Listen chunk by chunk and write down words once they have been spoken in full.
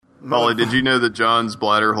Molly, did you know that John's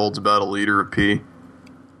bladder holds about a liter of pee?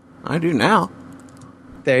 I do now.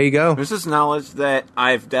 There you go. This is knowledge that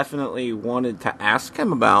I've definitely wanted to ask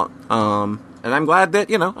him about. And I'm glad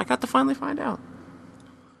that, I got to finally find out.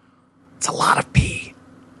 It's a lot of pee.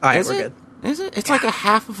 All right, we're good. Is it? It's like a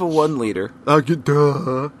half of a 1 liter.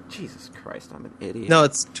 Duh. Jesus Christ, I'm an idiot. No,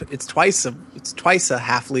 it's twice a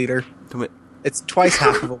half liter. It's twice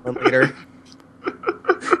half of a 1 liter.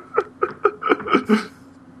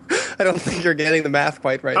 I don't think you're getting the math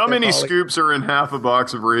quite right. How many scoops are in half a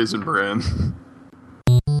box of Raisin Bran?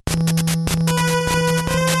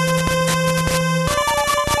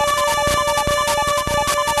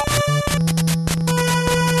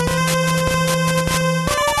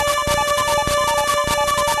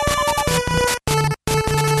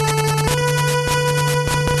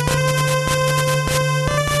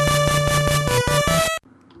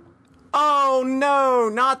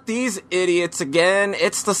 Not these idiots again.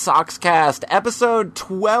 It's the Soxcast, episode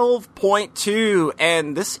 12.2,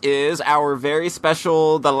 and this is our very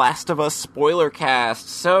special The Last of Us spoiler cast.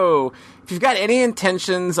 So, if you've got any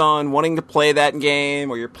intentions on wanting to play that game,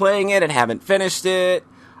 or you're playing it and haven't finished it,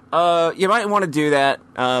 you might want to do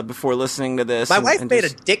that before listening to this. My wife made a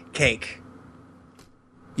dick cake.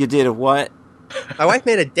 You did a what? My wife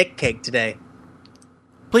made a dick cake today.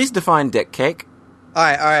 Please define dick cake. All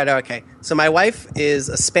right, okay. So my wife is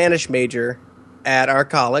a Spanish major at our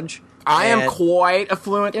college. I am quite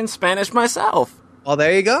fluent in Spanish myself. Well,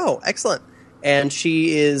 there you go. Excellent. And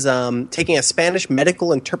she is taking a Spanish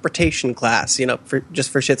medical interpretation class, for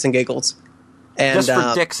shits and giggles. And, just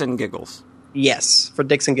for dicks and giggles. Yes, for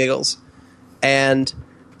dicks and giggles. And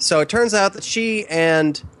so it turns out that she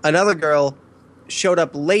and another girl showed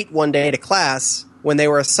up late one day to class when they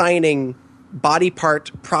were assigning body part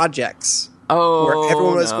projects. Where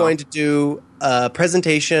everyone was going to do a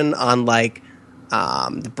presentation on,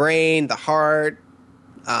 the brain, the heart,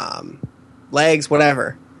 legs,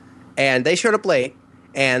 whatever. And they showed up late,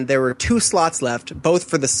 and there were 2 slots left, both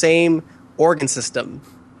for the same organ system,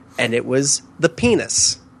 and it was the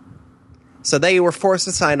penis. So they were forced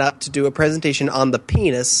to sign up to do a presentation on the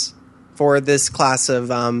penis for this class of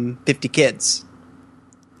 50 kids.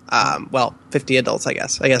 50 adults, I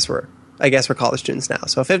guess. I guess we're college students now,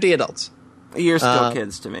 so 50 adults. You're still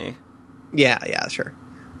kids to me. Yeah, sure.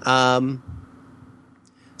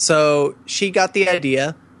 So she got the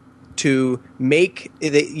idea to make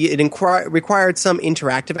it required some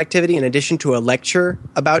interactive activity in addition to a lecture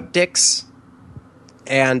about dicks,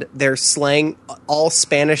 and their slang, all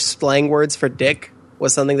Spanish slang words for dick,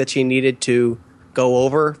 was something that she needed to go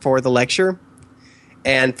over for the lecture.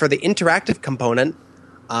 And for the interactive component,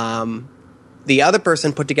 the other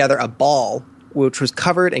person put together a ball which was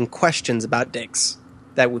covered in questions about dicks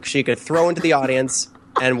that she could throw into the audience,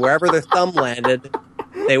 and wherever their thumb landed,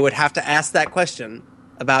 they would have to ask that question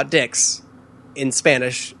about dicks in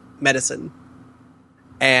Spanish medicine.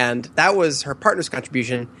 And that was her partner's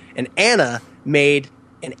contribution, and Anna made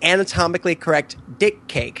an anatomically correct dick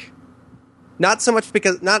cake. Not so much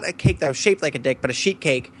because, not a cake that was shaped like a dick, but a sheet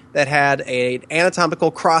cake that had an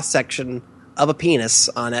anatomical cross-section of a penis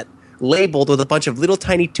on it, labeled with a bunch of little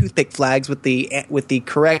tiny toothpick flags with the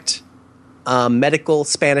correct medical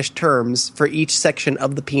Spanish terms for each section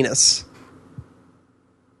of the penis.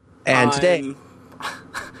 And today,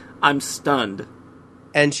 I'm stunned.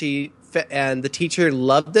 And the teacher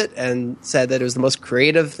loved it and said that it was the most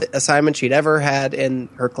creative assignment she'd ever had in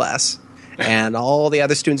her class. And all the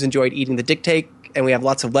other students enjoyed eating the dick cake, and we have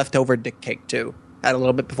lots of leftover dick cake too. Had a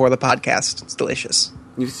little bit before the podcast. It's delicious.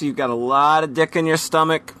 You see, you've got a lot of dick in your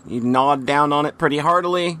stomach. You gnawed down on it pretty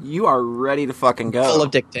heartily. You are ready to fucking go. Full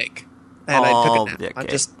of dick cake. And I took a nap. I'm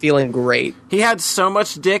just feeling great. He had so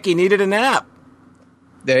much dick, he needed a nap.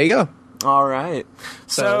 There you go. All right.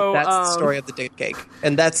 So that's the story of the dick cake.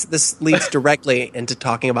 And this leads directly into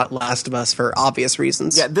talking about Last of Us for obvious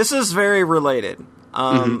reasons. Yeah, this is very related.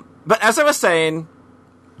 But as I was saying,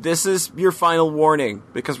 this is your final warning,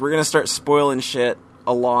 because we're going to start spoiling shit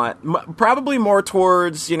a lot. Probably more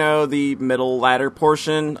towards, the middle latter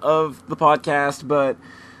portion of the podcast, but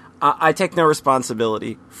I take no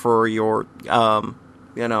responsibility for your,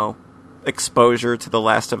 exposure to The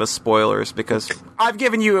Last of Us spoilers, because I've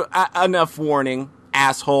given you enough warning,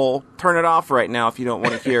 asshole. Turn it off right now if you don't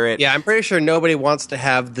want to hear it. Yeah, I'm pretty sure nobody wants to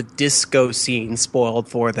have the disco scene spoiled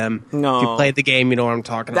for them. No. If you played the game, you know what I'm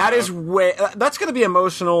talking about. That's going to be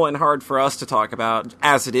emotional and hard for us to talk about,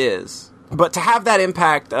 as it is. But to have that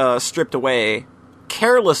impact stripped away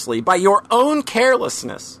carelessly, by your own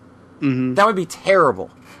carelessness, that would be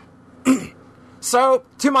terrible. So,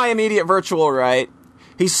 to my immediate virtual right,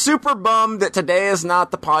 He's super bummed that today is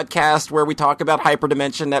not the podcast where we talk about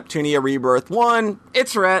Hyperdimension Neptunia Rebirth 1.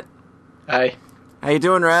 It's Rhett. Hi. How you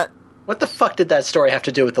doing, Rhett? What the fuck did that story have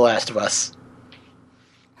to do with The Last of Us?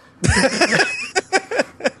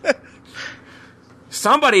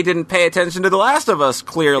 Somebody didn't pay attention to The Last of Us,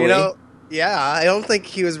 clearly. You know, yeah, I don't think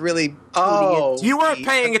he was really. Oh. You weren't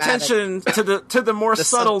paying attention to the more The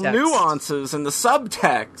subtle subtext. nuances and the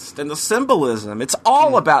subtext and the symbolism. It's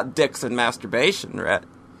all about dicks and masturbation, Rhett.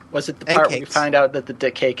 Was it the And part where you cakes. find out that the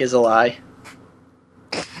dick cake is a lie?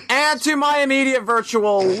 And to my immediate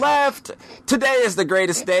virtual left, today is the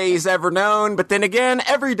greatest day he's ever known, but then again,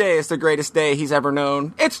 every day is the greatest day he's ever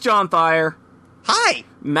known. It's John Thayer. Hi!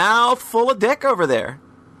 Mouth full of dick over there.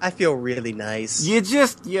 I feel really nice. You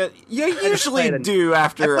usually played do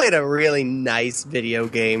after... I played a really nice video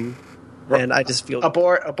game, and I just feel...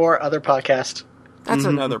 Abort other podcast. That's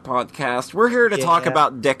another podcast. We're here to talk Yeah.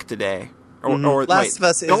 about dick today. Or Last of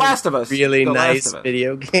Us is The Last of Us. really The Last nice of Us.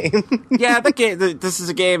 video game. Yeah, this is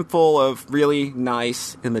a game full of really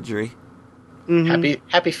nice imagery.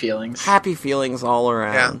 Happy feelings. Happy feelings all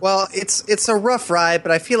around. Yeah. Well, it's a rough ride,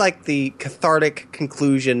 but I feel like the cathartic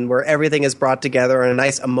conclusion where everything is brought together and a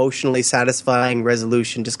nice emotionally satisfying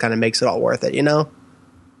resolution just kind of makes it all worth it, you know?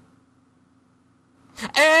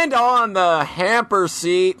 And on the hamper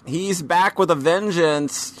seat, he's back with a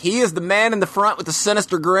vengeance. He is the man in the front with the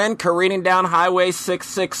sinister grin careening down Highway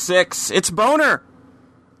 666. It's Boner.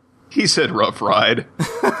 He said rough ride.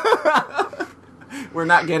 We're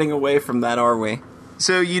not getting away from that, are we?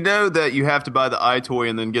 So you know that you have to buy the iToy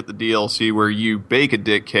and then get the DLC where you bake a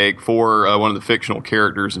dick cake for one of the fictional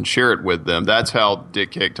characters and share it with them. That's how dick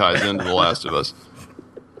cake ties into The Last of Us.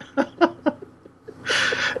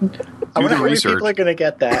 I wonder how many research. people are going to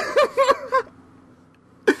get that.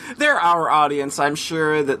 They're our audience. I'm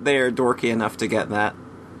sure that they are dorky enough to get that.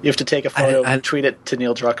 You have to take a photo I- and tweet it to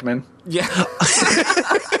Neil Druckmann. Yeah.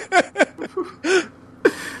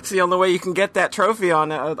 It's the only way you can get that trophy on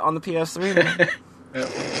the PS3. Man.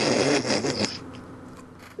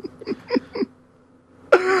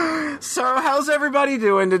 So, how's everybody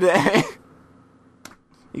doing today?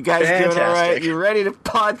 You guys doing all right? Fantastic. You ready to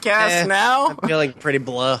podcast now? I'm feeling pretty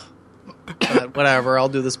blah. But whatever, I'll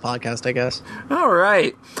do this podcast, I guess. All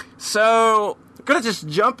right. So, I'm going to just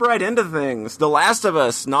jump right into things. The Last of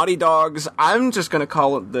Us, Naughty Dog's, I'm just going to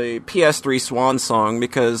call it the PS3 swan song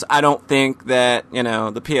because I don't think that,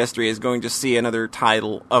 the PS3 is going to see another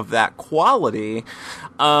title of that quality.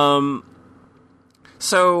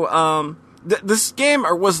 This game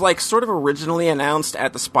was sort of originally announced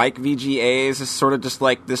at the Spike VGAs as sort of just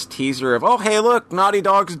like this teaser of, oh, hey, look, Naughty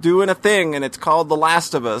Dog's doing a thing, and it's called The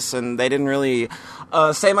Last of Us, and they didn't really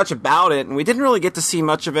say much about it, and we didn't really get to see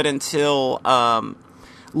much of it until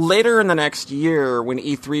later in the next year when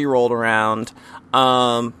E3 rolled around,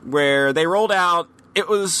 where they rolled out, it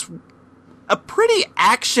was a pretty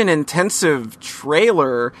action-intensive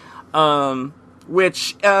trailer,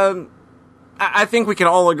 which... I think we can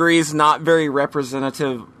all agree is not very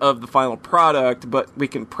representative of the final product, but we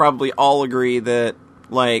can probably all agree that,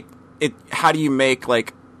 how do you make,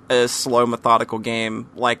 a slow, methodical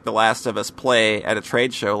game like The Last of Us play at a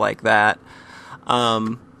trade show like that?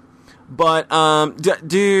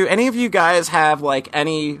 Do any of you guys have,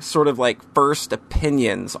 any sort of, first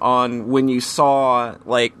opinions on when you saw,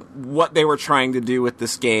 what they were trying to do with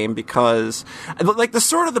this game? Because,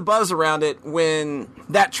 the buzz around it when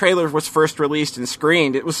that trailer was first released and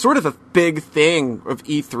screened, it was sort of a big thing of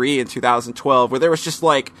E3 in 2012, where there was just,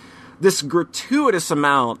 this gratuitous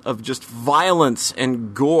amount of just violence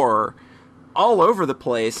and gore all over the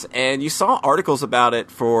place, and you saw articles about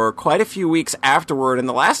it for quite a few weeks afterward, and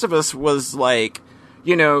The Last of Us was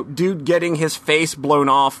dude getting his face blown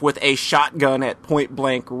off with a shotgun at point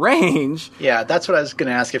blank range. Yeah, that's what I was going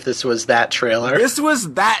to ask if this was that trailer. This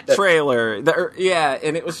was that trailer.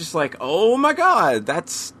 And it was just oh my god,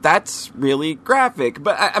 that's really graphic.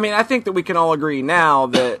 But I think that we can all agree now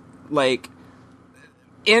that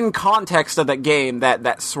in context of that game,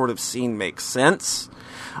 that sort of scene makes sense.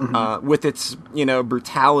 With its,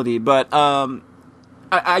 brutality. But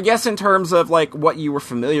I guess in terms of, what you were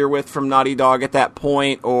familiar with from Naughty Dog at that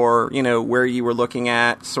point, or, where you were looking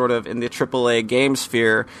at sort of in the AAA game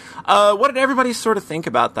sphere, what did everybody sort of think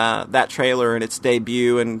about that trailer and its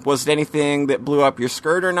debut? And was it anything that blew up your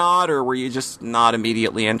skirt or not, or were you just not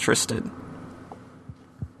immediately interested?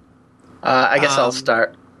 I guess I'll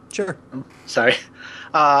start. Sure. Sorry.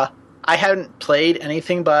 I hadn't played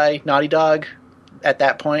anything by Naughty Dog at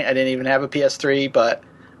that point. I didn't even have a PS3, but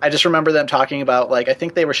I just remember them talking about, I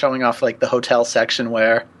think they were showing off, the hotel section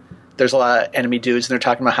where there's a lot of enemy dudes, and they're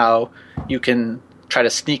talking about how you can try to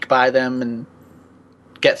sneak by them and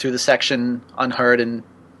get through the section unhurt and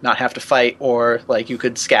not have to fight, or like you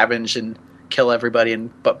could scavenge and kill everybody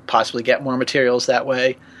and but possibly get more materials that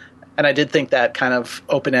way. And I did think that kind of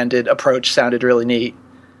open-ended approach sounded really neat.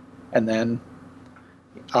 And then,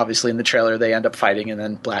 obviously, in the trailer, they end up fighting and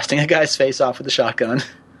then blasting a guy's face off with a shotgun.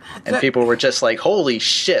 And people were just like, holy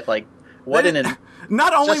shit, like, what in an...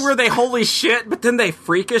 Not only were they holy shit, but then they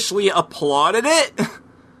freakishly applauded it.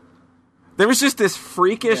 There was just this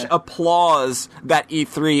freakish applause that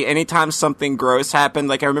E3 anytime something gross happened.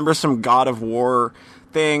 Like, I remember some God of War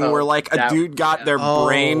thing where, like, a dude got their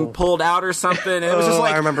brain pulled out or something. And it was just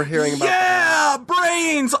like, I remember hearing about that. Yeah,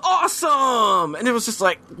 brains, awesome! And it was just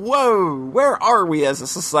like, whoa, where are we as a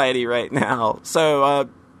society right now? So,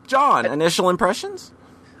 John, initial impressions?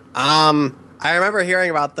 I remember hearing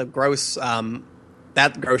about the gross,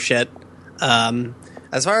 that gross shit.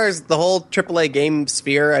 As far as the whole AAA game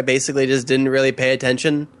sphere, I basically just didn't really pay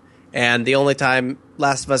attention. And the only time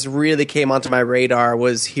Last of Us really came onto my radar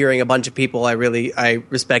was hearing a bunch of people I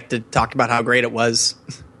respected talk about how great it was.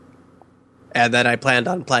 And then I planned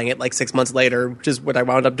on playing it like 6 months later, which is what I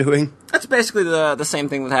wound up doing. That's basically the same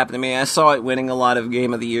thing that happened to me. I saw it winning a lot of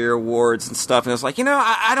Game of the Year awards and stuff, and I was like,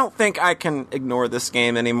 I don't think I can ignore this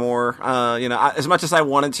game anymore. As much as I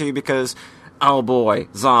wanted to, because, oh boy,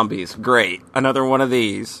 zombies, great. Another one of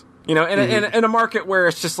these. In a market where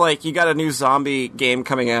it's just like, you got a new zombie game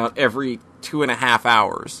coming out every 2.5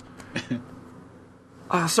 hours.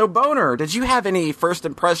 So, Boner, did you have any first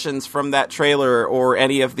impressions from that trailer or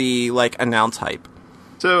any of the, announce hype?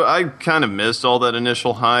 So I kind of missed all that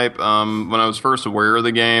initial hype. When I was first aware of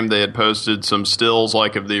the game, they had posted some stills,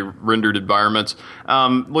 of the rendered environments.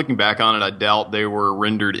 Looking back on it, I doubt they were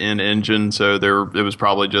rendered in-engine, so it was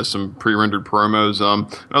probably just some pre-rendered promos.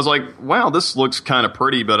 I was like, wow, this looks kind of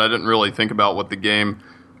pretty, but I didn't really think about what the game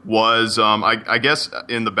was. I guess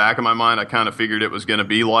in the back of my mind, I kind of figured it was going to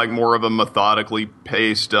be more of a methodically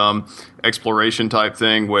paced exploration type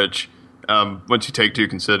thing, which once you take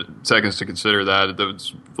seconds to consider that, it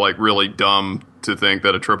was really dumb to think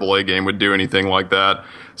that a AAA game would do anything like that.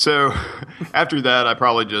 So after that, I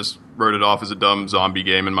probably just wrote it off as a dumb zombie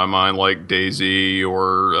game in my mind, like DayZ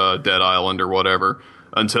or Dead Island or whatever,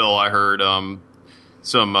 until I heard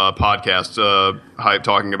some podcast hype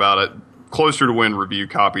talking about it closer to when review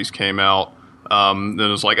copies came out. Then it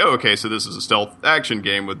was like, oh, okay, so this is a stealth action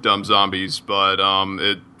game with dumb zombies, but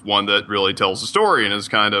one that really tells a story and is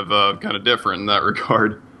kind of different in that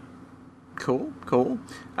regard. Cool.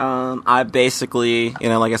 I basically,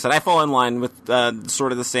 like I said, I fall in line with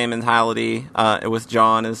sort of the same mentality with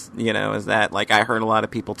John as that. I heard a lot of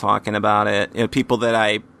people talking about it, people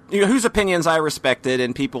that whose opinions I respected,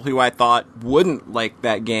 and people who I thought wouldn't like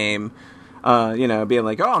that game. Being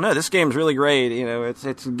like, oh no, this game's really great.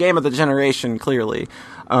 It's a game of the generation, clearly.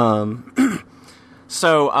 So,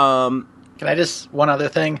 can I just, one other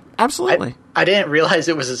thing? Absolutely. I didn't realize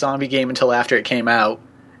it was a zombie game until after it came out.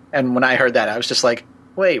 And when I heard that, I was just like,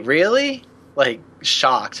 wait, really?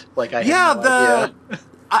 Shocked. I had no idea.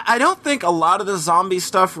 I don't think a lot of the zombie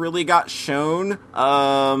stuff really got shown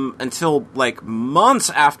until, months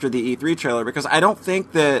after the E3 trailer, because I don't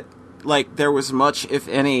think that, there was much, if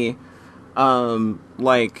any,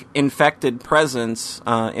 infected presence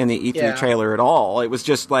in the E3 trailer at all. It was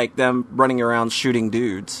just them running around shooting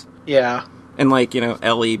dudes. Yeah. And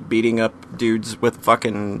Ellie beating up dudes with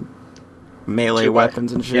fucking melee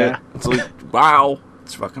weapons and shit. Yeah. It's wow,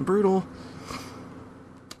 it's fucking brutal.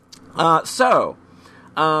 I'm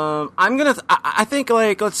gonna I think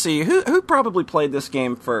let's see, who probably played this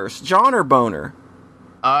game first, John or Boner?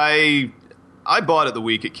 I bought it the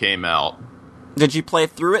week it came out. Did you play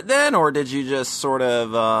through it then, or did you just sort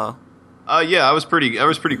of? Yeah, I was pretty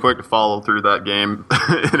quick to follow through that game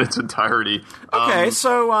in its entirety. Okay,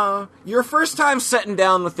 so your first time sitting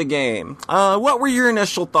down with the game, what were your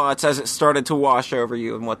initial thoughts as it started to wash over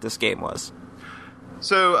you and what this game was?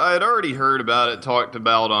 So I had already heard about it, talked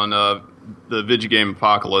about on the Vigigame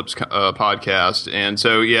Apocalypse podcast, and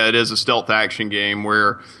so yeah, it is a stealth action game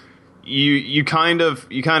where you kind of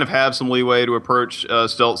have some leeway to approach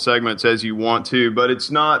stealth segments as you want to, but it's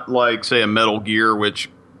not like, say, a Metal Gear, which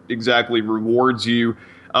exactly rewards you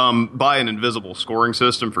by an invisible scoring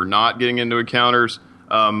system for not getting into encounters.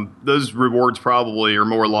 Those rewards probably are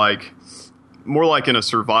more like in a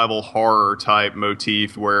survival horror type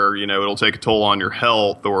motif where it'll take a toll on your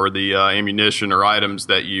health or the ammunition or items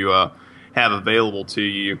that you have available to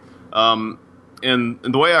you. And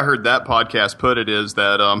the way I heard that podcast put it is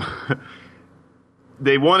that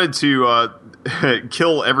they wanted to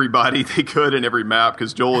kill everybody they could in every map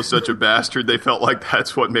because Joel is such a bastard. They felt like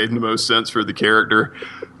that's what made the most sense for the character.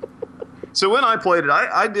 So when I played it,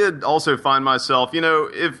 I did also find myself,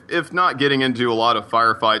 if not getting into a lot of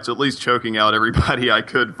firefights, at least choking out everybody I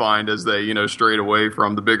could find as they, strayed away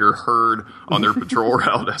from the bigger herd on their patrol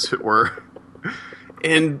route, as it were.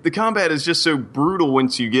 And the combat is just so brutal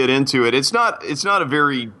once you get into it. It's not a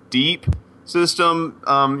very deep system,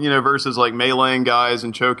 versus like meleeing guys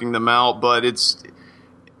and choking them out, but it's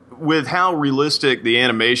with how realistic the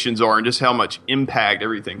animations are and just how much impact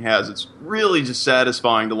everything has. It's really just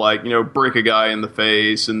satisfying to break a guy in the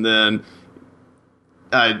face and then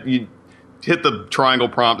you hit the triangle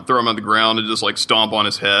prompt to throw him on the ground and just stomp on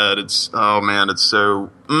his head. It's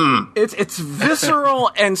so It's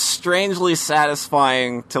visceral and strangely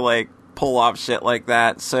satisfying to pull off shit like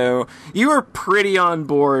that. So you were pretty on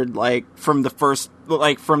board from the first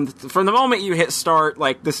from the moment you hit start.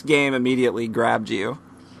 This game immediately grabbed you.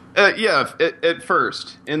 Yeah, at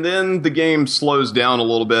first. And then the game slows down a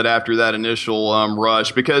little bit after that initial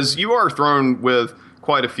rush, because you are thrown with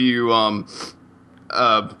quite a few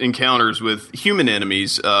encounters with human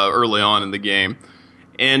enemies early on in the game.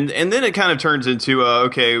 And then it kind of turns into,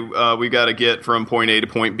 we got to get from point A to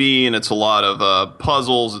point B, and it's a lot of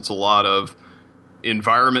puzzles, it's a lot of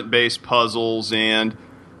environment-based puzzles, and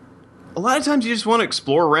a lot of times you just want to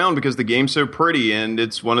explore around because the game's so pretty, and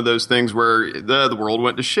it's one of those things where the world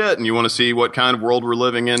went to shit, and you want to see what kind of world we're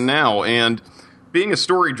living in now. And being a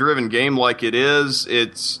story-driven game like it is,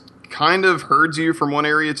 it's kind of herds you from one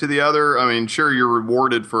area to the other. I mean, sure, you're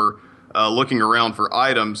rewarded for looking around for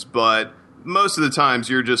items, but most of the times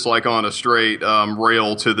you're just on a straight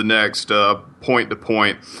rail to the next point to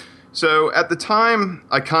point. So at the time,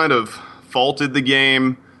 I kind of faulted the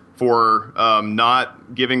game for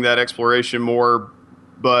not giving that exploration more,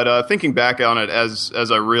 but thinking back on it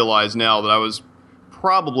as I realize now that I was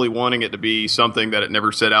probably wanting it to be something that it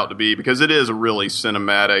never set out to be, because it is a really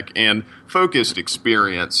cinematic and focused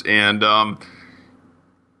experience. And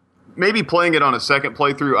maybe playing it on a second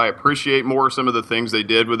playthrough, I appreciate more some of the things they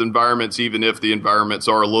did with environments, even if the environments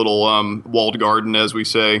are a little walled garden, as we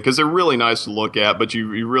say, because they're really nice to look at, but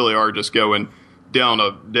you really are just going down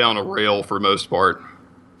a rail for most part.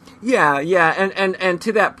 Yeah, and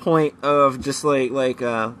to that point of just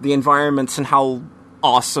the environments and how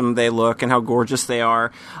awesome they look and how gorgeous they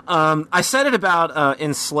are. I said it about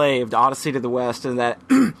Enslaved, Odyssey to the West, and that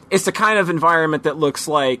it's the kind of environment that looks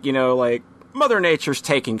like Mother Nature's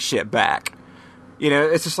taking shit back.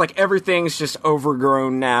 It's just everything's just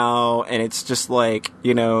overgrown now, and it's just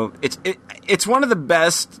it's one of the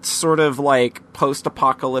best sort of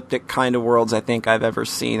post-apocalyptic kind of worlds I think I've ever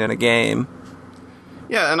seen in a game.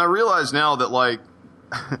 Yeah, and I realize now that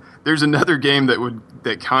there's another game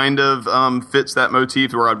that kind of fits that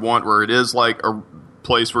motif where it is a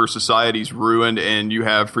place where society's ruined and you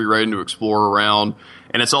have free reign to explore around,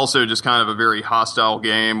 and it's also just kind of a very hostile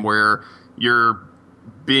game where you're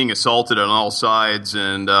being assaulted on all sides,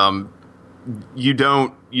 and you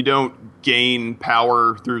don't gain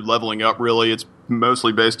power through leveling up. Really, it's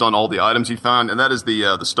mostly based on all the items you find, and that is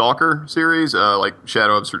the Stalker series, like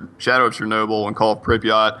Shadow of Chernobyl and Call of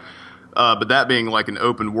Pripyat. But that being an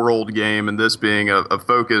open world game, and this being a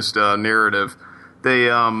focused narrative, they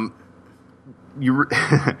you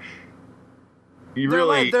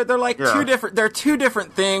really they're two different. They're two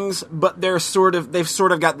different things, but they've sort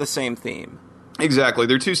of got the same theme. Exactly,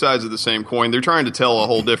 they're two sides of the same coin. They're trying to tell a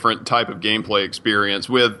whole different type of gameplay experience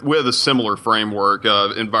with a similar framework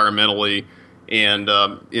environmentally. And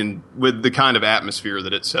with the kind of atmosphere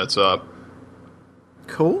that it sets up.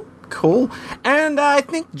 Cool. And I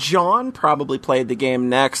think John probably played the game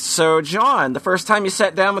next. So, John, the first time you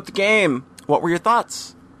sat down with the game, what were your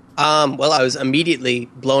thoughts? Well, I was immediately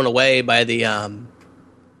blown away by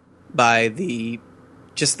the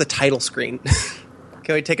just the title screen.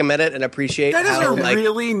 Can we take a minute and appreciate that how is a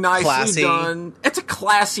really nicely classy done? It's a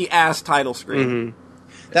classy ass title screen.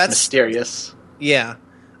 Mm-hmm. That's mysterious. Yeah,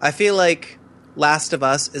 I feel like Last of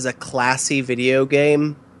Us is a classy video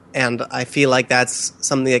game, and I feel like that's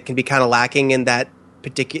something that can be kind of lacking in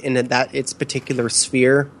its particular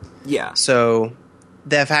sphere. Yeah. So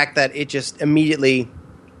the fact that it just immediately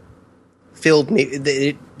filled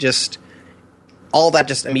me, all that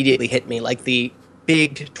just immediately hit me, like the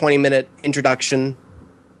big 20-minute introduction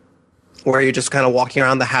where you're just kind of walking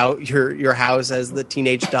around the house, your house as the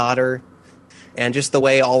teenage daughter, and just the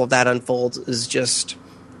way all of that unfolds is just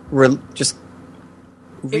really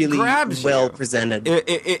well presented.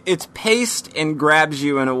 It's paced and grabs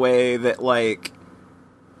you in a way that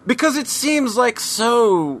because it seems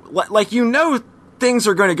things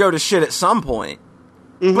are going to go to shit at some point.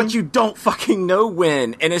 but you don't fucking know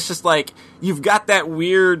when. And it's just like, you've got that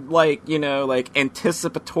weird, like, like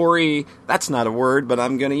anticipatory, that's not a word, but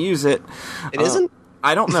I'm going to use it. It isn't?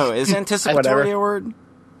 I don't know. Is anticipatory a word?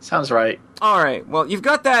 Sounds right. All right. Well, you've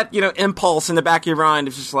got that, impulse in the back of your mind.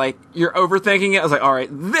 It's just like, you're overthinking it. I was like, all right,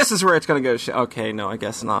 this is where it's going to go to shit. Okay, no, I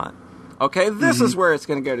guess not. Okay, this is where it's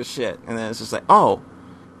going to go to shit. And then it's just like, oh,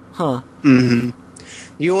 huh. Mm-hmm.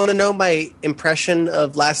 You want to know my impression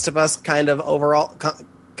of Last of Us kind of overall,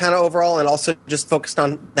 and also just focused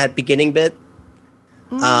on that beginning bit?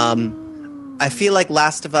 I feel like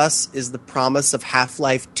Last of Us is the promise of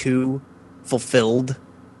Half-Life 2 fulfilled.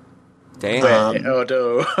 Damn. Oh,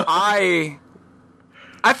 no. I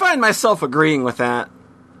find myself agreeing with that.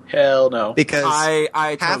 Hell no. Because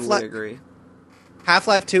I totally agree.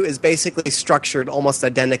 Half-Life 2 is basically structured almost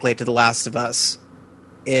identically to The Last of Us.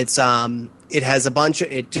 It's it has a bunch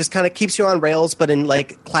of, it just kind of keeps you on rails, but in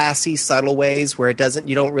like classy, subtle ways where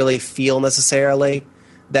you don't really feel necessarily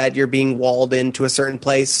that you're being walled into a certain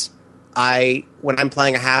place. When I'm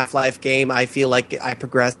playing a Half-Life game, I feel like I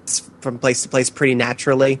progress from place to place pretty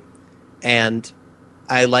naturally. And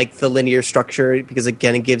I like the linear structure because,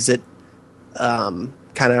 again, it gives it kind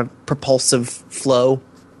of propulsive flow.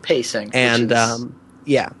 Pacing. And, a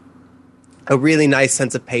really nice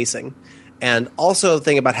sense of pacing. And also the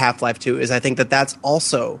thing about Half-Life 2 is I think that that's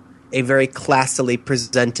also a very classily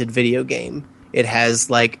presented video game. It has,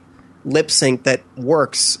 like, lip sync that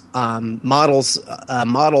works, models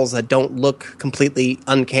that don't look completely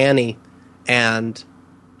uncanny, and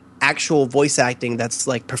actual voice acting that's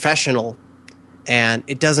like professional, and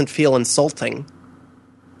it doesn't feel insulting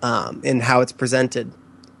in how it's presented.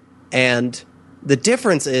 And the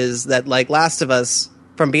difference is that, like, Last of Us,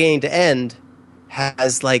 from beginning to end,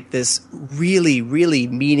 has like this really, really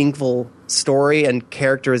meaningful story and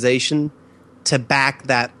characterization to back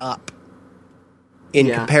that up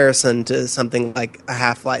in comparison to something like a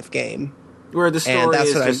Half-Life game. Where the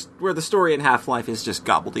story in Half-Life is just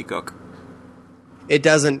gobbledygook. It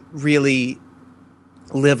doesn't really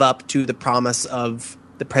live up to the promise of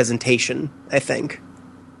the presentation, I think.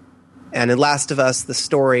 And in Last of Us, the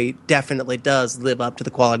story definitely does live up to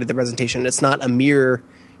the quality of the presentation. It's not a mere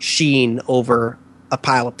sheen over a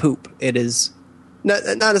pile of poop. It is not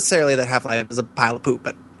necessarily that Half-Life is a pile of poop,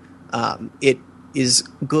 but it is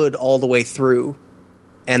good all the way through.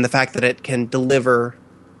 And the fact that it can deliver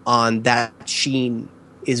on that sheen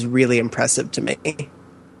is really impressive to me.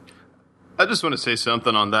 I just want to say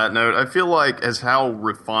something on that note. I feel like, as how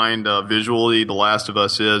refined visually The Last of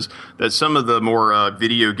Us is, that some of the more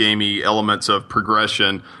video gamey elements of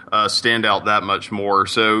progression stand out that much more.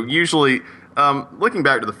 So usually, looking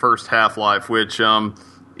back to the first Half-Life, which for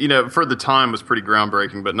the time was pretty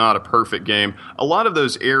groundbreaking, but not a perfect game. A lot of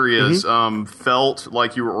those areas felt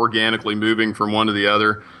like you were organically moving from one to the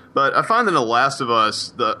other. But I find that in The Last of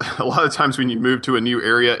Us, a lot of times when you move to a new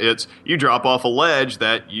area, it's you drop off a ledge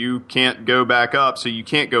that you can't go back up, so you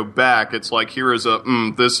can't go back. It's like, here is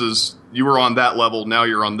you were on that level, now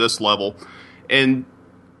you're on this level. And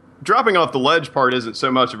dropping off the ledge part isn't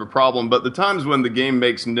so much of a problem, but the times when the game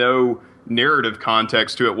makes no narrative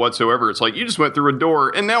context to it whatsoever, it's like you just went through a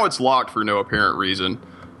door and now it's locked for no apparent reason.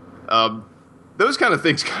 Those kind of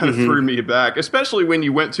things kind of threw me back, especially when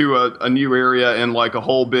you went to a new area and like a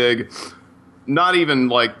whole big, not even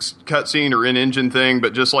like cutscene or in-engine thing,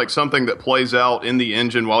 but just like something that plays out in the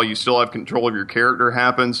engine while you still have control of your character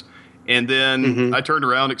happens. And then I turned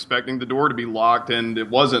around expecting the door to be locked and it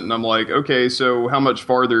wasn't. And I'm like, okay, so how much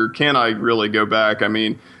farther can I really go back? I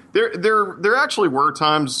mean, there actually were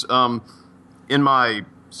times in my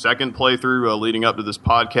second playthrough leading up to this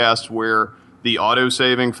podcast where the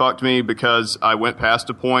auto-saving fucked me because I went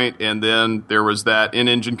past a point and then there was that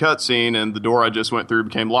in-engine cutscene and the door I just went through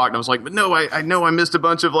became locked. And I was like, but no, I know I missed a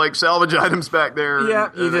bunch of like salvage items back there.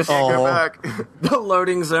 Yeah, you just can't go back. The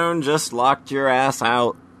loading zone just locked your ass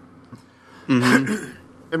out. And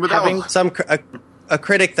without a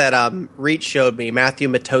critic that Reach showed me, Matthew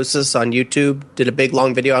Matosis on YouTube, did a big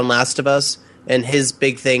long video on Last of Us, and his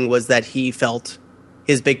big thing was that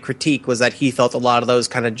his big critique was that he felt a lot of those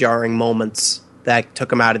kind of jarring moments that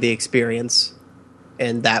took him out of the experience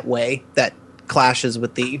in that way, that clashes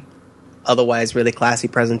with the otherwise really classy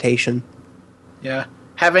presentation. Yeah.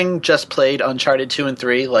 Having just played Uncharted 2 and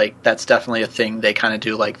 3, like, that's definitely a thing they kind of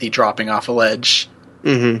do, like the dropping off a ledge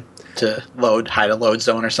to hide a load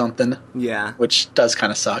zone or something. Yeah. Which does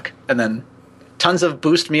kind of suck. And then tons of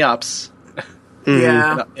boost me ups.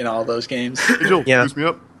 Yeah. In all those games. Hey, Joel, boost me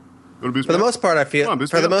up. For the most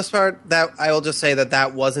part, that I will just say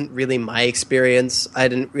that wasn't really my experience. I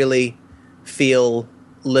didn't really feel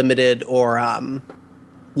limited or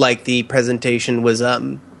like the presentation was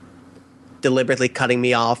deliberately cutting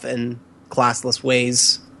me off in classless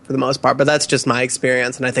ways for the most part. But that's just my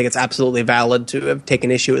experience, and I think it's absolutely valid to have taken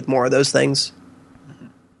issue with more of those things.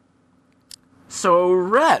 So,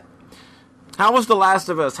 Rhett, how was The Last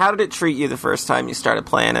of Us? How did it treat you the first time you started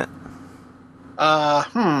playing it?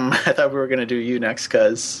 I thought we were gonna do you next,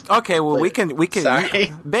 cause Okay, well, we can.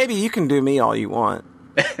 Sorry. Baby, you can do me all you want.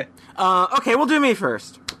 Okay, we'll do me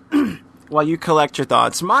first. While you collect your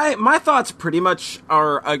thoughts. My thoughts pretty much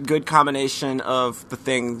are a good combination of the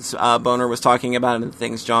things Boner was talking about and the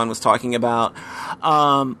things John was talking about.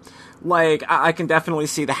 I can definitely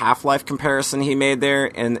see the Half-Life comparison he made there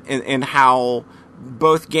and how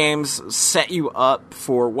both games set you up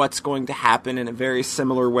for what's going to happen in a very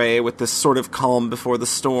similar way with this sort of calm before the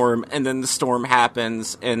storm, and then the storm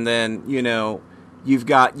happens, and then, you've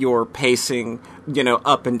got your pacing,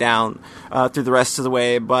 up and down through the rest of the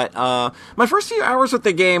way. But my first few hours with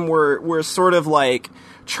the game were sort of like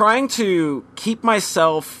trying to keep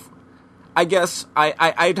myself. I guess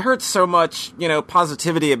I'd heard so much,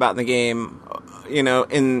 positivity about the game,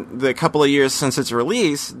 in the couple of years since its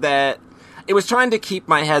release that it was trying to keep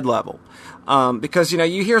my head level. Because,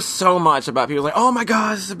 you hear so much about people like, oh my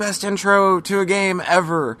god, this is the best intro to a game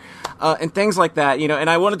ever, and things like that, and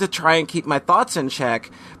I wanted to try and keep my thoughts in check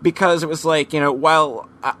because it was like, while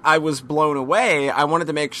I was blown away, I wanted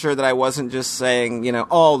to make sure that I wasn't just saying,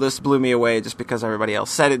 oh, this blew me away just because everybody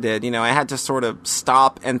else said it did. I had to sort of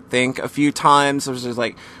stop and think a few times. I was just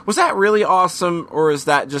like, was that really awesome, or is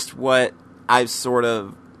that just what I've sort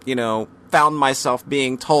of, found myself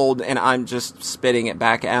being told and I'm just spitting it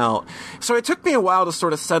back out. So it took me a while to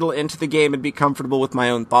sort of settle into the game and be comfortable with my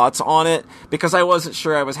own thoughts on it, because I wasn't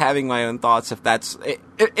sure I was having my own thoughts, if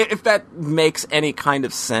that makes any kind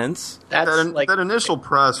of sense. That initial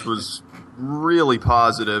press was really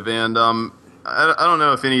positive, and I don't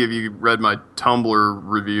know if any of you read my Tumblr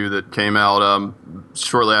review that came out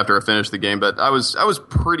shortly after I finished the game, but I was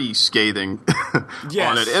pretty scathing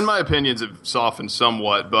on it. And my opinions have softened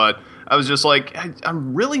somewhat, but I was just like,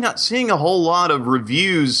 I'm really not seeing a whole lot of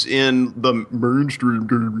reviews in the mainstream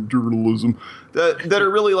gaming journalism that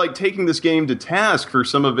are really like taking this game to task for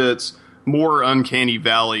some of its more uncanny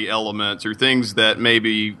valley elements or things that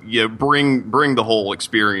maybe bring the whole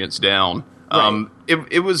experience down. Right.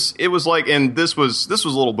 It was like, and this was a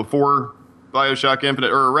little before BioShock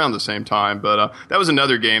Infinite, or around the same time, but that was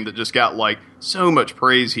another game that just got like so much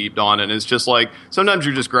praise heaped on it. And it's just like, sometimes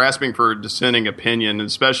you're just grasping for a dissenting opinion,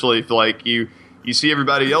 especially if like you see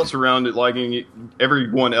everybody else around it liking it,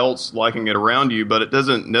 everyone else liking it around you, but it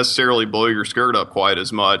doesn't necessarily blow your skirt up quite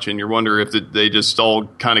as much, and you wonder if they just all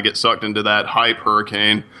kind of get sucked into that hype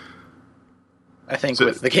hurricane. I think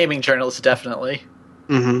with the gaming journalists, definitely.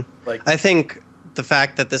 Mm-hmm. I think the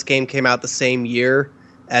fact that this game came out the same year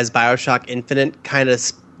as BioShock Infinite kind of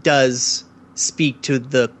does speak to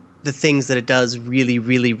the things that it does really,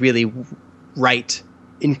 really, really right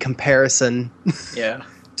in comparison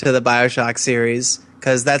to the BioShock series,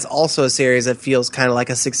 because that's also a series that feels kind of like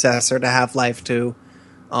a successor to Half-Life 2,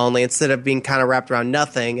 only instead of being kind of wrapped around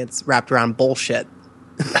nothing, it's wrapped around bullshit.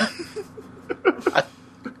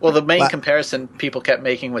 Well, the main comparison people kept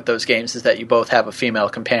making with those games is that you both have a female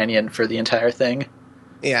companion for the entire thing.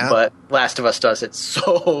 Yeah. But Last of Us does it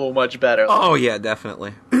so much better. Oh, yeah,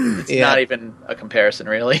 definitely. It's not even a comparison,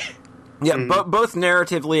 really. Yeah, both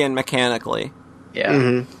narratively and mechanically. Yeah.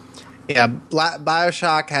 Mm-hmm. Yeah,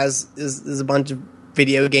 BioShock is a bunch of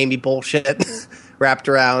video gamey bullshit wrapped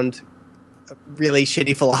around a really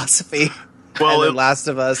shitty philosophy. Well, and then Last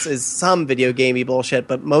of Us is some video gamey bullshit,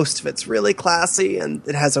 but most of it's really classy, and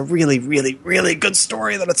it has a really, really, really good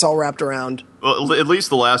story that it's all wrapped around. Well, at least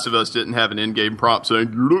The Last of Us didn't have an in-game prompt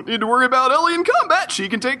saying, you don't need to worry about Ellie in combat, she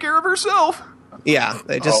can take care of herself. Yeah,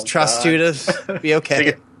 they just trust you to be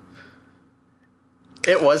okay.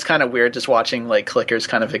 It was kind of weird just watching like clickers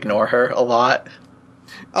kind of ignore her a lot.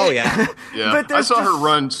 Oh, yeah. Yeah, I saw her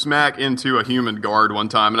run smack into a human guard one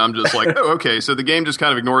time, and I'm just like, oh, okay, so the game just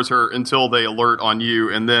kind of ignores her until they alert on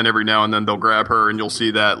you, and then every now and then they'll grab her, and you'll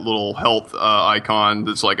see that little health icon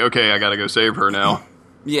that's like, okay, I gotta go save her now.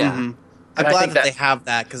 Yeah. Mm-hmm. I'm glad that they have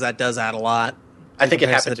that, because that does add a lot. I think it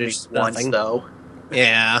happened to me once, though.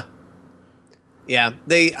 Yeah. Yeah.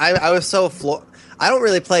 I was so floored. I don't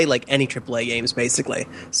really play, like, any AAA games, basically.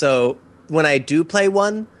 So, when I do play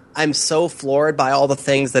one, I'm so floored by all the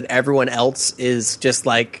things that everyone else is just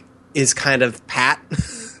like is kind of pat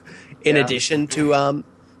in addition to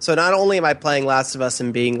so not only am I playing Last of Us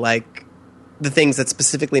and being like the things that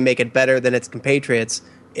specifically make it better than its compatriots,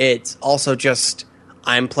 it's also just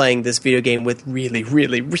I'm playing this video game with really,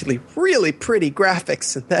 really, really, really pretty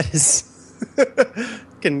graphics, and that is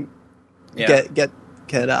can Yeah.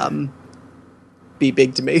 can be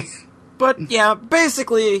big to me. But yeah,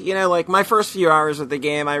 basically, like my first few hours of the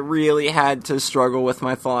game, I really had to struggle with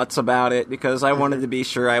my thoughts about it because I wanted to be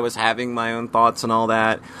sure I was having my own thoughts and all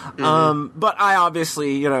that. But I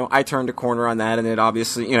obviously, I turned a corner on that, and it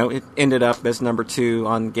obviously, it ended up as number 2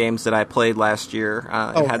 on games that I played last year.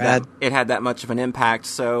 It had that much of an impact.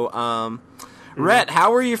 So, Rhett,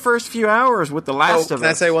 how were your first few hours with The Last of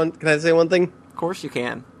Us? Can I say one thing? Of course you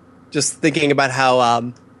can. Just thinking about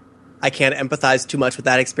how I can't empathize too much with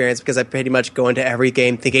that experience because I pretty much go into every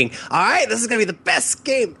game thinking, all right, this is going to be the best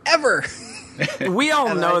game ever. We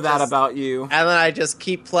all know that about you. And then I just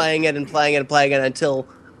keep playing it and playing it and playing it until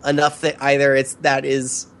enough that either that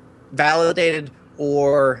is validated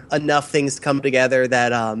or enough things come together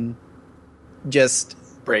that just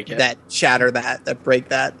break it. That shatter that break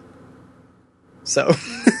that. So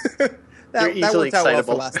that worked out well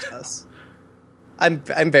for Last of Us.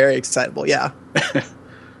 I'm very excitable, yeah.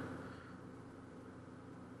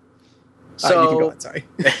 So, you can go on, sorry.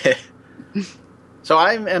 So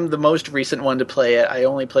I am the most recent one to play it. I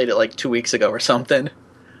only played it like 2 weeks ago or something.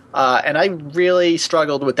 And I really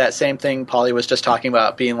struggled with that same thing Polly was just talking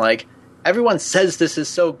about, being like, everyone says this is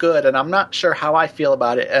so good, and I'm not sure how I feel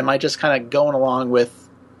about it. Am I just kind of going along with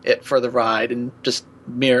it for the ride and just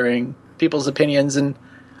mirroring people's opinions? And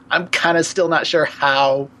I'm kind of still not sure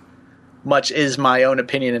how much is my own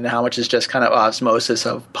opinion and how much is just kind of osmosis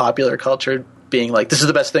of popular culture being like, this is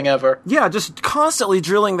the best thing ever. Yeah, just constantly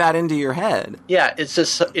drilling that into your head. Yeah, it's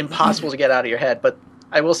just impossible to get out of your head. But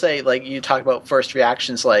I will say, like, you talk about first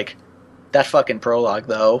reactions, like, that fucking prologue,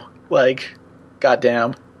 though. Like,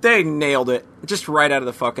 goddamn. They nailed it. Just right out of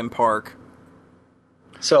the fucking park.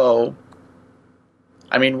 So,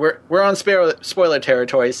 I mean, we're on spoiler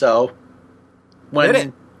territory, so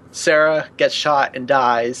when Sarah gets shot and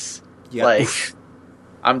dies, like,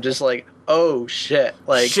 I'm just like, oh shit.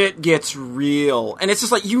 Like, shit gets real. And it's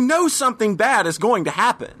just like, something bad is going to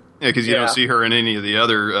happen. Yeah, because you don't see her in any of the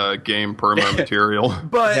other game promo material.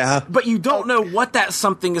 But you don't know what that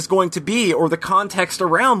something is going to be or the context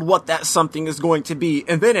around what that something is going to be.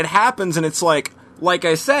 And then it happens and it's like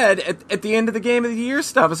I said, at the end of the Game of the Year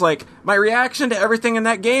stuff, it's like, my reaction to everything in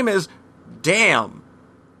that game is, damn.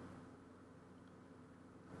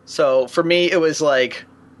 So for me, it was like,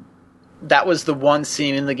 that was the one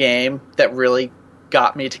scene in the game that really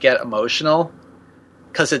got me to get emotional.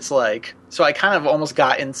 Because it's like, so I kind of almost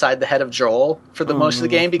got inside the head of Joel for the most of the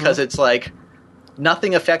game, because it's like,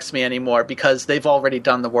 nothing affects me anymore because they've already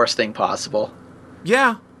done the worst thing possible.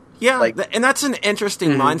 Yeah. And that's an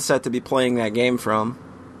interesting mindset to be playing that game from.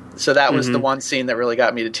 So that was the one scene that really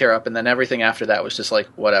got me to tear up, and then everything after that was just like,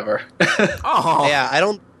 whatever. Oh. Yeah,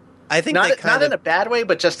 I think not in a bad way,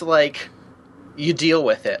 but just like, you deal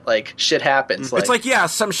with it. Like, shit happens. It's like, yeah,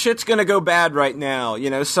 some shit's gonna go bad right now.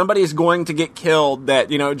 Somebody's going to get killed that,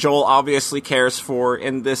 Joel obviously cares for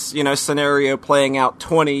in this, scenario playing out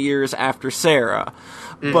 20 years after Sarah.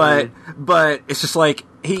 But it's just like,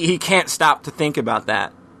 he can't stop to think about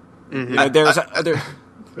that. I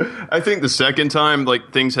think the second time,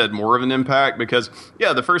 like, things had more of an impact because,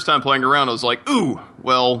 yeah, the first time playing around, I was like, ooh,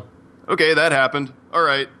 well, okay, that happened. All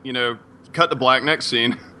right, cut to black, next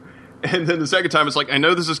scene. And then the second time, it's like, I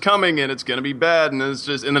know this is coming, and it's going to be bad, and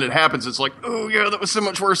then it happens. It's like, oh yeah, that was so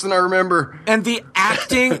much worse than I remember. And the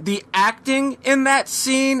acting in that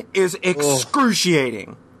scene is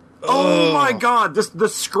excruciating. Oh my god, the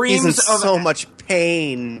screams He's in so much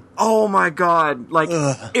pain. Oh my god, like,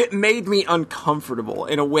 it made me uncomfortable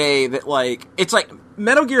in a way that, like, it's like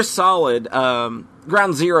Metal Gear Solid, Ground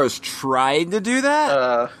Zeroes tried to do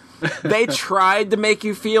that. They tried to make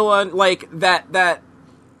you feel like that.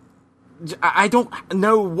 I don't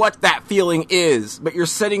know what that feeling is, but you're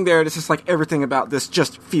sitting there and it's just like, everything about this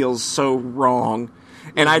just feels so wrong.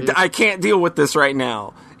 And I can't deal with this right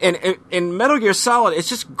now. And in Metal Gear Solid, it's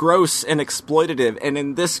just gross and exploitative. And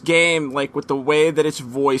in this game, like, with the way that it's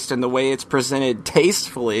voiced and the way it's presented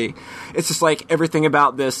tastefully, it's just like, everything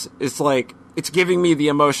about this is like, it's giving me the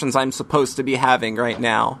emotions I'm supposed to be having right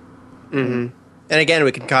now. And again,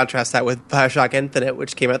 we can contrast that with Bioshock Infinite,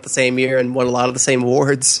 which came out the same year and won a lot of the same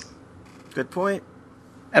awards. Good point.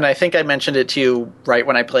 And I think I mentioned it to you right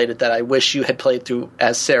when I played it, that I wish you had played through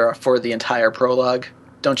as Sarah for the entire prologue.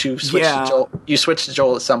 Don't you switch to Joel? You switched to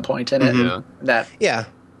Joel at some point in it. There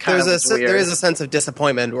is a sense of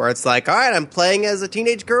disappointment where it's like, all right, I'm playing as a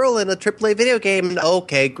teenage girl in a AAA video game.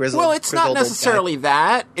 Okay, grizzled. Well, it's not necessarily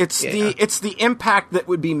that. It's the impact that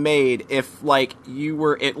would be made if, like,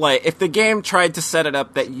 if the game tried to set it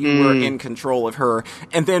up that you were in control of her,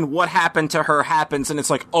 and then what happened to her happens, and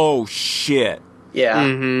it's like, oh shit.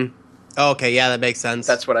 Yeah. Okay, yeah, that makes sense.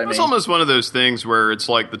 That's what I mean. It's almost one of those things where it's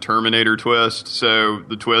like the Terminator twist. So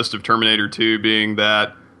the twist of Terminator 2 being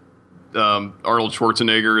that Arnold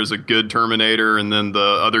Schwarzenegger is a good Terminator, and then the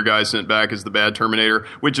other guy sent back is the bad Terminator,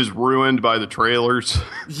 which is ruined by the trailers.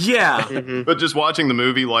 Yeah. But just watching the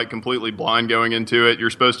movie like completely blind going into it, you're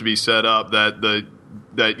supposed to be set up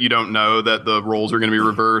that you don't know that the roles are going to be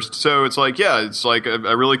reversed. So it's like, yeah, it's like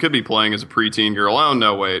I really could be playing as a preteen girl. I don't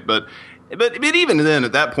know, wait, but even then,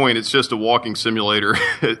 at that point, it's just a walking simulator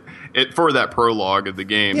for that prologue of the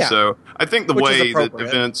game. Yeah. So I think the Which is way that appropriate.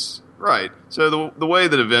 events, right? So the way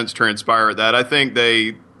that events transpire at that, I think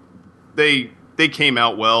they came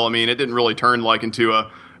out well. I mean, it didn't really turn like into a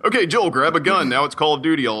okay, Joel, grab a gun. Now it's Call of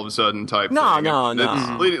Duty all of a sudden type No, thing. no.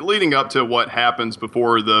 It's leading up to what happens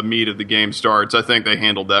before the meat of the game starts, I think they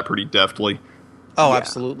handled that pretty deftly. Oh, Yeah.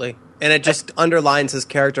 absolutely. And it just underlines his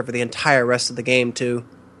character for the entire rest of the game, too.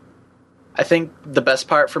 I think the best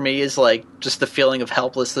part for me is like just the feeling of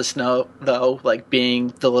helplessness, though, like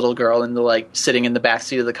being the little girl and the like sitting in the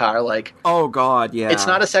backseat of the car. Like, Oh God, yeah. it's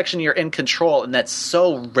not a section you're in control, and that's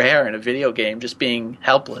so rare in a video game. Just being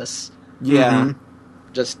helpless, Yeah.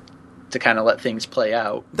 just to kind of let things play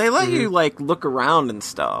out. They let you like look around and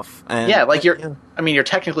stuff. And Yeah, like you're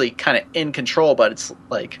technically kind of in control, but it's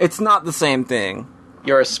like it's not the same thing.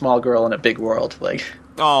 you're a small girl in a big world, like,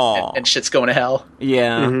 Oh, and shit's going to hell.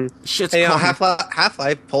 yeah. Shit's And, coming.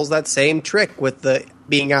 Half-Life pulls that same trick with the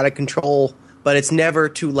being out of control, but it's never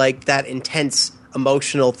to like that intense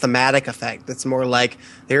emotional thematic effect. It's more like,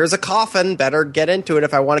 here's a coffin, better get into it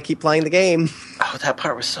if I want to keep playing the game. Oh, that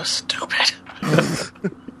part was so stupid.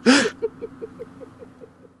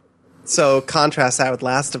 So contrast that with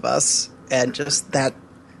Last of Us and just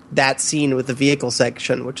that scene with the vehicle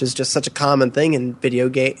section, which is just such a common thing in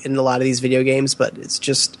in a lot of these video games, but it's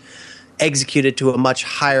just executed to a much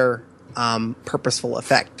higher purposeful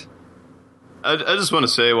effect. I just want to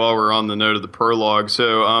say while we're on the note of the prologue,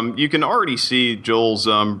 so you can already see Joel's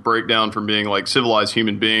breakdown from being like civilized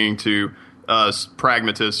human being to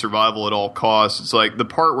pragmatist, survival at all costs. It's like the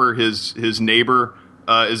part where his neighbor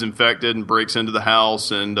is infected and breaks into the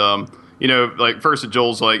house, and like first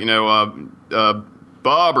Joel's like,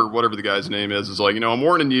 Bob or whatever the guy's name is like, I'm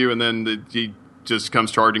warning you, and then he just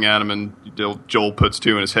comes charging at him, and Joel puts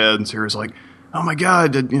two in his head, and Sarah's like, oh my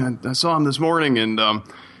God, I saw him this morning,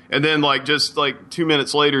 and then, like, just, like, 2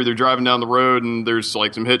 minutes later, they're driving down the road, and there's,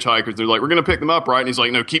 like, some hitchhikers. They're like, we're going to pick them up, right? And he's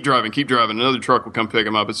like, no, keep driving. Another truck will come pick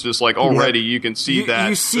them up. It's just, like, already you can see that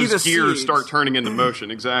you see those the gears seeds. start turning into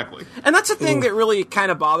motion. Exactly. And that's the thing that really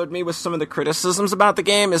kind of bothered me with some of the criticisms about the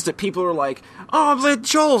game is that people are like, "Oh, but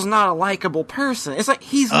Joel's not a likable person." It's like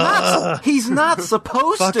he's not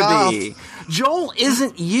supposed Fuck to be. Joel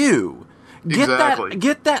isn't you. Exactly.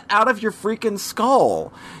 Get that out of your freaking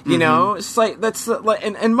skull. You know, it's like that's like,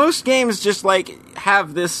 and most games just like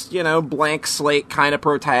have this blank slate kind of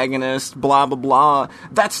protagonist. Blah blah blah.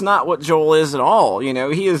 That's not what Joel is at all.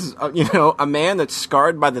 He is a man that's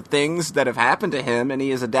scarred by the things that have happened to him, and he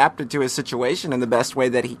has adapted to his situation in the best way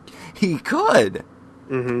that he could.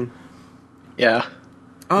 Yeah.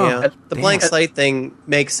 Oh, Yeah. The damn. blank slate thing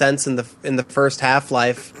makes sense in the first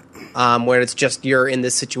Half-Life, where it's just you're in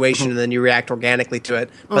this situation and then you react organically to it.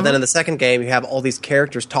 But then in the second game, you have all these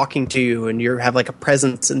characters talking to you, and you have like a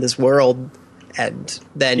presence in this world, and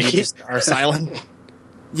then you just are silent.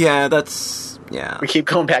 Yeah, that's yeah. We keep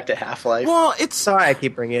going back to Half-Life. Well, it's Sorry, I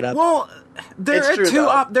keep bringing it up. Well, they're It's at true, two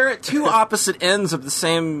though. they're at two opposite ends of the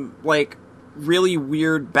same like really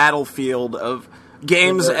weird battlefield of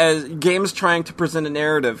games as games trying to present a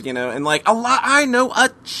narrative, and like I know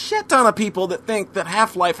a shit ton of people that think that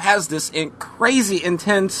Half-Life has this crazy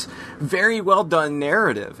intense, very well done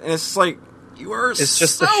narrative, and it's like you are It's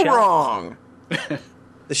just so a shell. wrong.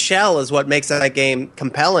 The shell is what makes that game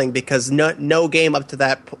compelling, because no game up to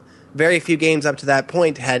that very few games up to that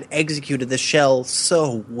point had executed the shell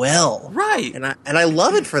so well. Right. And I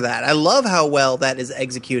love it for that. I love how well that is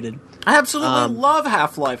executed. I absolutely love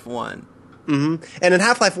Half-Life 1. And in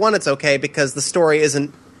Half-Life 1 it's okay because the story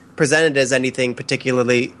isn't presented as anything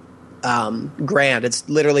particularly grand. It's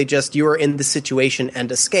literally just you are in the situation and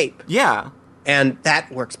escape. Yeah. And that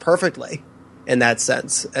works perfectly in that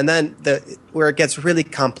sense. And then where it gets really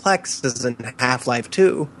complex is in Half-Life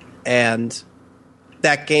 2. And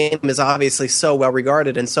that game is obviously so well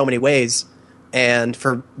regarded in so many ways, and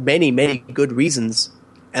for many, many good reasons.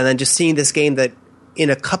 And then just seeing this game that, in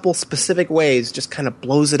a couple specific ways, just kind of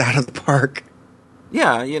blows it out of the park.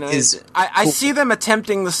 Yeah, I cool. see them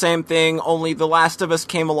attempting the same thing, only The Last of Us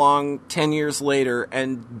came along 10 years later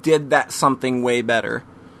and did that something way better.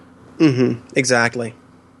 Exactly.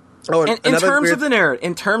 Oh, and In another terms weird- of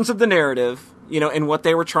the narrative, in what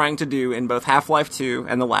they were trying to do in both Half-Life 2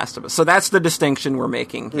 and The Last of Us. So that's the distinction we're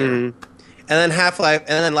making here. And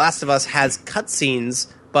then Last of Us has cutscenes,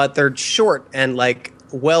 but they're short and like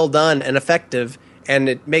well done and effective,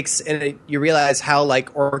 and you realize how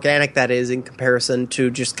like organic that is in comparison to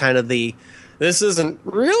just kind of this isn't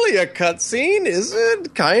really a cutscene, is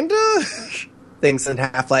it? Kinda things in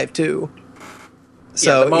Half-Life 2.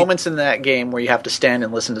 So the moments in that game where you have to stand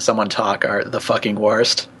and listen to someone talk are the fucking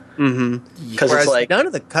worst. Because it's like none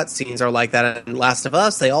of the cutscenes are like that in Last of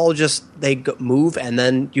Us. They all move and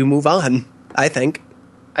then you move on. I think.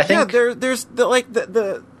 There's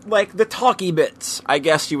the talkie bits, I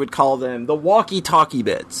guess you would call them, the walkie-talkie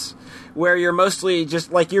bits, where you're mostly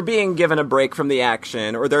just like you're being given a break from the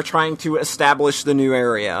action, or they're trying to establish the new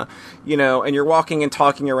area, and you're walking and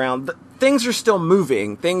talking around. Things are still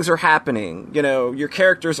moving. Things are happening. Your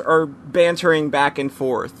characters are bantering back and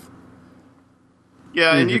forth.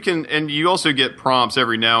 Yeah, and you also get prompts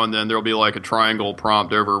every now and then. There'll be like a triangle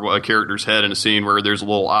prompt over a character's head in a scene where there's a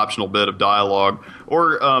little optional bit of dialogue,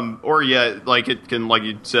 or like it can, like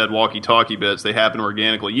you said, walkie-talkie bits. They happen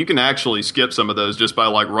organically. You can actually skip some of those just by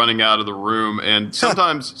like running out of the room, and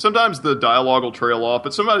sometimes the dialogue will trail off,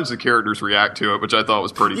 but sometimes the characters react to it, which I thought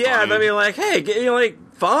was pretty funny. Yeah, they'll be like, "Hey,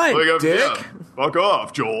 fine, dick." Yeah, fuck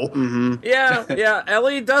off, Joel. Yeah.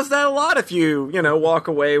 Ellie does that a lot. If you walk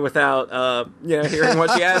away without hearing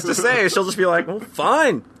what she has to say, she'll just be like, "Well,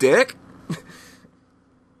 fine, dick."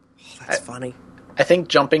 That's funny. I think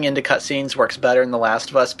jumping into cutscenes works better in The Last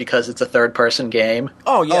of Us because it's a third-person game.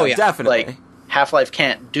 Oh yeah, definitely. Like Half-Life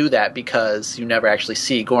can't do that because you never actually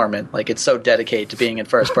see Gorman. Like it's so dedicated to being in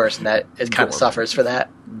first person that it kind of suffers for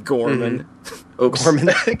that. Gorman. Oops. Gorman.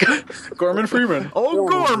 Gorman Freeman. Oh,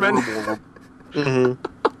 Gorman.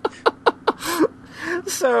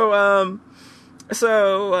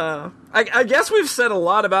 So, I guess we've said a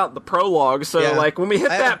lot about the prologue, so, when we hit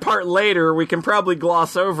that part later, we can probably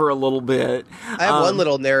gloss over a little bit. I have one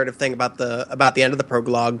little narrative thing about the end of the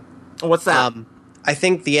prologue. What's that? I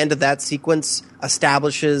think the end of that sequence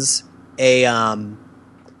establishes a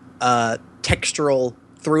textural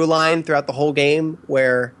through line throughout the whole game,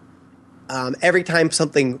 where every time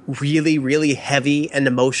something really, really heavy and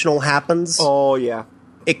emotional happens... Oh, yeah.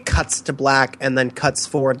 It cuts to black and then cuts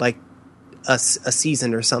forward like a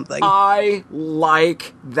season or something. I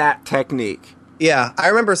like that technique. Yeah, I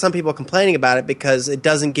remember some people complaining about it because it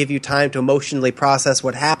doesn't give you time to emotionally process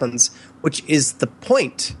what happens, which is the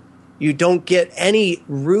point. You don't get any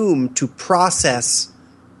room to process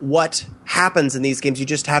what happens in these games. You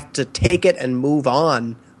just have to take it and move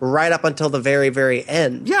on right up until the very, very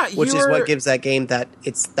end. Yeah, which is what gives that game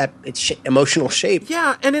its emotional shape.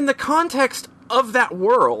 Yeah, and in the context of that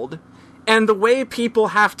world and the way people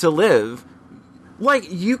have to live,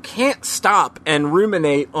 you can't stop and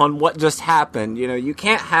ruminate on what just happened. You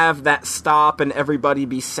can't have that stop and everybody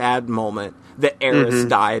be sad moment that Eris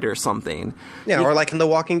died or something. Yeah, or like in The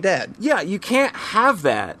Walking Dead. Yeah, you can't have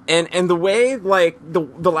that. And the way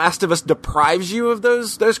The Last of Us deprives you of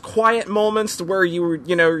those quiet moments where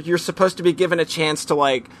you're supposed to be given a chance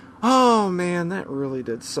to oh man, that really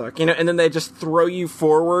did suck. And then they just throw you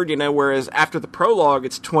forward, whereas after the prologue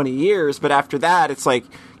it's 20 years, but after that it's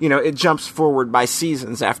it jumps forward by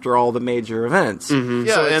seasons after all the major events. Yeah,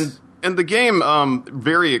 so and the game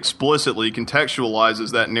very explicitly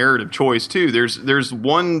contextualizes that narrative choice too. There's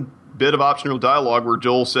one bit of optional dialogue where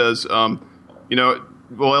Joel says,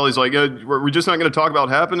 Ellie's like, we're just not going to talk about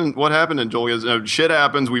what happened, and Joel goes, no, shit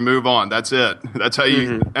happens, we move on. That's it. That's how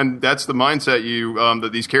you, and that's the mindset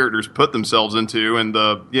that these characters put themselves into, and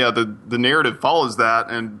the narrative follows that,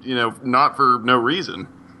 and not for no reason.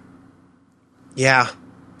 Yeah,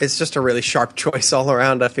 it's just a really sharp choice all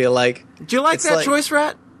around. I feel like. Do you like that choice,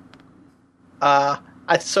 Rat? I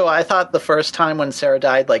thought the first time when Sarah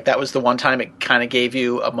died, that was the one time it kind of gave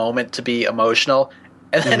you a moment to be emotional.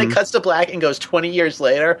 And then it cuts to black and goes 20 years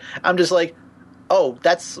later. I'm just like, oh,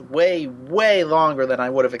 that's way, way longer than I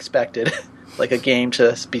would have expected. A game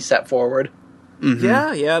to be set forward.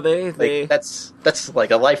 Yeah, they that's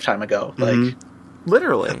like a lifetime ago.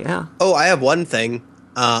 Literally, yeah. Oh, I have one thing.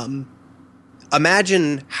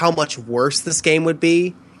 Imagine how much worse this game would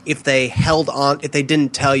be if they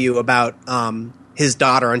didn't tell you about his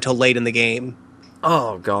daughter until late in the game.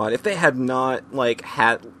 Oh God, if they had not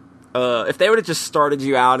had. If they would have just started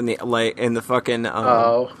you out in the fucking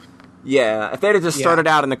if they'd have just started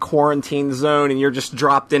out in the quarantine zone and you're just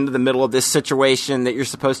dropped into the middle of this situation that you're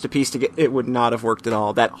supposed to piece together, it would not have worked at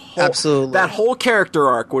all. Absolutely, that whole character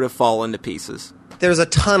arc would have fallen to pieces. There's a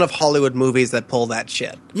ton of Hollywood movies that pull that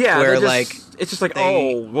shit. Yeah, where it's just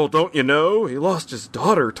oh well, don't you know he lost his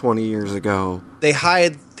daughter 20 years ago. They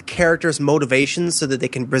hide the characters' motivations so that they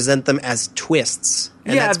can present them as twists.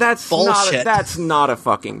 And that's bullshit. That's not a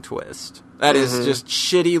fucking twist. That is just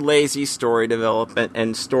shitty, lazy story development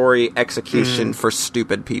and story execution for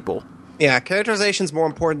stupid people. Yeah, characterization's more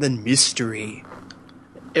important than mystery.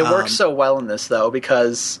 It works so well in this, though,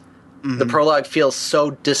 because the prologue feels so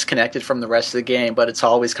disconnected from the rest of the game, but it's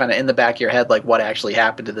always kind of in the back of your head, like, what actually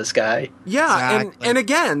happened to this guy. Yeah, Exactly. and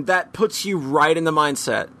again, that puts you right in the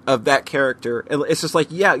mindset of that character. It's just like,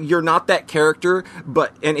 yeah, you're not that character,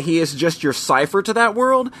 and he is just your cipher to that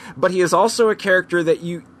world, but he is also a character that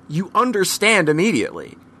you understand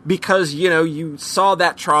immediately. Because, you saw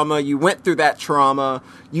that trauma, you went through that trauma,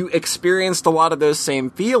 you experienced a lot of those same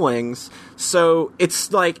feelings, so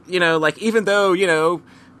it's like, even though,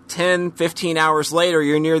 10, 15 hours later,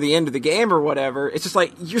 you're near the end of the game or whatever, it's just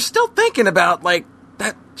like, you're still thinking about, like,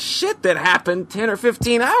 that shit that happened 10 or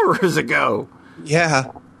 15 hours ago.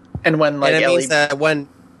 Yeah. And when, like, And it Ellie... means that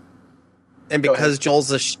because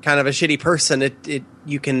Joel's kind of a shitty person,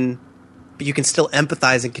 you can still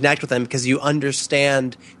empathize and connect with him because you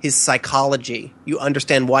understand his psychology. You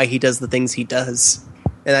understand why he does the things he does.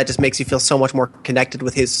 And that just makes you feel so much more connected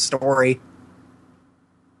with his story.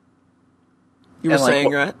 You were And, like,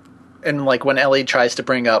 saying, right? And, like, when Ellie tries to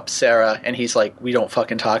bring up Sarah, and he's like, we don't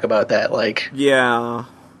fucking talk about that, like, Yeah.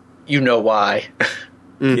 you know why.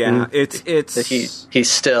 Yeah, it's... That he's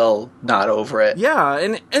still not over it. Yeah,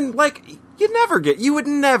 and like, you would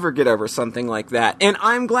never get over something like that. And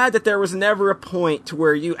I'm glad that there was never a point to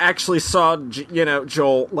where you actually saw,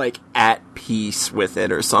 Joel, like, at peace with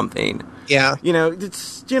it or something. Yeah.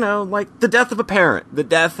 It's, like, the death of a parent, the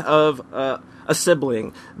death of a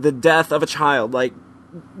sibling, the death of a child, like,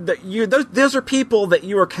 those are people that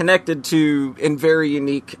you are connected to in very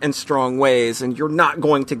unique and strong ways, and you're not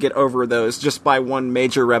going to get over those just by one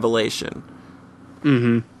major revelation.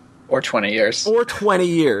 Mm-hmm. Or 20 years. Or 20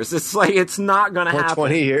 years. It's like, it's not going to happen.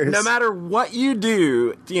 20 years. No matter what you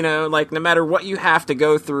do, like, no matter what you have to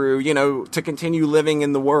go through, to continue living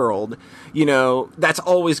in the world, that's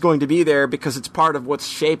always going to be there because it's part of what's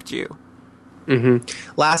shaped you.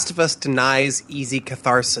 Mm-hmm. Last of Us denies easy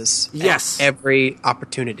catharsis. Yes. At every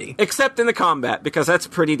opportunity. Except in the combat, because that's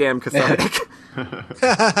pretty damn cathartic.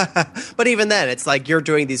 But even then, it's like you're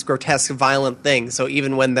doing these grotesque, violent things. So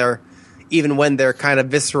even when they're kind of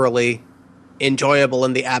viscerally enjoyable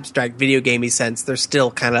in the abstract video gamey sense, they're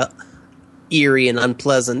still kind of eerie and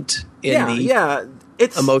unpleasant in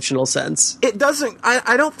It's emotional sense. It doesn't.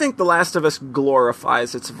 I don't think The Last of Us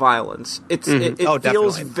glorifies its violence. It feels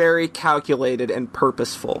definitely. very calculated and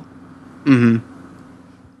purposeful. Mm-hmm.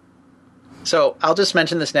 So I'll just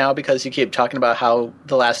mention this now because you keep talking about how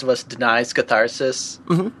The Last of Us denies catharsis.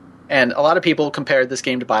 Mm-hmm. And a lot of people compared this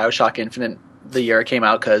game to Bioshock Infinite the year it came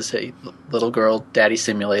out because, hey, little girl daddy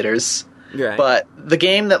simulators. Right. But the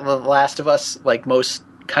game that The Last of Us like most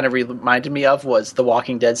kind of reminded me of was The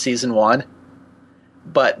Walking Dead Season 1.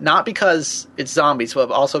 But not because it's zombies, but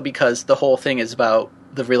also because the whole thing is about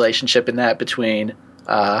the relationship in that between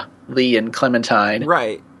Lee and Clementine.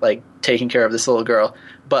 Right. Like, taking care of this little girl.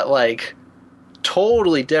 But, like,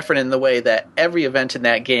 totally different in the way that every event in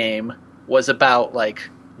that game was about, like,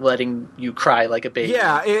 letting you cry like a baby.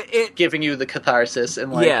 Yeah, it giving you the catharsis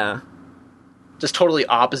and, like, just totally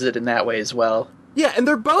opposite in that way as well. Yeah, and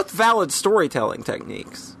they're both valid storytelling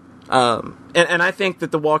techniques. And I think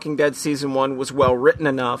that The Walking Dead Season 1 was well written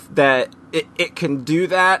enough that it can do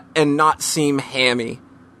that and not seem hammy.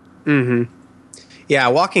 Mm-hmm. Yeah,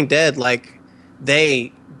 Walking Dead, like,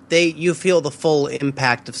 you feel the full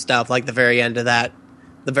impact of stuff, like the very end of that,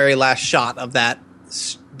 the very last shot of that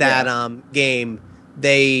game.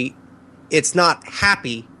 It's not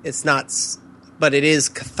happy, but it is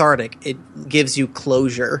cathartic. It gives you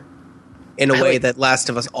closure in a way that Last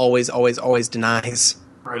of Us always, always, always denies.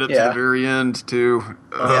 Right up to the very end, too.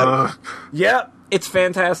 Yep, it's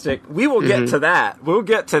fantastic. We will get to that. We'll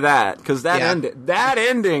get to that, because that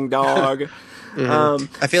ending, dog.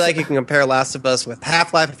 I feel like you can compare Last of Us with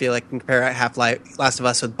Half-Life. I feel like you can compare Last of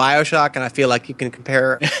Us with Bioshock, and I feel like you can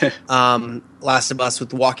compare Last of Us with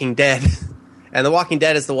The Walking Dead. And The Walking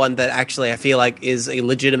Dead is the one that actually I feel like is a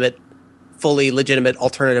fully legitimate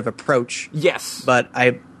alternative approach. Yes. But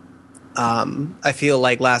I feel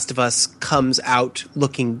like Last of Us comes out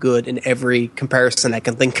looking good in every comparison I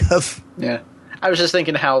can think of. Yeah. I was just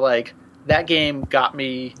thinking how, like, that game got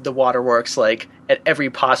me the waterworks, like, at every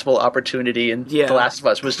possible opportunity, and The Last of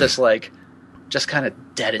Us was just, like, just kind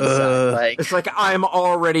of dead inside. Like, it's like, I'm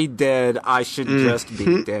already dead, I should just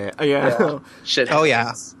be dead. Yeah. Shit Oh,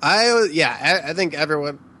 happens. yeah. I think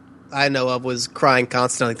everyone I know of was crying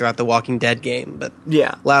constantly throughout the Walking Dead game, but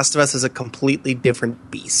Yeah. Last of Us is a completely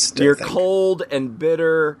different beast. I You're think. cold and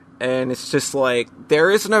bitter, and it's just like, there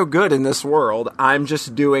is no good in this world. I'm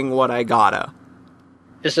just doing what I gotta.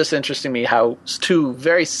 It's just interesting to me how two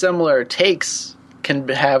very similar takes can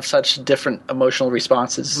have such different emotional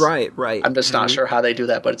responses. Right. I'm just not sure how they do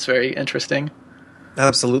that, but it's very interesting.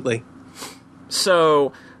 Absolutely.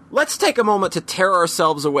 So, let's take a moment to tear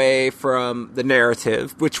ourselves away from the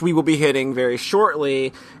narrative, which we will be hitting very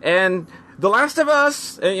shortly. And The Last of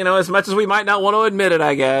Us, as much as we might not want to admit it,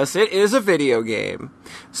 I guess, it is a video game.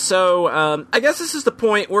 So, I guess this is the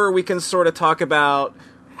point where we can sort of talk about,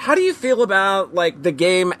 how do you feel about, like, the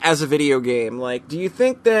game as a video game? Like, do you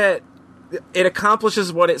think that it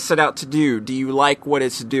accomplishes what it set out to do? Do you like what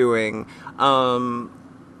it's doing?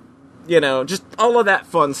 Just all of that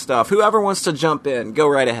fun stuff. Whoever wants to jump in, go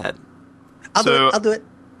right ahead. I'll do it.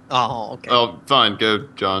 Oh, okay. Oh, fine. Go,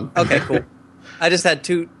 John. Okay, cool. I just had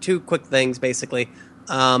two quick things, basically.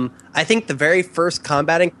 I think the very first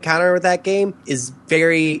combat encounter with that game is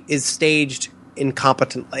staged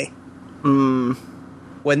incompetently.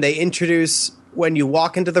 When you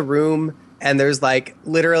walk into the room and there's like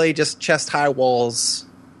literally just chest-high walls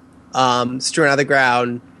strewn on the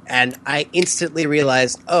ground, and I instantly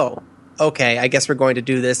realized, oh, okay, I guess we're going to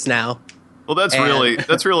do this now. Well, that's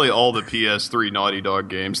really all the PS3 Naughty Dog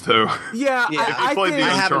games, though. Yeah, If you played the I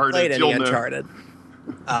haven't played any you'll know. Uncharted.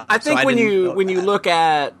 I think when you look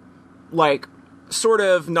at, like, sort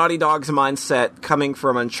of Naughty Dog's mindset coming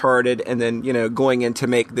from Uncharted and then, going in to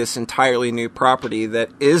make this entirely new property that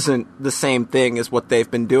isn't the same thing as what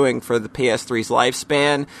they've been doing for the PS3's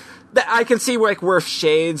lifespan, that I can see like where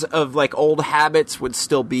shades of like old habits would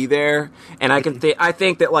still be there, and I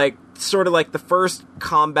think that like sort of like the first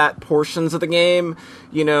combat portions of the game,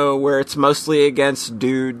 where it's mostly against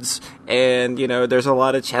dudes and, there's a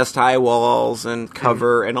lot of chest-high walls and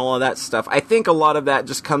cover and all of that stuff. I think a lot of that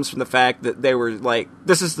just comes from the fact that they were like,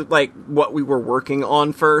 this is like what we were working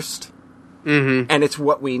on first. Mm-hmm. And it's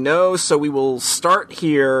what we know, so we will start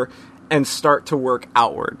here and start to work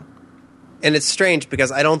outward. And it's strange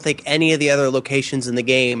because I don't think any of the other locations in the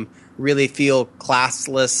game really feel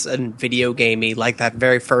classless and video gamey like that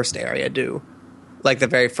very first area do. Like the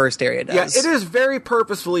very first area does. Yeah, it is very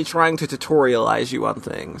purposefully trying to tutorialize you on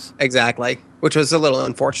things. Exactly. Which was a little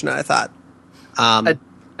unfortunate, I thought.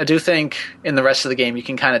 I do think in the rest of the game you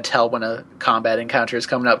can kind of tell when a combat encounter is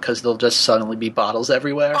coming up because there'll just suddenly be bottles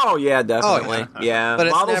everywhere. Oh, yeah, definitely. Oh, yeah. But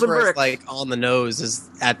it's bottles never and as, bricks. like, on the nose as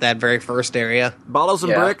at that very first area. Bottles and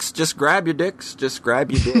Yeah. bricks, just grab your dicks. Just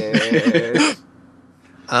grab your dicks.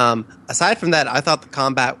 Aside from that, I thought the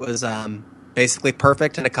combat was basically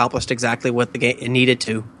perfect and accomplished exactly what the game it needed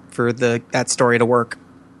to for that story to work.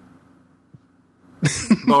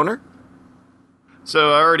 Boner?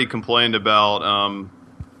 So I already complained about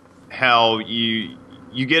how you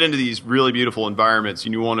get into these really beautiful environments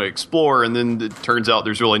and you want to explore, and then it turns out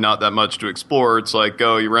there's really not that much to explore. It's like,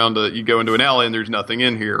 you go into an alley and there's nothing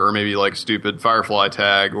in here, or maybe like stupid Firefly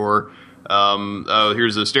tag, or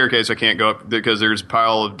here's a staircase I can't go up because there's a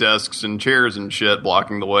pile of desks and chairs and shit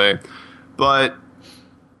blocking the way. But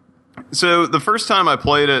so the first time I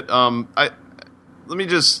played it, let me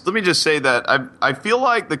just say that I feel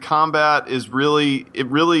like the combat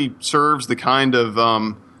really serves the kind of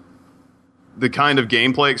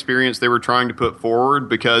gameplay experience they were trying to put forward,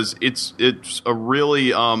 because it's a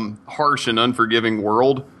really harsh and unforgiving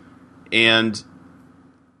world. And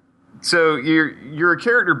so you're a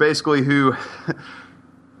character basically who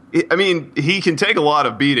I mean, he can take a lot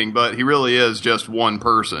of beating, but he really is just one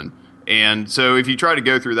person. And so if you try to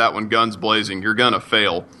go through that one guns blazing, you're gonna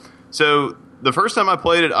fail. So the first time I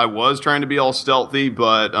played it, I was trying to be all stealthy,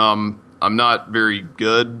 but I'm not very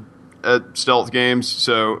good at stealth games,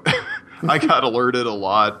 so I got alerted a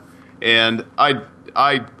lot, and I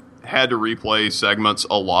had to replay segments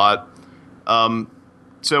a lot.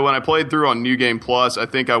 So when I played through on New Game Plus, I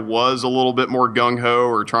think I was a little bit more gung-ho,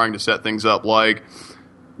 or trying to set things up like,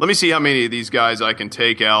 let me see how many of these guys I can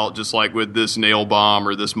take out just like with this nail bomb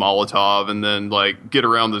or this Molotov, and then like get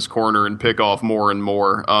around this corner and pick off more and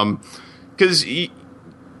more. Because you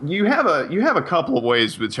have a couple of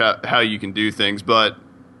ways with how you can do things, but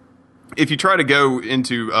if you try to go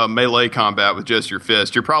into melee combat with just your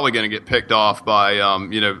fist, you're probably going to get picked off by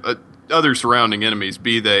other surrounding enemies,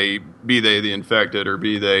 be they the infected or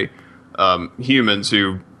be they humans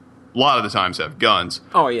who a lot of the times have guns.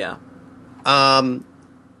 Oh, yeah.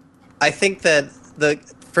 I think that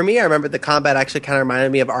for me, I remember the combat actually kind of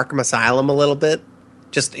reminded me of Arkham Asylum a little bit,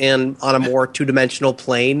 just on a more two-dimensional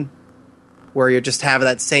plane. where you just have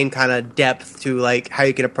that same kind of depth to like how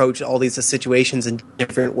you can approach all these situations in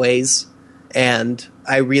different ways. And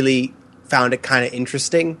I really found it kind of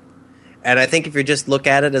interesting. And I think if you just look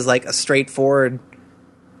at it as like a straightforward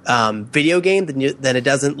video game, then it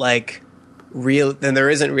doesn't like then there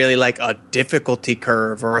isn't really like a difficulty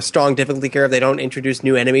curve or a strong difficulty curve. They don't introduce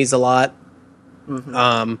new enemies a lot.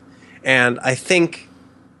 Mm-hmm. And I think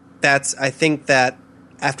that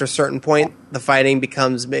after a certain point, the fighting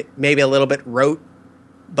becomes maybe a little bit rote,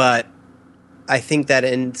 but I think that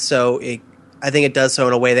I think it does so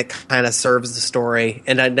in a way that kind of serves the story,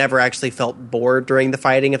 and I never actually felt bored during the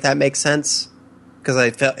fighting, if that makes sense, because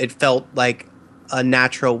it felt like a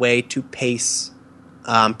natural way to pace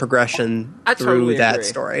progression through that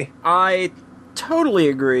story. I totally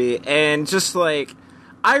agree, and just like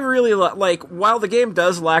I really like while the game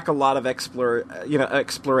does lack a lot of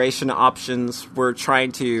exploration options, we're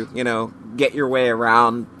trying to get your way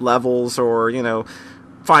around levels or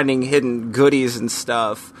finding hidden goodies and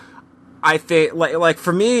stuff. I think, like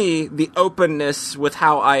for me, the openness with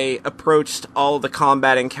how I approached all the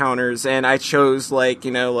combat encounters, and I chose,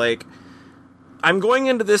 I'm going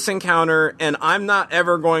into this encounter, and I'm not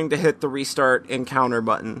ever going to hit the restart encounter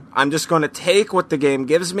button. I'm just going to take what the game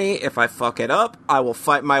gives me. If I fuck it up, I will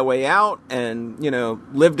fight my way out and,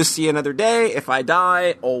 live to see another day. If I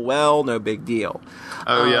die, oh well, no big deal.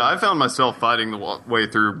 Oh, yeah, I found myself fighting the way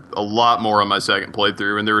through a lot more on my second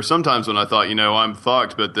playthrough, and there were some times when I thought, I'm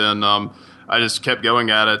fucked, but then I just kept going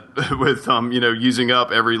at it with, using up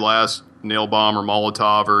every last nail bomb or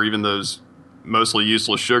Molotov or even those mostly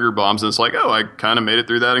useless sugar bombs, and it's like, I kind of made it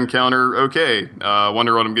through that encounter okay. I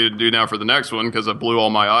wonder what I'm going to do now for the next one because I blew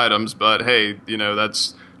all my items, but hey,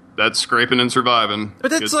 that's scraping and surviving.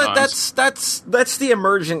 But that's the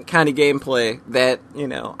emergent kind of gameplay that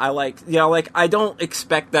I like. I don't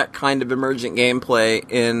expect that kind of emergent gameplay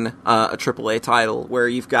in a AAA title where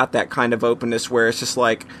you've got that kind of openness where it's just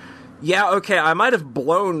like, yeah, okay, I might have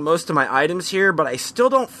blown most of my items here, but I still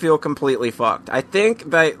don't feel completely fucked. I think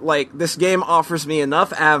that this game offers me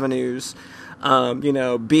enough avenues,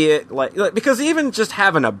 be it because even just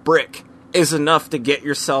having a brick is enough to get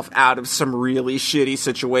yourself out of some really shitty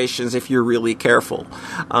situations if you're really careful.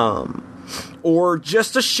 Or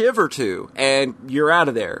just a shiv or two, and you're out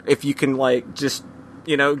of there. If you can, just,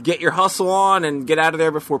 get your hustle on and get out of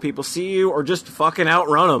there before people see you, or just fucking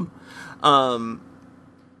outrun them.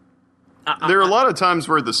 There are a lot of times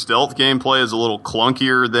where the stealth gameplay is a little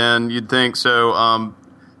clunkier than you'd think, so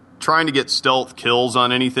trying to get stealth kills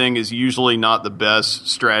on anything is usually not the best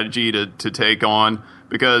strategy to take on,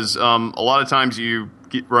 because a lot of times you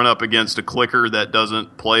run up against a clicker that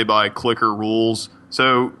doesn't play by clicker rules.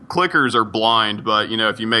 So clickers are blind, but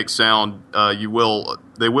if you make sound, they will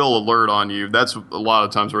alert on you. That's a lot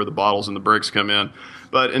of times where the bottles and the bricks come in.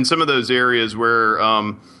 But in some of those areas where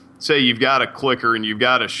say you've got a clicker and you've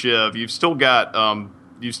got a shiv, you've still got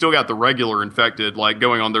the regular infected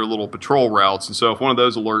going on their little patrol routes, and so if one of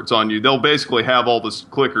those alerts on you, they'll basically have all this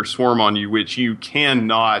clicker swarm on you, which you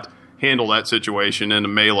cannot handle that situation in a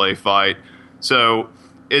melee fight. So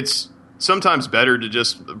it's sometimes better to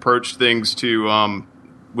just approach things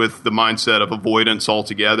with the mindset of avoidance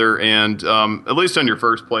altogether, and at least on your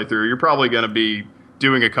first playthrough, you're probably going to be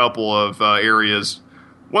doing a couple of areas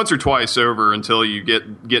once or twice over until you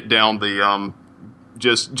get down the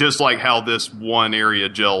just like how this one area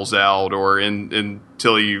gels out, or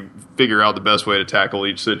until you figure out the best way to tackle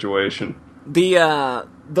each situation. The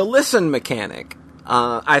listen mechanic,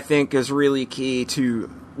 I think, is really key to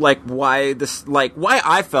why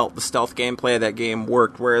I felt the stealth gameplay of that game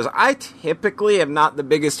worked. Whereas I typically am not the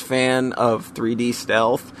biggest fan of 3D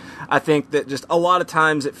stealth. I think that just a lot of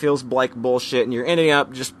times it feels like bullshit, and you're ending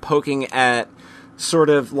up just poking at sort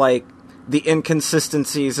of the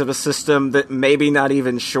inconsistencies of a system that maybe not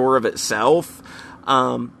even sure of itself.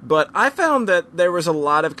 But I found that there was a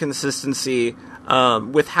lot of consistency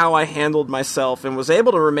with how I handled myself and was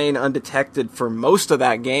able to remain undetected for most of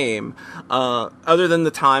that game, other than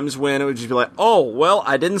the times when it would just be like, oh, well,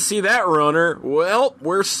 I didn't see that runner. Well,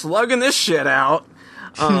 we're slugging this shit out.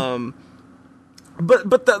 But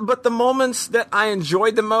the moments that I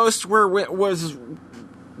enjoyed the most was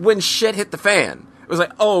when shit hit the fan. It was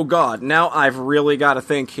like, oh god, now I've really got to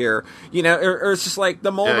think here, or it's just like the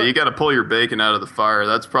moment. Yeah, you got to pull your bacon out of the fire.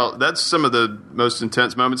 That's some of the most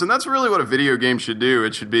intense moments, and that's really what a video game should do.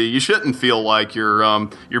 It should be, you shouldn't feel like you're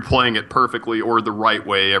playing it perfectly or the right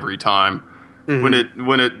way every time. Mm-hmm.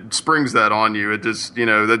 When it springs that on you, it just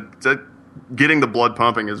that getting the blood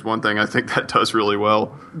pumping is one thing I think that does really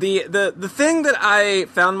well. The thing that I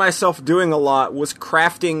found myself doing a lot was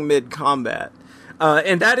crafting mid combat.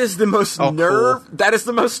 And that is the most that is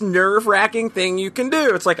the most nerve-wracking thing you can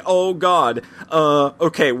do. It's like, oh god,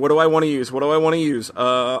 okay, what do I want to use?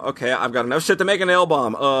 Okay, I've got enough shit to make an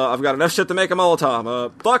L-bomb. I've got enough shit to make a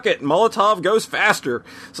Molotov. Fuck it, Molotov goes faster.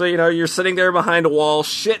 So, you're sitting there behind a wall,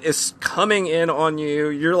 shit is coming in on you,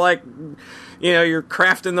 you're like, you're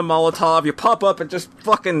crafting the Molotov, you pop up and just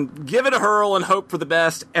fucking give it a hurl and hope for the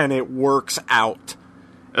best, and it works out.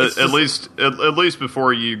 At least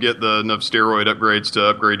before you get enough steroid upgrades to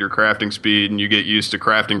upgrade your crafting speed, and you get used to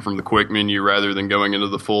crafting from the quick menu rather than going into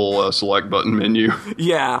the full select button menu.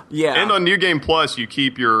 Yeah. And on New Game Plus, you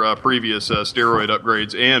keep your previous steroid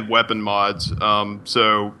upgrades and weapon mods.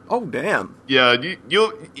 Oh damn. Yeah,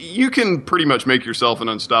 you can pretty much make yourself an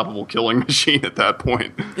unstoppable killing machine at that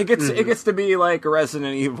point. It gets to be like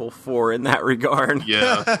Resident Evil 4 in that regard.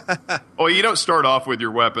 Yeah. Well, you don't start off with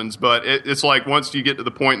your weapons, but it's like once you get to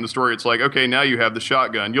the point in the story, it's like, okay, now you have the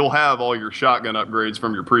shotgun. You'll have all your shotgun upgrades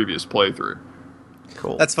from your previous playthrough.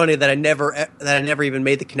 Cool. That's funny that I never even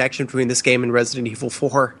made the connection between this game and Resident Evil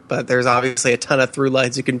 4, but there's obviously a ton of through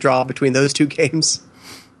lines you can draw between those two games.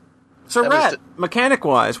 So, Rhett,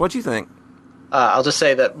 mechanic-wise, what'd you think? I'll just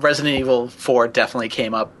say that Resident Evil 4 definitely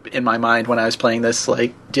came up in my mind when I was playing this,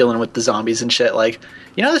 like, dealing with the zombies and shit. Like,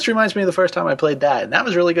 this reminds me of the first time I played that, and that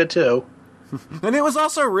was really good, too. And it was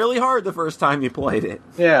also really hard the first time you played it.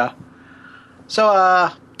 Yeah. So,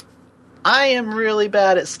 I am really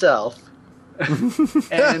bad at stealth.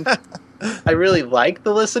 And I really like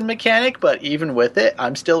the listen mechanic, but even with it,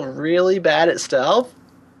 I'm still really bad at stealth.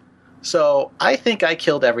 So, I think I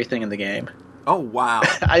killed everything in the game. Oh, wow.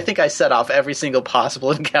 I think I set off every single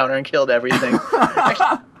possible encounter and killed everything.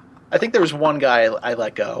 Actually, I think there was one guy I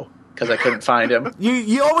let go because I couldn't find him.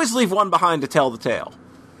 You always leave one behind to tell the tale.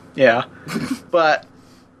 Yeah. But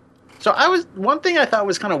so one thing I thought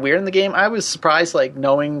was kind of weird in the game, I was surprised, like,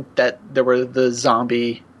 knowing that there were the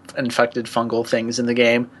zombie infected fungal things in the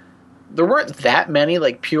game. There weren't that many,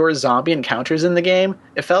 like, pure zombie encounters in the game.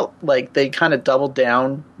 It felt like they kind of doubled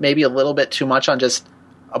down maybe a little bit too much on just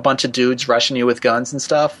a bunch of dudes rushing you with guns and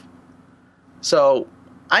stuff. So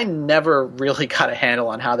I never really got a handle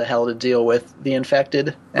on how the hell to deal with the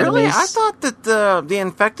infected enemies. Really? I thought that the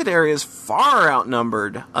infected areas far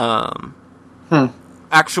outnumbered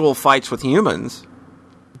actual fights with humans.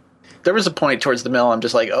 There was a point towards the middle I'm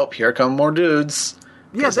just like, oh, here come more dudes.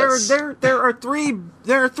 Yeah, there are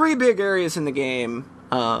three big areas in the game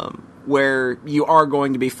where you are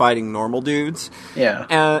going to be fighting normal dudes.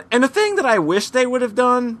 Yeah. And the thing that I wish they would have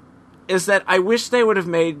done is that I wish they would have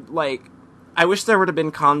made, like, I wish there would have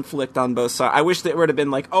been conflict on both sides. I wish there would have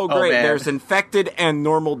been like, oh great, there's infected and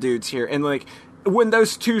normal dudes here. And like, when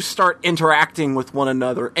those two start interacting with one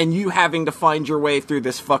another and you having to find your way through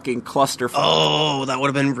this fucking clusterfuck. Oh, that would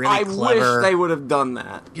have been really clever. I wish they would have done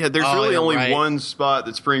that. Yeah, there's really only one spot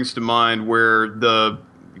that springs to mind where the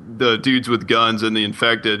dudes with guns and the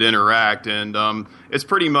infected interact, and it's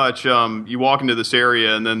pretty much you walk into this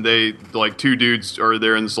area and then they, like, two dudes are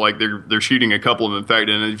there and it's like they're shooting a couple of infected,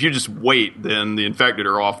 and if you just wait, then the infected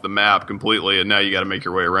are off the map completely, and now you got to make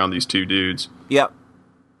your way around these two dudes. Yep.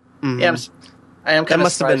 Mm-hmm. Yeah, I am kind of That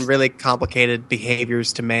must surprised. have been really complicated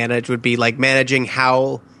behaviors to manage. Would be like managing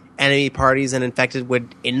how enemy parties and infected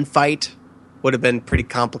would infight would have been pretty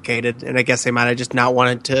complicated, and I guess they might have just not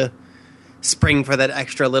wanted to spring for that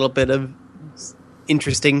extra little bit of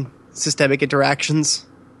interesting systemic interactions.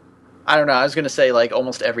 I don't know. I was going to say, like,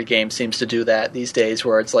 almost every game seems to do that these days,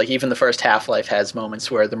 where it's like even the first Half-Life has moments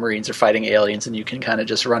where the Marines are fighting aliens and you can kind of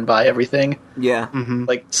just run by everything. Yeah. Mm-hmm.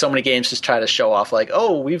 Like, so many games just try to show off, like,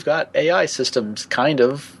 oh, we've got AI systems kind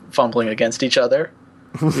of fumbling against each other.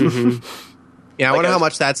 Mm-hmm. Yeah, I Like, wonder how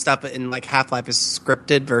much that stuff in like Half-Life is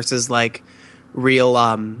scripted versus like real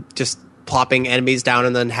just plopping enemies down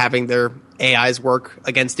and then having their AIs work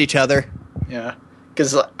against each other. Yeah.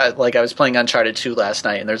 Because, like, I was playing Uncharted 2 last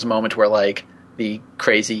night, and there's a moment where, like, the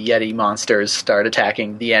crazy Yeti monsters start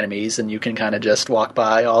attacking the enemies, and you can kind of just walk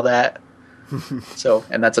by all that. So,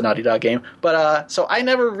 and that's a Naughty Dog game. But, so I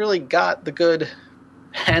never really got the good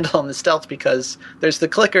handle on the stealth, because there's the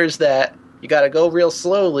clickers that you gotta go real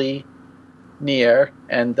slowly near,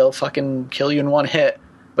 and they'll fucking kill you in one hit.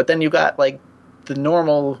 But then you got, like, the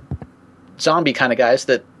normal zombie kind of guys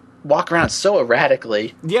that walk around so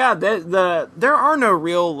erratically. Yeah, there are no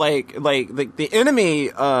real like the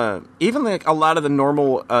enemy. Even like a lot of the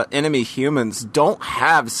normal enemy humans don't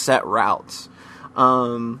have set routes.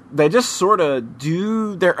 They just sort of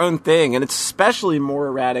do their own thing, and it's especially more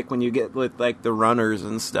erratic when you get with like the runners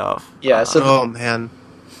and stuff. Yeah. So Oh man,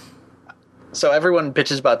 So everyone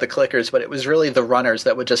bitches about the clickers, but it was really the runners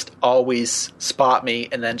that would just always spot me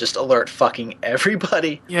and then just alert fucking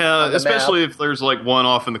everybody. Yeah, especially if there's like one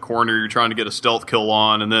off in the corner you're trying to get a stealth kill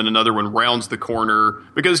on, and then another one rounds the corner.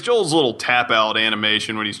 Because Joel's little tap out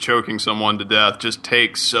animation when he's choking someone to death just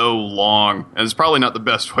takes so long, and it's probably not the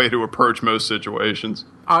best way to approach most situations.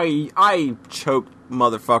 I choked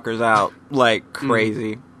motherfuckers out like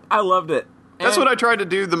crazy. I loved it. That's what I tried to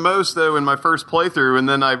do the most, though, in my first playthrough, and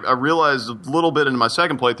then I realized a little bit into my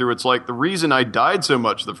second playthrough, it's like the reason I died so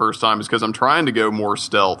much the first time is because I'm trying to go more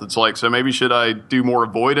stealth. It's like, so maybe should I do more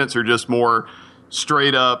avoidance or just more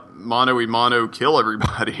straight up mano-a-mano kill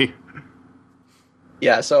everybody?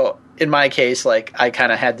 Yeah, so in my case, like, I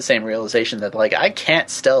kind of had the same realization that, like, I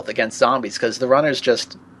can't stealth against zombies because the runners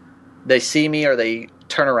just, they see me or they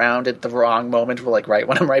turn around at the wrong moment, like right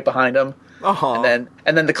when I'm right behind them. Uh-huh.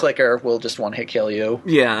 And then the clicker will just one-hit kill you.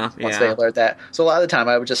 Yeah, once they alert that. So a lot of the time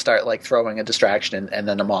I would just start like throwing a distraction and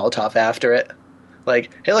then a Molotov after it. Like,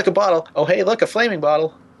 hey, look, a bottle. Oh, hey, look, a flaming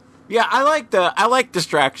bottle. Yeah, I like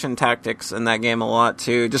distraction tactics in that game a lot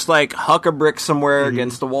too. Just like huck a brick somewhere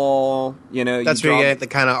against the wall, you know. That's where you get the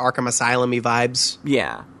kind of Arkham Asylum-y vibes.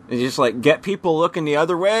 Yeah. And just like get people looking the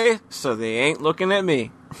other way so they ain't looking at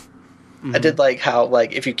me. I did like how,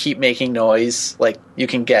 like, if you keep making noise, like, you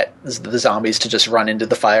can get the zombies to just run into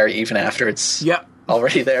the fire even after it's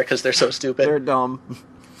already there because they're so stupid. They're dumb.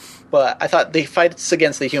 But I thought the fights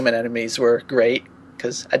against the human enemies were great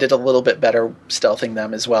because I did a little bit better stealthing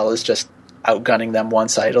them as well as just outgunning them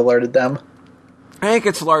once I had alerted them. I think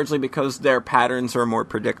it's largely because their patterns are more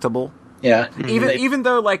predictable. Yeah. Even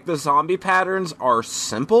though, like, the zombie patterns are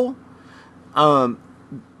simple,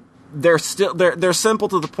 they're still they're simple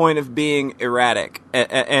to the point of being erratic,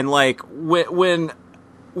 and like when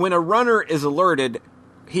a runner is alerted,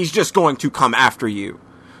 he's just going to come after you,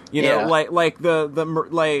 you know, like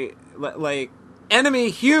enemy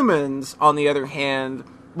humans on the other hand,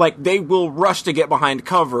 like they will rush to get behind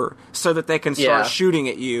cover so that they can start shooting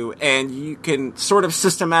at you, and you can sort of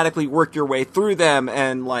systematically work your way through them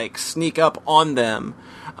and like sneak up on them.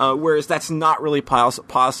 Whereas that's not really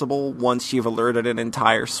possible once you've alerted an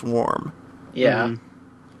entire swarm. Yeah. Mm-hmm.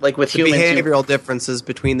 Like with the humans... behavioral differences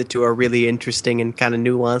between the two are really interesting and kind of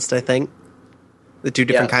nuanced, I think. The two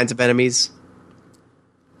different kinds of enemies.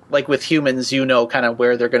 Like with humans, you know kind of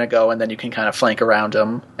where they're going to go, and then you can kind of flank around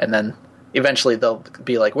them, and then eventually they'll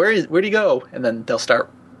be like, where'd he go? And then they'll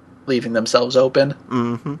start leaving themselves open.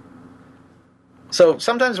 Mm-hmm. So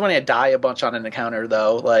sometimes when I die a bunch on an encounter,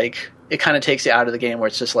 though, like, it kind of takes you out of the game where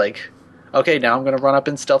it's just like, okay, now I'm going to run up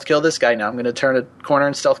and stealth kill this guy. Now I'm going to turn a corner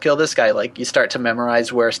and stealth kill this guy. Like, you start to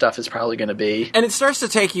memorize where stuff is probably going to be. And it starts to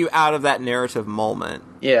take you out of that narrative moment.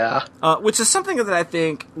 Yeah. Which is something that I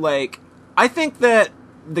think that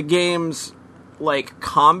the game's, like,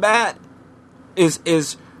 combat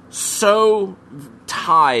is so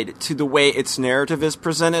tied to the way its narrative is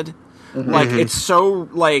presented. Mm-hmm. Like, it's so,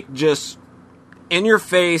 like, just in your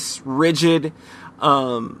face, rigid,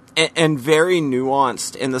 and very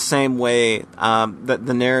nuanced in the same way that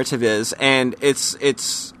the narrative is, and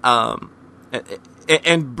it's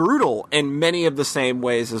and brutal in many of the same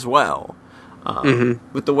ways as well.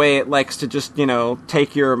 With the way it likes to just, you know,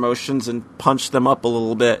 take your emotions and punch them up a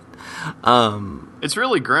little bit. It's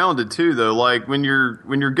really grounded too, though. Like when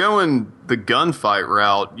you're going the gunfight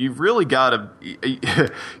route, you've really got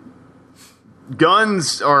to.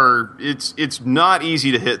 Guns are it's not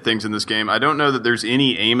easy to hit things in this game. I don't know that there's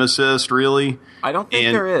any aim assist really. I don't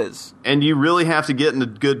think there is. And you really have to get in a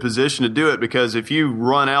good position to do it, because if you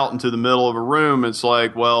run out into the middle of a room, it's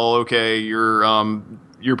like, well, okay, you're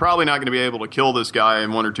probably not going to be able to kill this guy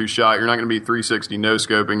in one or two shots. You're not going to be 360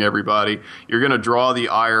 no-scoping everybody. You're going to draw the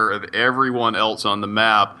ire of everyone else on the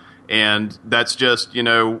map, and that's just, you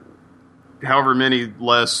know, however many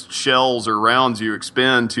less shells or rounds you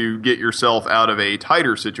expend to get yourself out of a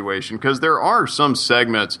tighter situation. Because there are some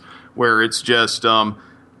segments where it's just, I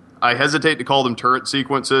hesitate to call them turret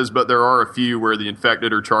sequences, but there are a few where the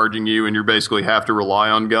infected are charging you and you basically have to rely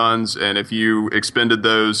on guns. And if you expended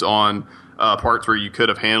those on parts where you could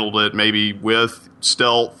have handled it maybe with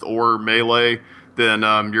stealth or melee, then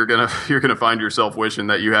you're gonna find yourself wishing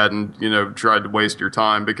that you hadn't, you know, tried to waste your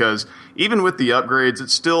time, because even with the upgrades,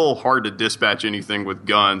 it's still hard to dispatch anything with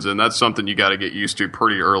guns, and that's something you got to get used to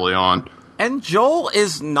pretty early on. And Joel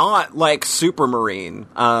is not like Super Marine.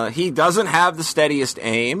 He doesn't have the steadiest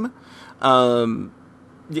aim.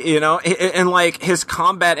 You know, and like his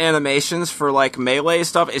combat animations for like melee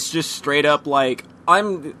stuff, it's just straight up like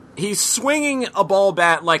he's swinging a ball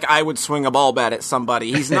bat like I would swing a ball bat at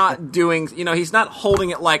somebody. He's not doing, he's not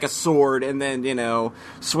holding it like a sword and then,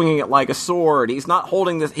 swinging it like a sword. He's not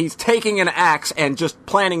holding this, he's taking an axe and just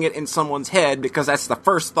planting it in someone's head because that's the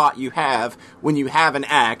first thought you have when you have an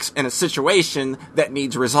axe in a situation that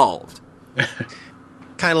needs resolved.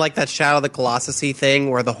 Kind of like that Shadow of the Colossus-y thing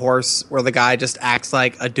where the guy just acts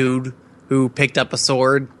like a dude who picked up a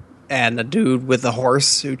sword and a dude with a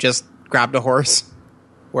horse who just grabbed a horse.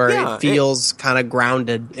 Where it feels kind of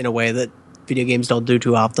grounded in a way that video games don't do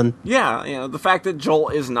too often. Yeah, the fact that Joel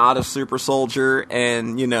is not a super soldier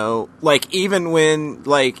and, even when,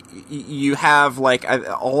 you have,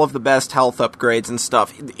 all of the best health upgrades and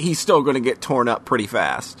stuff, he's still going to get torn up pretty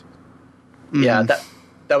fast. Yeah,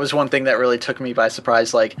 that was one thing that really took me by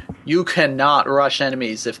surprise. Like, you cannot rush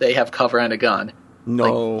enemies if they have cover and a gun.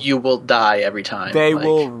 No. You will die every time. They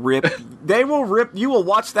will rip. You will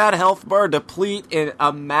watch that health bar deplete in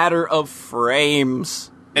a matter of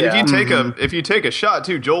frames. And if you take a shot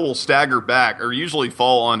too, Joel will stagger back or usually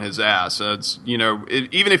fall on his ass. It's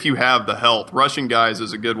even if you have the health, rushing guys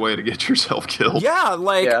is a good way to get yourself killed. Yeah,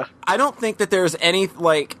 I don't think that there's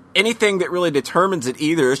anything that really determines it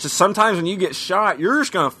either. It's just sometimes when you get shot, you're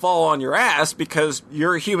just going to fall on your ass because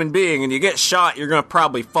you're a human being, and you get shot, you're going to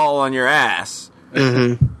probably fall on your ass.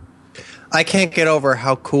 Mm-hmm. I can't get over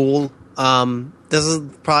how cool. This is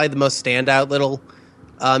probably the most standout little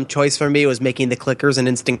choice for me was making the clickers an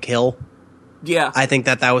instant kill. Yeah, I think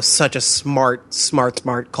that was such a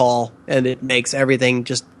smart call, and it makes everything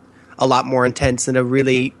just a lot more intense in a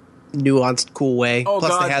really nuanced, cool way. Oh,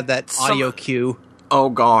 Plus, God. they had that audio cue. Oh,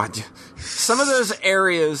 God. Some of those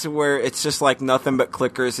areas where it's just like nothing but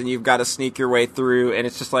clickers and you've got to sneak your way through, and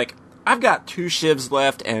it's just like, I've got 2 shivs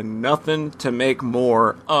left and nothing to make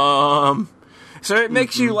more. So it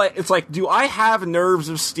makes you it's like, do I have nerves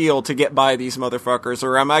of steel to get by these motherfuckers,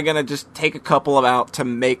 or am I going to just take a couple of out to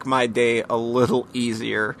make my day a little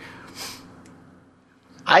easier?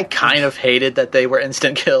 I kind of hated that they were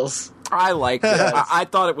instant kills. I liked it. I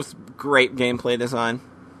thought it was great gameplay design.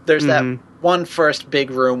 There's that one first big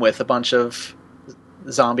room with a bunch of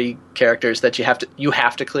zombie characters that you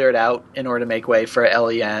have to clear it out in order to make way for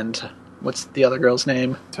Ellie and what's the other girl's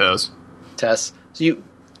name? Tess. So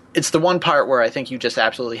it's the one part where I think you just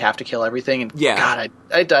absolutely have to kill everything. And God,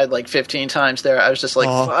 I died like 15 times there. I was just like,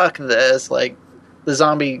 fuck this. Like, the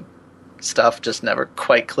zombie stuff just never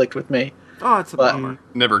quite clicked with me. Oh, it's a bummer.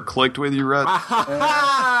 Never clicked with you, Red?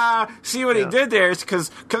 See what he did there is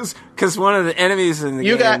because one of the enemies in the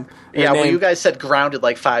game... you guys said grounded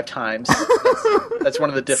like 5 times. That's one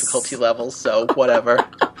of the difficulty levels, so whatever.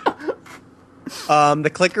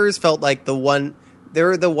 The clickers felt like they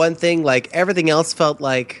were the one thing, like, everything else felt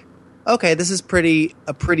like, okay, this is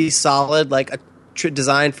a pretty solid, like,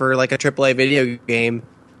 design for, like, a AAA video game.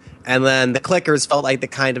 And then the clickers felt like the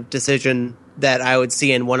kind of decision that I would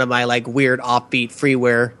see in one of my, like, weird offbeat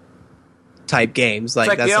freeware type games.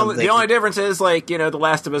 Like that's the only difference is, like, The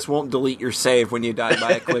Last of Us won't delete your save when you die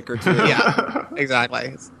by a click or two. Yeah,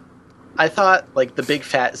 exactly. I thought, like, the big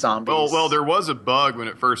fat zombies... Well, there was a bug when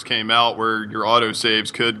it first came out where your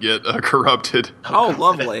autosaves could get corrupted. Oh,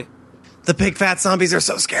 lovely. The big fat zombies are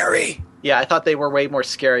so scary. Yeah, I thought they were way more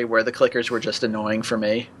scary where the clickers were just annoying for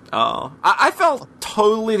me. Oh. I felt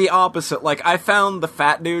totally the opposite. Like, I found the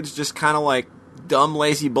fat dudes just kind of like dumb,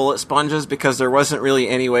 lazy bullet sponges because there wasn't really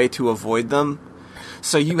any way to avoid them.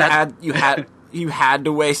 So you had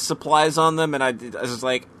to waste supplies on them, and I was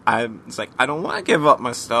like, I don't want to give up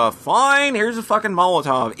my stuff. Fine, here's a fucking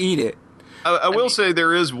Molotov. Eat it. I will say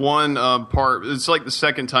there is one part. It's like the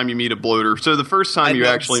second time you meet a bloater. So the first time you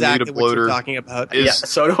actually meet a bloater, what you're talking about. Yeah,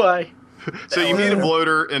 so do I. So you meet a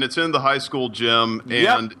bloater, and it's in the high school gym,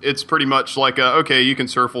 and it's pretty much like, you can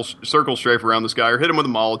circle strafe around this guy, or hit him with a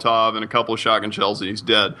Molotov and a couple of shotgun shells, and he's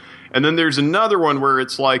dead. And then there's another one where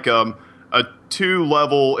it's like a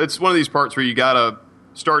 2-level. It's one of these parts where you gotta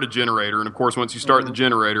start a generator, and of course, once you start the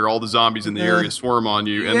generator, all the zombies in the area swarm on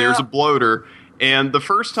you, and there's a bloater. And the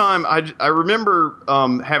first time, I remember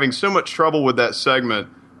having so much trouble with that segment,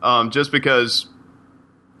 just because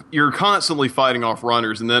you're constantly fighting off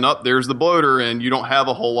runners, and then there's the bloater, and you don't have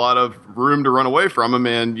a whole lot of room to run away from him,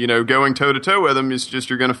 and going toe-to-toe with him is just,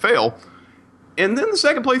 you're going to fail. And then the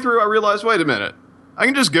second playthrough, I realized, wait a minute, I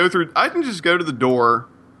can just go to the door,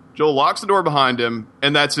 Joel locks the door behind him,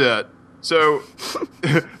 and that's it. So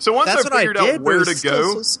once I figured out where to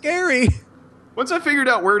go... so scary. Once I figured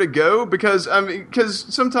out where to go, because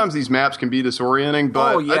sometimes these maps can be disorienting,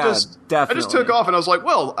 but I just took off and I was like,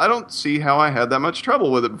 well, I don't see how I had that much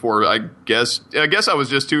trouble with it before. I guess I was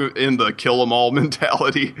just too in the kill 'em all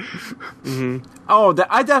mentality. Mm-hmm. Oh,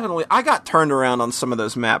 I got turned around on some of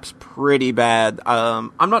those maps pretty bad.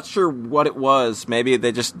 I'm not sure what it was. Maybe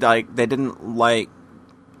they just they didn't like.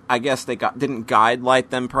 I guess they didn't guide light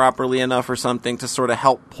them properly enough or something to sort of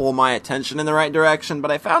help pull my attention in the right direction.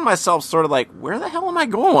 But I found myself sort of like, where the hell am I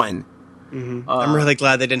going? Mm-hmm. I'm really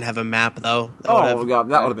glad they didn't have a map, though. God,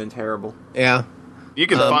 that would have been terrible. Yeah. You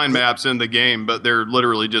can find maps in the game, but they're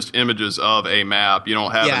literally just images of a map. You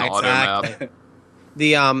don't have an auto map.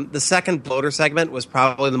 The second bloater segment was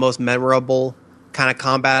probably the most memorable kind of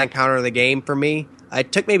combat encounter of the game for me.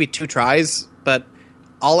 It took maybe 2 tries, but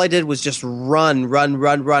all I did was just run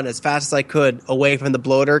as fast as I could away from the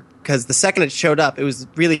bloater, because the second it showed up, it was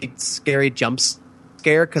really scary jump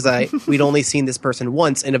scare, because we'd only seen this person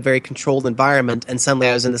once in a very controlled environment, and suddenly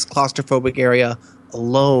I was in this claustrophobic area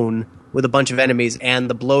alone with a bunch of enemies and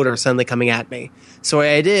the bloater suddenly coming at me. So what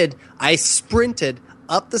I did, I sprinted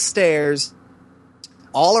up the stairs,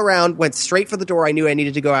 all around, went straight for the door I knew I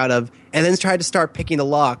needed to go out of, and then tried to start picking the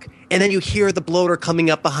lock. And then you hear the bloater coming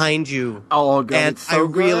up behind you. Oh, God. And I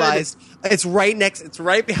realized it's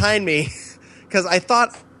right behind me. Because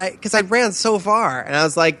I ran so far. And I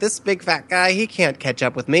was like, this big fat guy, he can't catch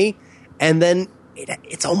up with me. And then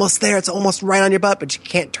it's almost there. It's almost right on your butt, but you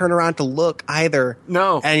can't turn around to look either.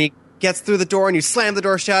 No. And he gets through the door and you slam the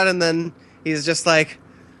door shut, and then he's just like,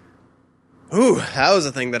 ooh, that was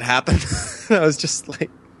a thing that happened. I was just like...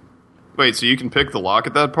 Wait, so you can pick the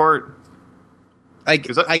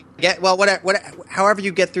however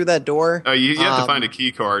you get through that door. You have to find a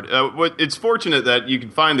key card. It's fortunate that you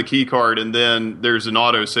can find the key card and then there's an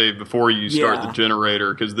autosave before you start the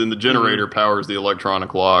generator, because then the generator powers the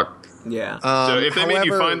electronic lock. Yeah. So if they made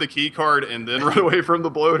you find the key card and then run away from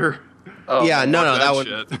the bloater... that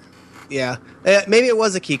would... Yeah. Maybe it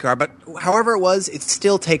was a key card, but however it was, it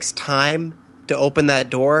still takes time to open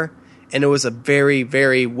that door, and it was a very,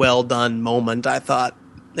 very well done moment, I thought.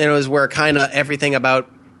 And it was where kind of everything about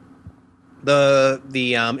the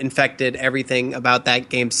infected, everything about that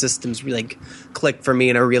game's systems really clicked for me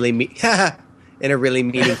in a really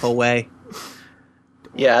meaningful way.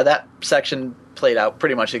 Yeah, that section played out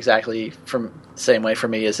pretty much exactly from the same way for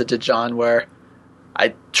me as it did John, where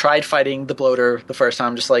I tried fighting the bloater the first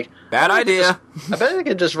time, just like... Bad idea. I bet I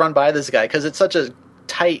could just run by this guy, because it's such a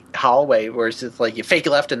tight hallway where it's just like you fake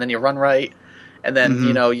left and then you run right. And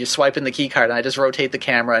then, you swipe in the key card, and I just rotate the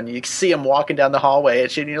camera, and you see him walking down the hallway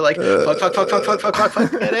at you, and you're like, fuck,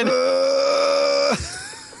 get in.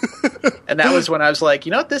 And that was when I was like,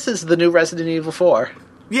 you know what, this is the new Resident Evil 4.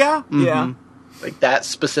 Yeah, yeah. Like, that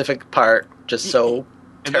specific part, just so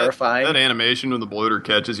terrifying. That animation when the bloater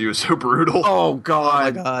catches you is so brutal. Oh,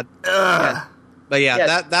 God. Oh, my God. Yeah. But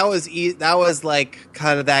yeah, that was like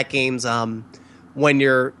kind of that game's... when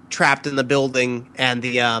you're trapped in the building and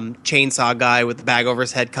the chainsaw guy with the bag over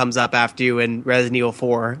his head comes up after you in Resident Evil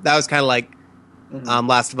 4. That was kind of like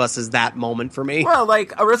Last of Us is that moment for me. Well,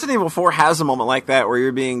 like, Resident Evil 4 has a moment like that where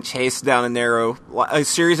you're being chased down a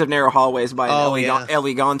series of narrow hallways by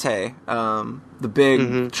Eligante, the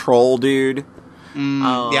big troll dude.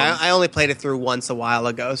 I only played it through once a while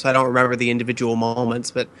ago, so I don't remember the individual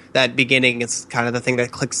moments, but that beginning is kind of the thing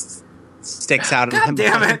that sticks out. God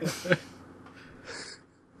damn it!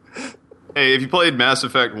 Hey, if you played Mass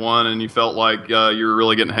Effect 1 and you felt like you were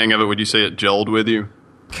really getting the hang of it, would you say it gelled with you?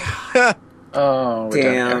 Oh,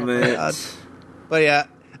 damn it. But yeah.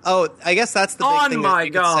 Oh, I guess that's the big thing that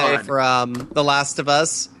you could say for The Last of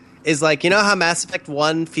Us. Is like, you know how Mass Effect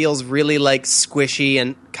 1 feels really like squishy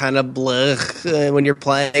and kind of blech when you're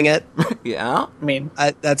playing it? Yeah. I mean,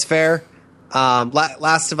 that's fair.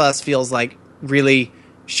 Last of Us feels like really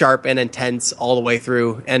sharp and intense all the way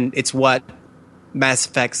through, and it's what Mass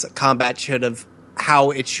Effect's combat should have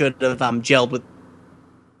gelled with.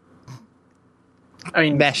 I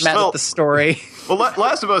mean, meshed with the story. Well,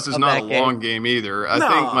 Last of Us is not a long game either. I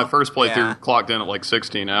think my first playthrough clocked in at like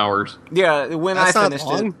 16 hours. Yeah, when I finished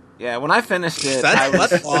it. Yeah, when I finished it,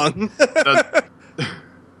 that's long. The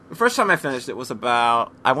first time I finished it was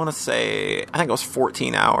about, I think it was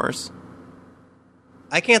 14 hours.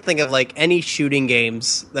 I can't think of like any shooting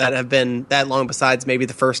games that have been that long besides maybe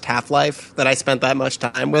the first Half-Life that I spent that much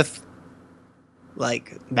time with.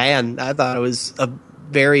 Like, man, I thought it was a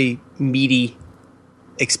very meaty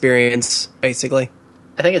experience, basically.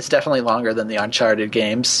 I think it's definitely longer than the Uncharted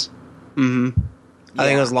games. Mm-hmm. I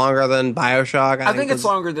think it was longer than BioShock. I think it's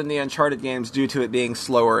longer than the Uncharted games due to it being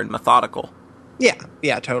slower and methodical.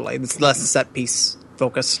 Yeah, totally. It's less set-piece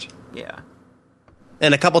focused. Yeah.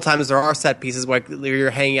 And a couple times there are set pieces where you're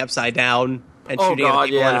hanging upside down and shooting at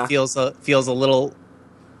people, and it feels a little.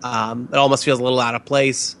 It almost feels a little out of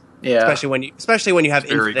place. Yeah, especially when you have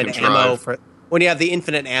infinite ammo contrived. when you have the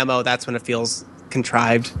infinite ammo. That's when it feels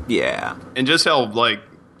contrived. Yeah. And just how like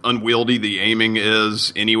unwieldy the aiming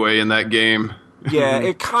is anyway in that game. Yeah,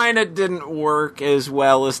 it kind of didn't work as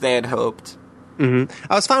well as they had hoped. I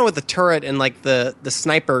was fine with the turret and like the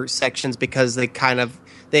sniper sections because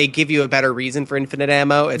they give you a better reason for infinite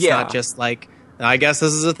ammo. It's not just like, I guess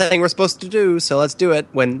this is a thing we're supposed to do, so let's do it.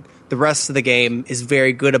 When the rest of the game is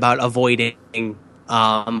very good about avoiding,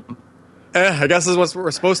 I guess this is what we're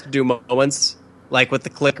supposed to do moments. Like with the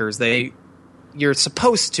clickers, you're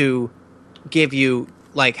supposed to give you,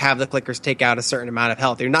 like, have the clickers take out a certain amount of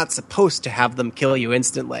health. You're not supposed to have them kill you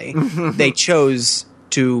instantly. They chose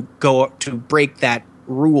to break that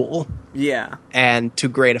rule. Yeah. And to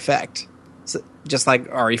great effect. So, just like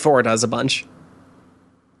RE4 does a bunch.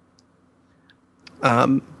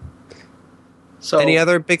 So any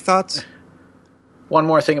other big thoughts? One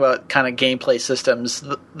more thing about kind of gameplay systems.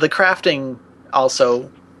 The crafting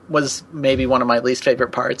also was maybe one of my least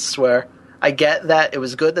favorite parts, where I get that it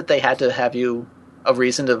was good that they had to have you a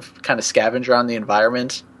reason to kind of scavenge around the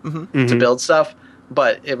environment to build stuff,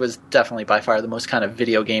 but it was definitely by far the most kind of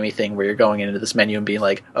video gamey thing where you're going into this menu and being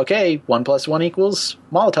like, okay, 1 + 1 equals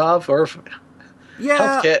Molotov or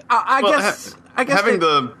health kit. I guess having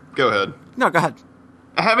go ahead. No, go ahead.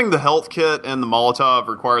 Having the health kit and the Molotov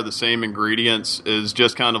require the same ingredients is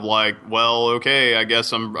just kind of like, well, okay, I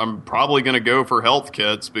guess I'm probably going to go for health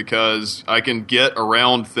kits because I can get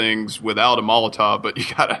around things without a Molotov, but you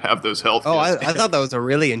got to have those health kits. I thought that was a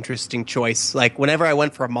really interesting choice. Like, whenever I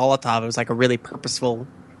went for a Molotov, it was like a really purposeful,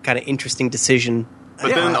 kind of interesting decision.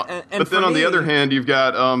 But then on the other hand, you've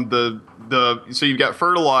got so you've got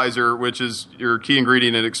fertilizer, which is your key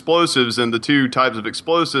ingredient in explosives, and the two types of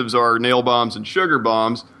explosives are nail bombs and sugar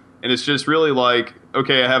bombs. And it's just really like,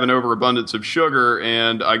 okay, I have an overabundance of sugar,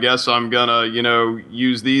 and I guess I'm gonna,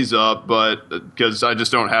 use these up, but because I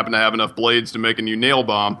just don't happen to have enough blades to make a new nail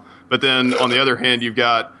bomb. But then on the other hand, you've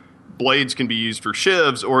got blades can be used for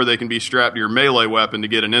shivs, or they can be strapped to your melee weapon to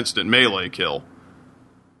get an instant melee kill.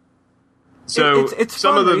 So it's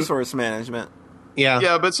some fun of the resource management.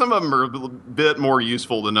 Yeah, but some of them are a bit more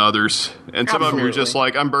useful than others, and some of them you're just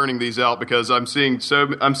like, I'm burning these out because I'm seeing so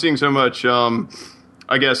much.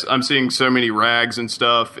 I guess I'm seeing so many rags and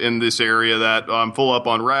stuff in this area that I'm full up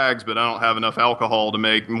on rags, but I don't have enough alcohol to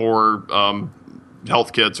make more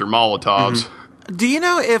health kits or Molotovs. Do you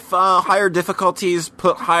know if higher difficulties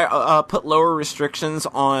put lower restrictions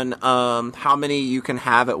on how many you can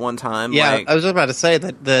have at one time? Yeah, I was just about to say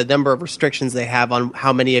that the number of restrictions they have on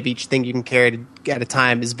how many of each thing you can carry at a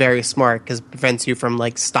time is very smart because it prevents you from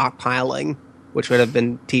like stockpiling, which would have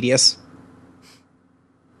been tedious.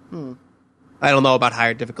 I don't know about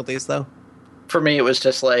higher difficulties though. For me, it was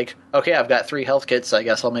just like, okay, I've got 3 health kits, so I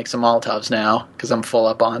guess I'll make some Molotovs now because I'm full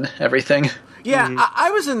up on everything. Yeah,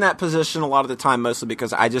 I was in that position a lot of the time, mostly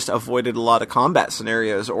because I just avoided a lot of combat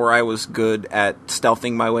scenarios, or I was good at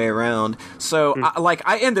stealthing my way around. So,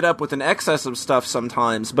 I ended up with an excess of stuff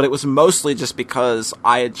sometimes, but it was mostly just because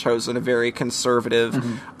I had chosen a very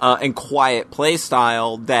conservative and quiet play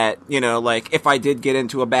style that, if I did get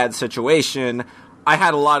into a bad situation, I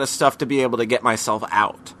had a lot of stuff to be able to get myself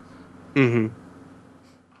out.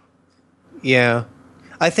 Yeah.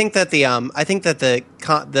 I think that the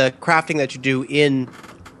crafting that you do in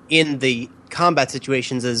the combat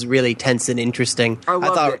situations is really tense and interesting. I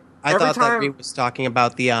thought that Reed was talking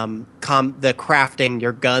about the crafting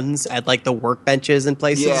your guns at like the workbenches and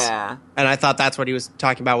places. Yeah, and I thought that's what he was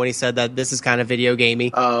talking about when he said that this is kind of video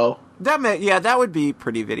gamey. Oh, that would be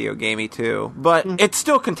pretty video gamey too, but it's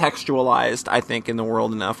still contextualized, I think, in the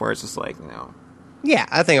world enough where it's just like, Yeah,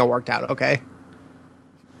 I think it worked out okay.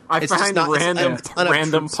 I find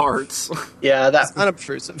random parts. Yeah, that's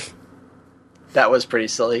unobtrusive. That was pretty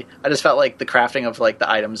silly. I just felt like the crafting of like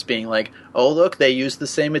the items being like, oh look, they use the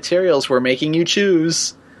same materials. We're making you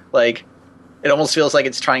choose. Like, it almost feels like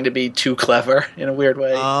it's trying to be too clever in a weird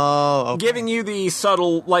way. Oh, okay. Giving you the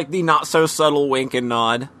subtle, the not so subtle wink and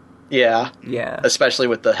nod. Yeah. Especially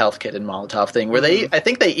with the health kit and Molotov thing, where I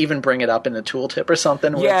think they even bring it up in the tooltip or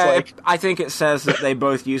something. Where it's like, I think it says that they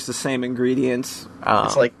both use the same ingredients.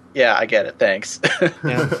 It's like, yeah, I get it. Thanks.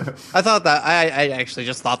 Yeah. I thought that I actually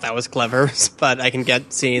just thought that was clever, but I can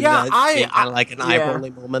get seeing that being kind of like an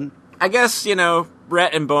eye-rolling moment. I guess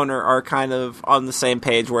Rhett and Boner are kind of on the same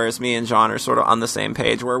page, whereas me and John are sort of on the same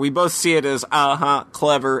page, where we both see it as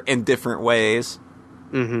clever in different ways.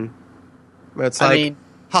 It's like,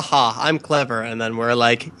 haha, I'm clever, and then we're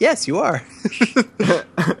like, yes, you are.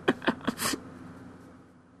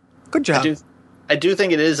 Good job. I do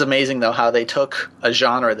think it is amazing, though, how they took a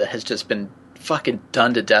genre that has just been fucking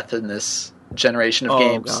done to death in this generation of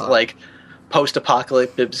games. God. Like,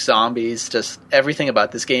 post-apocalyptic zombies, just everything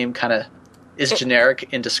about this game kind of is generic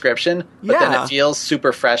in description, but then Yeah. it feels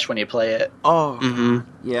super fresh when you play it. Oh,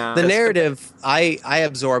 yeah. The narrative I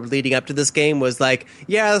absorbed leading up to this game was like,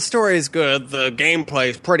 yeah, the story's good, the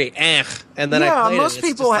gameplay's pretty and then I played most it. It's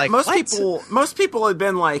people, just like, what? most people had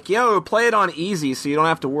been like, "Yo, play it on easy, so you don't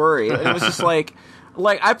have to worry." And it was just like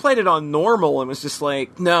I played it on normal, and was just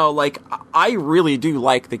like, no, like I really do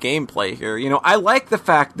like the gameplay here. You know, I like the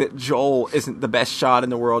fact that Joel isn't the best shot in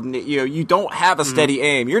the world, and you don't have a steady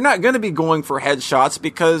aim. You're not going to be going for headshots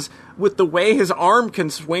because with the way his arm can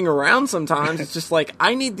swing around sometimes, it's just like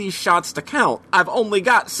I need these shots to count. I've only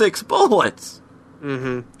got 6 bullets.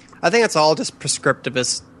 I think it's all just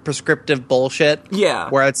prescriptive bullshit. Yeah.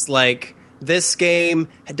 Where it's like, this game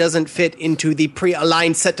doesn't fit into the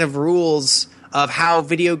pre-aligned set of rules of how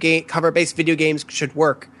cover-based video games should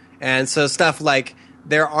work. And so stuff like,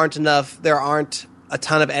 there aren't a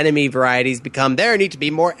ton of enemy varieties there need to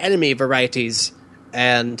be more enemy varieties.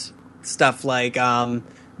 And stuff like,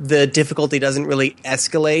 the difficulty doesn't really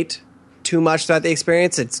escalate too much throughout the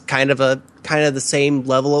experience. It's kind of the same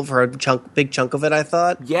level for a big chunk of it, I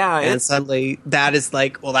thought. Yeah, and suddenly that is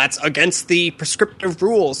like, well, that's against the prescriptive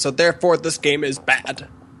rules, so therefore this game is bad,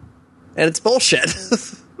 and it's bullshit.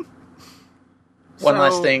 One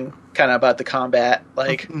last thing kind of about the combat.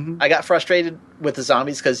 Like, I got frustrated with the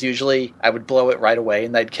zombies because usually I would blow it right away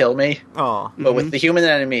and they'd kill me. Oh. But with the human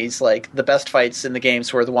enemies, like, the best fights in the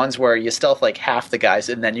games were the ones where you stealth like half the guys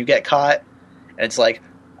and then you get caught. And it's like,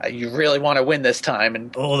 you really want to win this time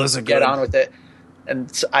and those are get good. on with it.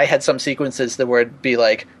 And so I had some sequences that would be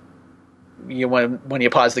like, when you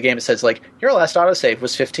pause the game, it says, like, your last autosave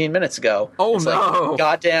was 15 minutes ago. Oh, it's no. Like,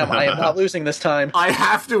 God damn, I am not losing this time. I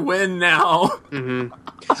have to win now.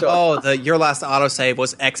 So, your last autosave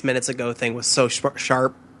was X minutes ago thing was so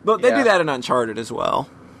sharp. But they Yeah. do that in Uncharted as well.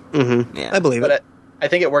 Mm-hmm. Yeah. I believe but it. I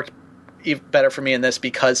think it worked even better for me in this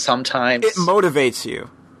because sometimes It motivates you.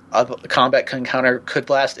 a combat encounter could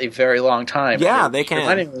last a very long time. Yeah, And they can.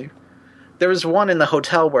 reminding me- There was one in the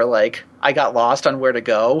hotel where, like, I got lost on where to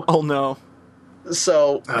go. Oh, no.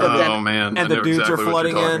 So, Oh then, man, and I the know dudes are exactly what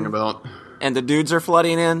flooding you're talking in. about. And the dudes are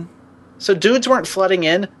flooding in. so dudes weren't flooding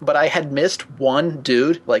in, but I had missed one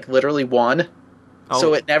dude, like literally one. Oh.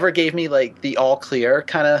 So it never gave me, like, the all clear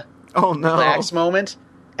kind of Oh, no. relax moment.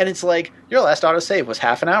 And it's like, your last autosave was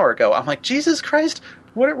half an hour ago. I'm like, Jesus Christ,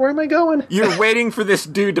 where am I going? You're waiting for this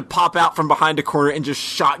dude to pop out from behind a corner and just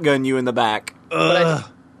shotgun you in the back. But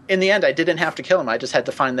in the end, I didn't have to kill him. I just had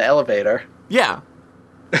to find the elevator. Yeah.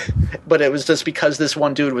 But it was just because this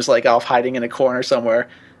one dude was, like, off hiding in a corner somewhere.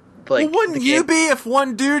 Like, Well, wouldn't the you game- be if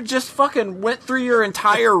one dude just fucking went through your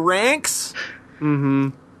entire ranks?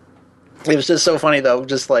 It was just so funny, though,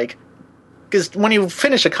 just like... Because when you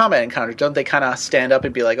finish a combat encounter, don't they kind of stand up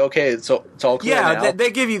and be like, okay, it's all clear Yeah, now?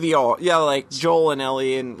 they give you the all. Yeah, like Joel and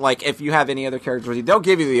Ellie, and like if you have any other characters with you, they'll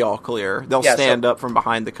give you the all clear. They'll Yeah, stand so- up from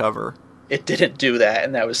behind the cover. It didn't do that,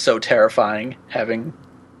 and that was so terrifying, having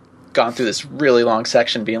gone through this really long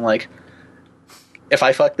section being like, if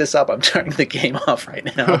I fuck this up, I'm turning the game off right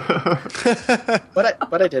now.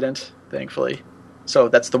 but I didn't, thankfully. So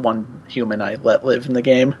that's the one human I let live in the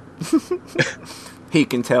game. He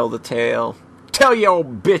can tell the tale. Tell your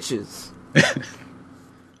old bitches.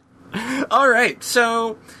 All right,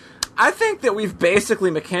 so I think that we've basically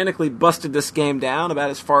mechanically busted this game down about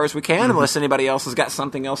as far as we can, unless anybody else has got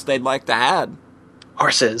something else they'd like to add.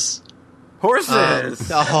 Horses. Horses.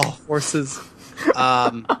 Horses.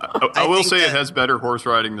 I will think say it that- has better horse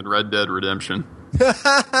riding than Red Dead Redemption.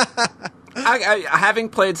 I, having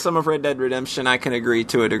played some of Red Dead Redemption, I can agree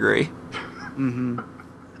to a degree.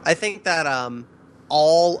 I think that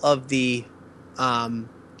all of the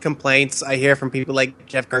complaints I hear from people like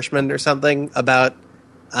Jeff Gershman or something about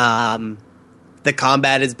the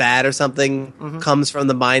combat is bad or something comes from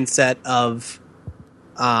the mindset of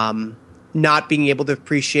not being able to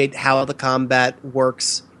appreciate how the combat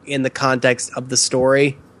works in the context of the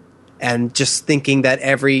story, and just thinking that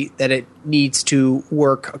it needs to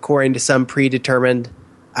work according to some predetermined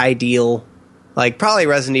ideal. Like, probably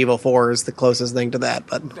Resident Evil 4 is the closest thing to that,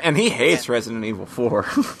 but And he hates Resident Evil 4.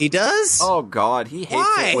 he does? Oh, God, he hates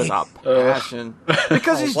Why? it with a passion.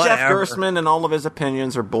 Because he's Jeff Whatever. Gerstmann and all of his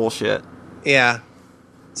opinions are bullshit. Yeah.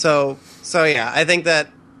 So yeah, I think that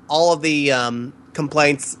all of the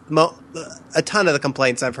complaints, a ton of the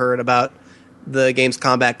complaints I've heard about the game's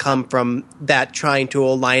combat come from that trying to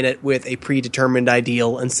align it with a predetermined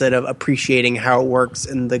ideal instead of appreciating how it works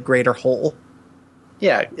in the greater whole.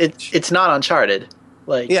 Yeah, it's not Uncharted.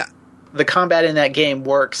 Like, Yeah. the combat in that game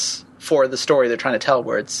works for the story they're trying to tell,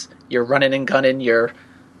 where you're running and gunning, you're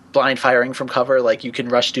blind firing from cover, like you can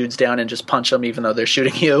rush dudes down and just punch them even though they're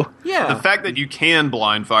shooting you. Yeah. The fact that you can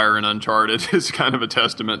blind fire in Uncharted is kind of a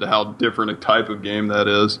testament to how different a type of game that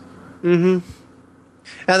is. Mm-hmm.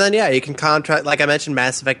 And then, you can contrast, like I mentioned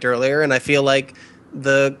Mass Effect earlier, and I feel like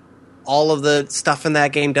all of the stuff in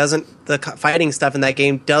that game fighting stuff in that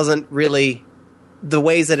game doesn't really, the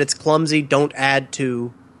ways that it's clumsy don't add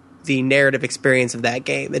to the narrative experience of that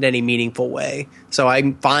game in any meaningful way. So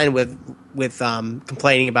I'm fine with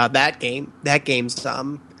complaining about that game's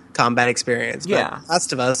combat experience. But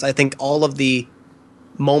Last of Us, I think all of the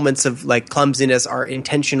moments of like clumsiness are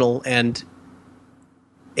intentional and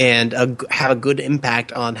have a good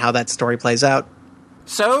impact on how that story plays out.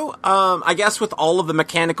 So, I guess with all of the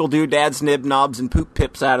mechanical doodads, nib knobs, and poop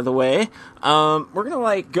pips out of the way, we're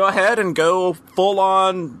gonna go ahead and go full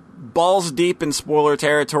on balls deep in spoiler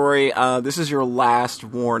territory. This is your last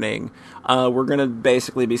warning. We're gonna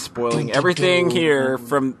basically be spoiling everything here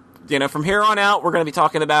from here on out. We're gonna be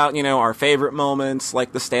talking about, our favorite moments,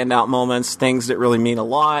 like the standout moments, things that really mean a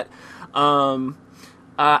lot.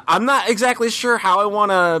 I'm not exactly sure how I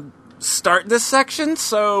want to start this section,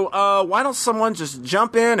 so why don't someone just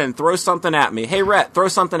jump in and throw something at me? Hey, Rhett, throw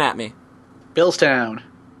something at me. Billstown.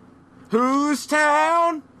 Whose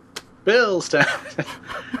town? Billstown.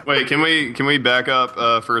 Wait, can we back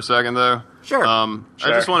up for a second, though? Sure. Sure.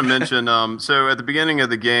 I just want to mention, so at the beginning of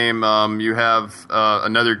the game, you have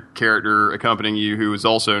another character accompanying you who is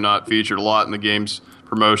also not featured a lot in the game's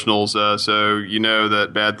promotionals, so you know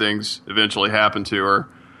that bad things eventually happen to her.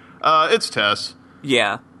 It's Tess.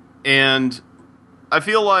 Yeah. And I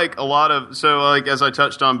feel like as I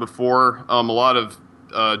touched on before, a lot of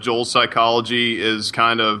Joel's psychology is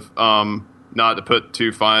kind of, not to put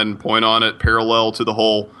too fine point on it, parallel to the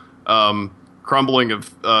whole crumbling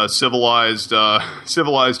of civilized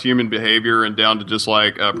human behavior and down to just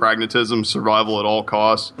like pragmatism, survival at all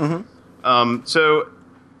costs. Mm-hmm.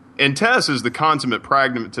 And Tess is the consummate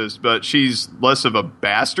pragmatist, but she's less of a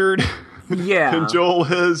bastard than Joel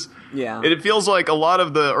is. Yeah. And it feels like a lot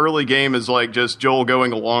of the early game is like just Joel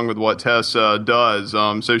going along with what Tess does.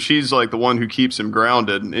 So she's like the one who keeps him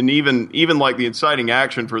grounded. And even like the inciting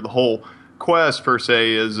action for the whole quest per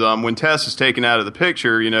se is when Tess is taken out of the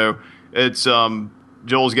picture, it's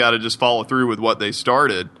Joel's got to just follow through with what they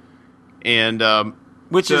started. And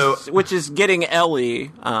which is getting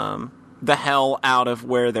Ellie the hell out of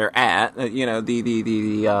where they're at.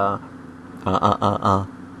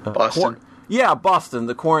 Boston. Boston,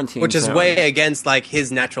 the quarantine Which is zone. way against like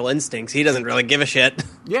his natural instincts. He doesn't really give a shit.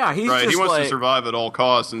 Yeah, he's right. just He wants like, to survive at all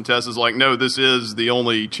costs, and Tess is like, "No, this is the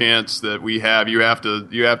only chance that we have. You have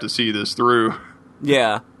to see this through."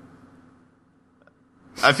 Yeah.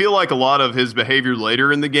 I feel like a lot of his behavior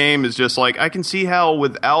later in the game is just like, I can see how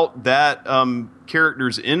without that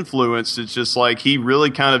character's influence, it's just like he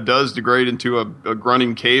really kind of does degrade into a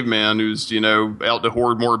grunting caveman who's, out to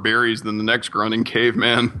hoard more berries than the next grunting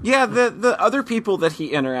caveman. Yeah, the other people that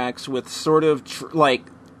he interacts with sort of,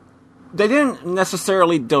 they didn't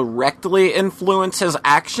necessarily directly influence his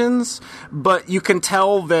actions, but you can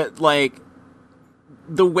tell that,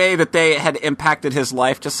 the way that they had impacted his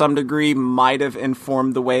life to some degree might have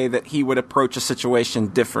informed the way that he would approach a situation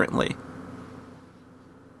differently.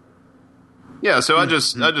 Yeah, so I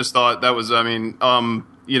just thought that was,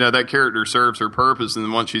 that character serves her purpose, and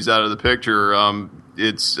then once she's out of the picture,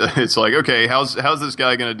 it's like, okay, how's this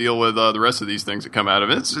guy going to deal with the rest of these things that come out of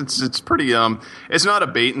it? It's pretty it's not a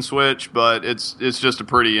bait and switch, but it's just a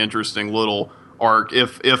pretty interesting little arc,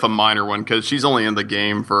 if a minor one, because she's only in the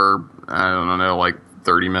game for, I don't know, like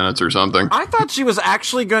 30 minutes or something. I thought she was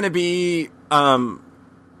actually going to be around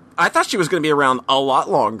a lot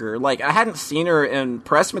longer. Like, I hadn't seen her in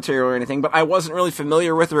press material or anything, but I wasn't really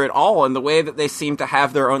familiar with her at all. And the way that they seem to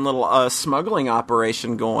have their own little smuggling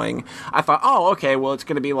operation going, I thought, oh, okay, well, it's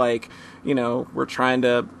going to be like, we're trying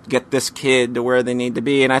to get this kid to where they need to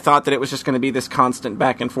be. And I thought that it was just going to be this constant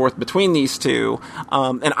back and forth between these two.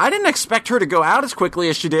 And I didn't expect her to go out as quickly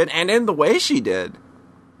as she did and in the way she did.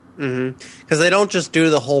 Mm-hmm. Because they don't just do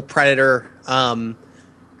the whole Predator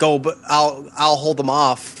but I'll hold them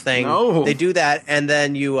off thing. No. They do that, and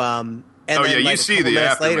then you you see the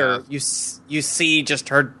minutes later aftermath. you see just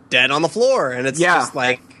her dead on the floor, and it's just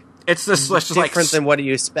like it's this just different than what do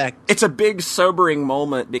you expect. It's a big sobering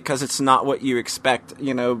moment because it's not what you expect,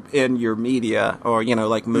 in your media or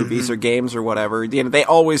like movies or games or whatever. They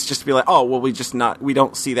always just be like, oh, well, we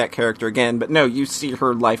don't see that character again. But no, you see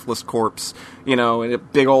her lifeless corpse, in a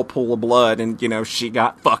big old pool of blood, and she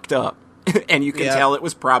got fucked up, and you can tell it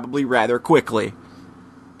was probably rather quickly.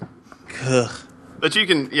 Ugh. But you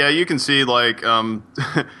can see like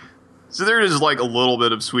so there is like a little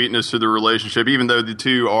bit of sweetness to the relationship, even though the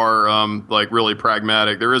two are like really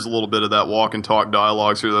pragmatic. There is a little bit of that walk and talk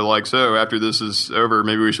dialogue. So they're like, so after this is over,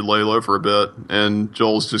 maybe we should lay low for a bit. And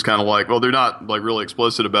Joel's just kind of like, well, they're not like really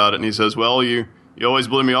explicit about it. And he says, well, you always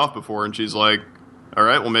blew me off before. And she's like, all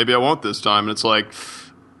right, well, maybe I won't this time. And it's like,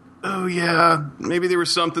 oh yeah, maybe there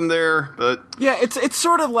was something there, but yeah, it's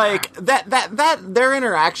sort of like that their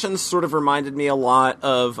interactions sort of reminded me a lot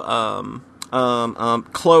of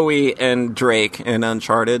Chloe and Drake in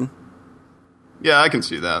Uncharted. Yeah, I can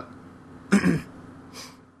see that.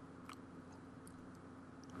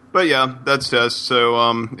 But yeah, that's Tess. So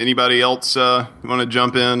anybody else want to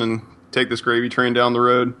jump in and take this gravy train down the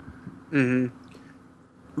road? Mm-hmm.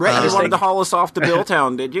 Right, you wanted to haul us off to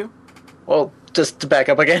Billtown, did you? Well, just to back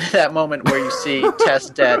up again, that moment where you see Tess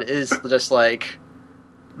dead is just like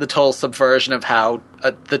the total subversion of how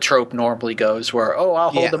the trope normally goes, where,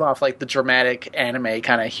 I'll hold them off, like the dramatic anime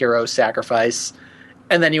kind of hero sacrifice,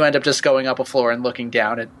 and then you end up just going up a floor and looking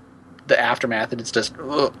down at the aftermath, and it's just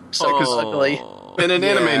so ugly. In an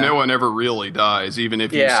anime, no one ever really dies, even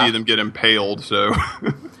if you see them get impaled, so...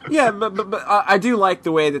 Yeah, but I do like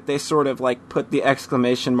the way that they sort of like put the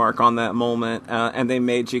exclamation mark on that moment, and they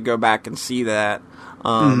made you go back and see that.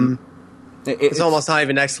 It's almost not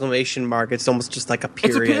even an exclamation mark. It's almost just like a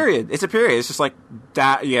period. It's a period. It's just like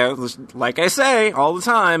that. Like I say all the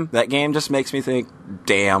time, that game just makes me think,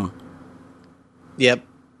 damn. Yep.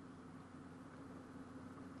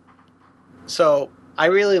 So I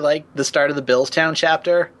really like the start of the Billstown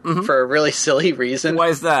chapter for a really silly reason. Why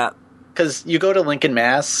is that? Because you go to Lincoln,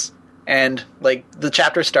 Mass, and like the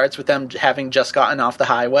chapter starts with them having just gotten off the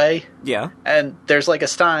highway. Yeah. And there's like a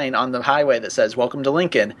sign on the highway that says, "Welcome to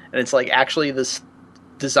Lincoln." And it's like actually this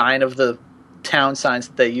design of the town signs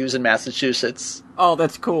that they use in Massachusetts. Oh,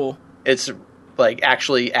 that's cool. It's like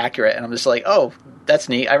actually accurate. And I'm just like, oh, that's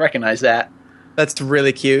neat. I recognize that. That's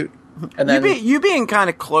really cute. And then you being kind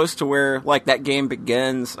of close to where like that game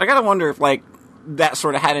begins, I gotta wonder if like that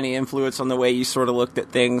sort of had any influence on the way you sort of looked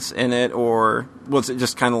at things in it, or was it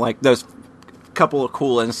just kind of like those couple of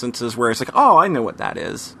cool instances where it's like, oh, I know what that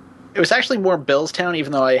is. It was actually more Billstown,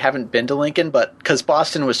 even though I haven't been to Lincoln, but because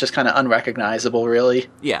Boston was just kind of unrecognizable, really.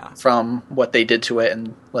 Yeah. From what they did to it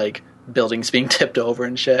and like buildings being tipped over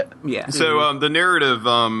and shit. Yeah. So the narrative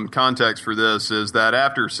context for this is that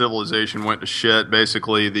after civilization went to shit,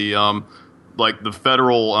 basically the like the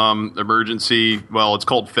federal emergency, well, it's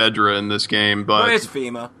called Fedra in this game, but it's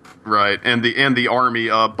FEMA. Right, and the army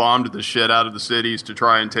bombed the shit out of the cities to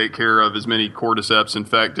try and take care of as many cordyceps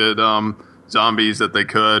infected zombies that they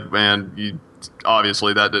could, and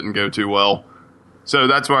obviously that didn't go too well. So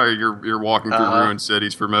that's why you're walking through ruined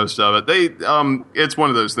cities for most of it. It's one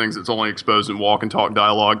of those things that's only exposed in walk and talk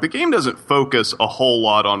dialogue. The game doesn't focus a whole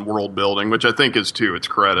lot on world building, which I think is to its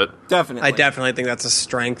credit. Definitely. I definitely think that's a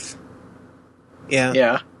strength. Yeah.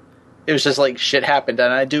 Yeah. It was just like shit happened,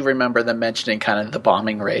 and I do remember them mentioning kind of the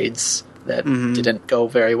bombing raids that didn't go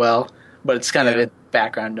very well, but it's kind of a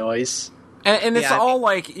background noise. And it's all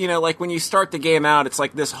like, like when you start the game out, it's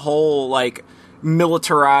like this whole like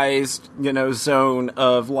militarized, zone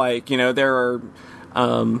of like, there are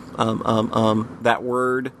that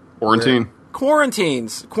word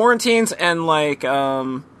quarantines and like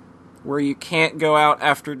where you can't go out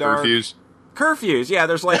after dark. Curfews, yeah.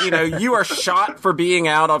 There's like, you are shot for being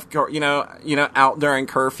out out during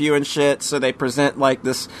curfew and shit. So they present like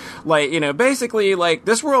this, like, basically like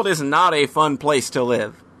this world is not a fun place to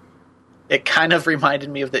live. It kind of reminded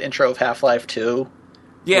me of the intro of Half-Life 2.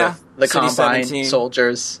 Yeah, the City Combine 17.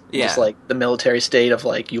 soldiers. Yeah. Just like the military state of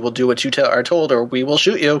like, you will do what you are told or we will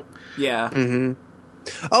shoot you. Yeah. Mm-hmm.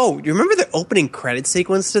 Oh, you remember the opening credit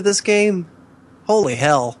sequence to this game? Holy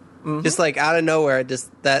hell. Mm-hmm. Just like out of nowhere,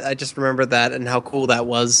 I just remember that and how cool that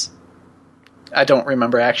was. I don't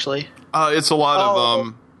remember actually. It's a lot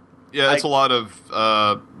of it's a lot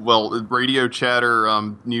of radio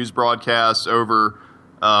chatter, news broadcasts over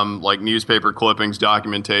like newspaper clippings,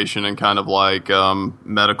 documentation, and kind of like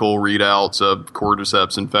medical readouts of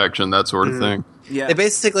cordyceps infection, that sort of thing. Yeah. They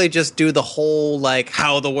basically just do the whole like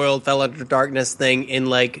how the world fell into darkness thing in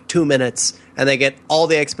like 2 minutes, and they get all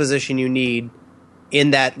the exposition you need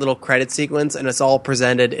in that little credit sequence, and it's all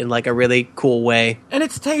presented in like a really cool way. And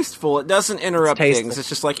it's tasteful. It doesn't interrupt things. It's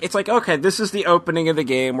just like, okay, this is the opening of the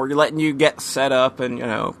game where you're letting you get set up and,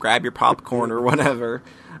 grab your popcorn or whatever.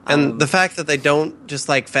 And the fact that they don't just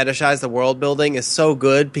like fetishize the world building is so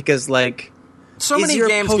good, because like so many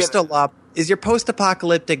games is your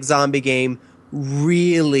post-apocalyptic zombie game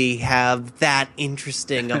really have that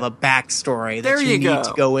interesting of a backstory that you need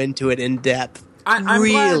to go into it in depth? I'm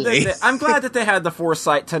Really? I'm glad that they had the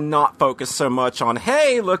foresight to not focus so much on,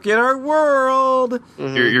 hey, look at our world.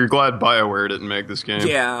 You're glad BioWare didn't make this game.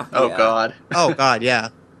 Yeah. Oh yeah. God. Oh God, yeah.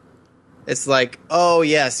 It's like, oh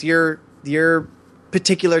yes, your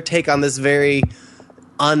particular take on this very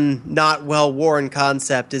not well worn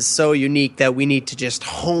concept is so unique that we need to just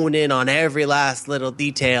hone in on every last little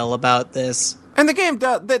detail about this. And the game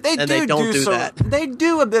does. They don't do so, that. They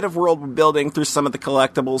do a bit of world building through some of the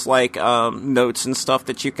collectibles, like notes and stuff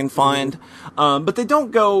that you can find. But they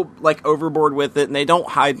don't go like overboard with it, and they don't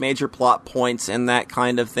hide major plot points and that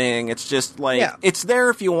kind of thing. It's just like it's there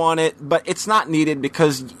if you want it, but it's not needed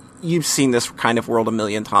because you've seen this kind of world a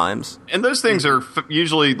million times. And those things are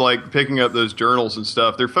usually like picking up those journals and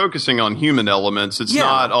stuff. They're focusing on human elements. It's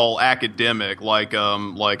not all academic like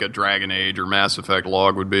a Dragon Age or Mass Effect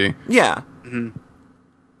log would be. Yeah.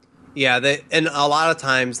 Yeah, and a lot of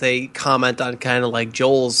times they comment on kind of like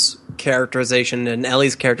Joel's characterization and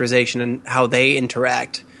Ellie's characterization and how they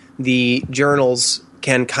interact. The journals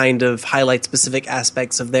can kind of highlight specific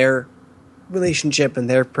aspects of their relationship and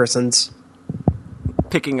their persons.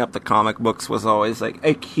 Picking up the comic books was always like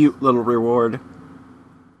a cute little reward.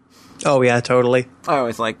 Oh yeah, totally. I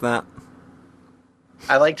always liked that.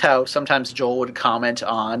 I liked how sometimes Joel would comment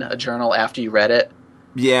on a journal after you read it.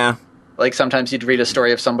 Yeah. Like sometimes you'd read a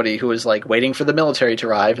story of somebody who was like waiting for the military to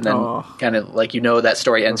arrive, and then kind of like that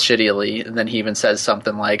story ends shittily, and then he even says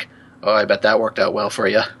something like, "Oh, I bet that worked out well for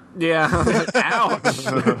you." Yeah. Ouch.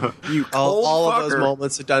 You cold All fucker. of those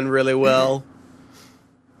moments are done really well.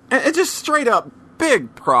 And just straight up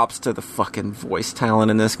big props to the fucking voice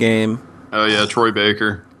talent in this game. Oh yeah, Troy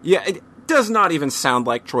Baker. Yeah, it does not even sound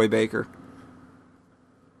like Troy Baker.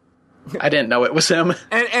 I didn't know it was him.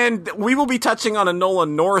 And we will be touching on a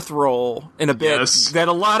Nolan North role in a bit that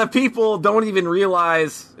a lot of people don't even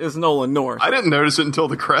realize is Nolan North. I didn't notice it until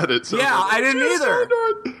the credits. I didn't either.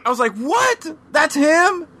 I was like, what? That's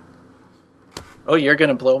him? Oh, you're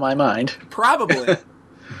gonna blow my mind. Probably.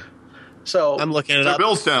 So I'm looking it up.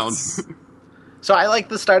 Billstown. So I like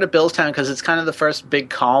the start of Billstown because it's kind of the first big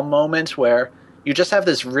calm moment where you just have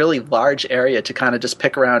this really large area to kind of just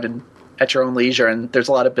pick around and at your own leisure, and there's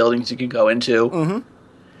a lot of buildings you can go into. Mm-hmm.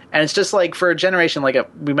 And it's just like, for a generation, like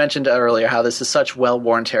we mentioned earlier, how this is such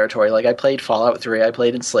well-worn territory. Like, I played Fallout 3, I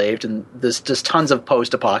played Enslaved, and there's just tons of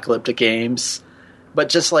post-apocalyptic games. But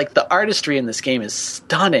just, like, the artistry in this game is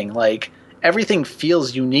stunning. Like, everything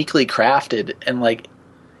feels uniquely crafted, and, like,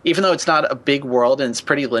 even though it's not a big world and it's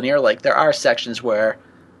pretty linear, like, there are sections where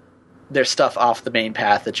there's stuff off the main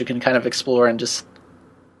path that you can kind of explore and just...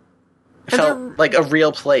 It felt like a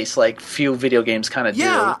real place, like few video games kind of do.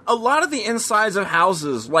 Yeah, a lot of the insides of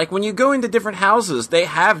houses, like when you go into different houses, they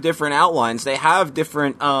have different outlines. They have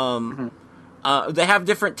different, they have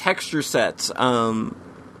different texture sets.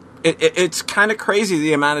 It's kind of crazy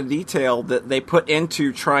the amount of detail that they put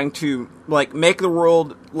into trying to like make the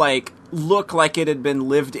world like look like it had been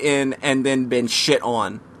lived in and then been shit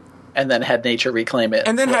on. And then had nature reclaim it.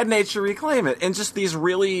 And then had nature reclaim it. In just these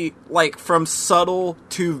really, like, from subtle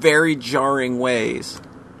to very jarring ways.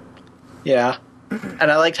 Yeah. And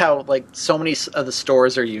I liked how, like, so many of the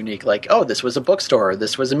stores are unique. Like, oh, this was a bookstore,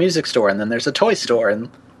 this was a music store, and then there's a toy store. And,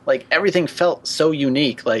 like, everything felt so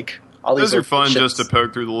unique. Like, all these Those are fun ships. just to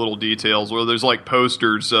poke through the little details. Where there's, like,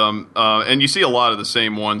 posters, and you see a lot of the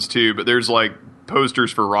same ones, too, but there's, like,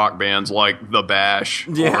 posters for rock bands like The Bash,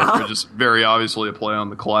 which is very obviously a play on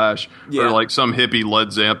The Clash, or like some hippie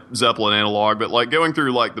Led Zeppelin analog. But like going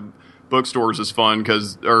through like the bookstores is fun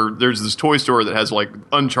because there's this toy store that has like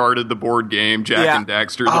Uncharted the board game, Jak and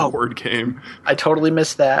Daxter the board game. I totally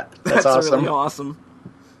missed that. That's awesome. Really awesome.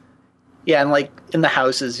 Yeah, and like in the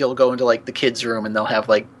houses, you'll go into like the kids' room and they'll have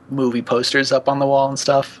like movie posters up on the wall and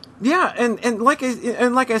stuff. Yeah, and like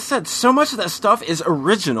I said, so much of that stuff is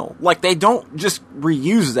original. Like they don't just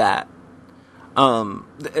reuse that.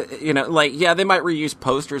 You know, like they might reuse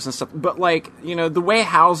posters and stuff, but like the way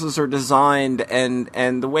houses are designed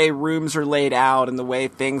and the way rooms are laid out and the way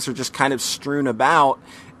things are just kind of strewn about.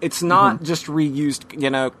 It's not just reused,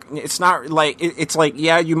 it's not like, it's like,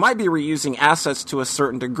 you might be reusing assets to a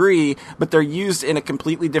certain degree, but they're used in a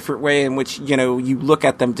completely different way in which, you look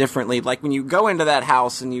at them differently. Like when you go into that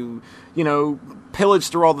house and you pillage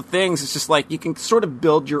through all the things, it's just like you can sort of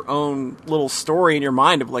build your own little story in your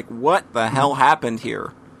mind of like, what the hell happened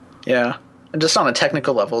here? Yeah. And just on a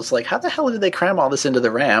technical level, it's like, how the hell did they cram all this into the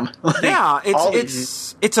RAM? Like,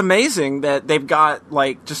 it's amazing that they've got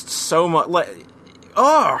like just so much, like,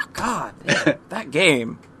 oh, God, that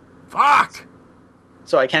game. Fuck!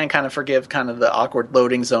 So I can kind of forgive kind of the awkward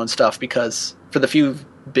loading zone stuff because for the few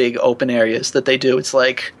big open areas that they do, it's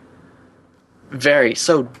like,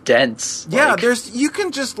 so dense. Yeah, Like, you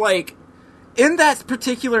can just, like, in that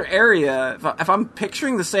particular area, if I'm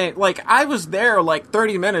picturing the same, like, I was there, like,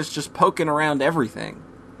 30 minutes just poking around everything.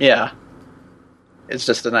 yeah. It's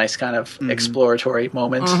just a nice kind of exploratory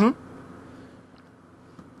moment. Mm-hmm.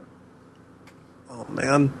 Oh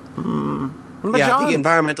man. But Yeah, John,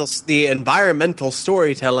 the environmental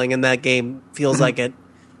storytelling in that game feels like it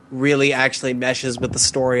really actually meshes with the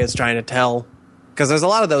story it's trying to tell. Because there's a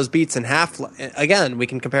lot of those beats in Half-Life. Again, we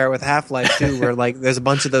can compare it with Half-Life too, where like there's a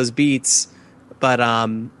bunch of those beats, but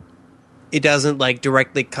it doesn't like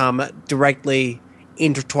directly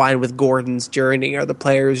intertwine with Gordon's journey or the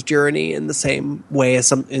player's journey in the same way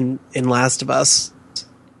as in Last of Us.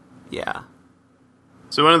 yeah.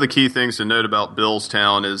 So one of the key things to note about Bill's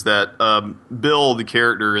Town is that Bill, the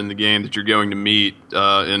character in the game that you're going to meet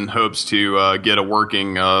in hopes to get a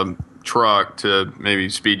working truck to maybe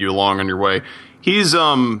speed you along on your way, he's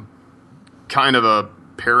kind of a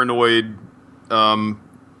paranoid,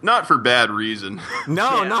 not for bad reason.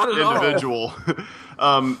 No, not at all. Individual.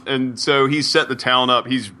 And so he's set the town up.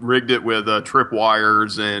 He's rigged it with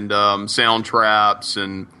tripwires and sound traps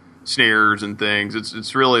and snares and things.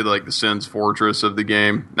 It's really like the Sin's fortress of the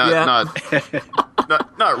game. Not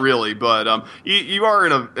really, but you are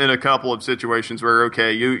in a couple of situations where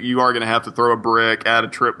you are going to have to throw a brick at a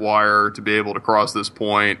tripwire to be able to cross this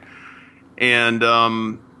point,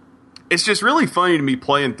 and it's just really funny to me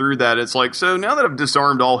playing through that. It's like, so now that I've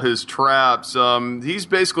disarmed all his traps, he's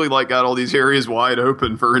basically like got all these areas wide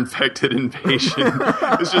open for infected invasion.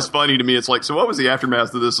 It's just funny to me. It's like, so what was the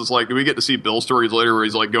aftermath of this? It's like, we get to see Bill stories later where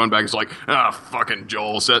he's like going back. It's like, fucking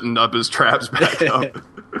Joel setting up his traps back up.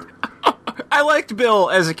 I liked Bill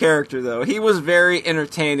as a character, though. He was very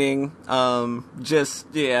entertaining.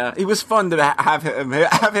 It was fun to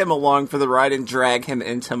have him along for the ride and drag him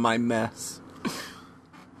into my mess.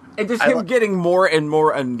 And just him getting more and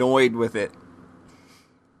more annoyed with it.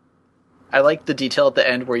 I like the detail at the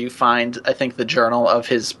end where you find, I think, the journal of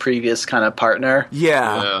his previous kind of partner.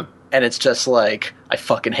 Yeah. And it's just like, I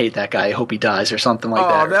fucking hate that guy. I hope he dies or something like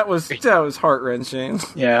that. Oh, that was heart-wrenching.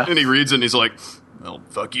 Yeah. And he reads it and he's like, well,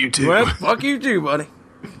 fuck you too. Well, fuck you too, buddy.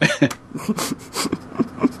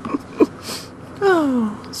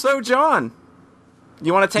 So, John,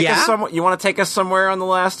 you want to take us somewhere? You want to take us somewhere on the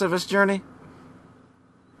Last of Us journey?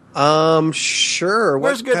 Sure.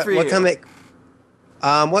 Where's good for you?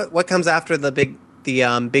 What comes after the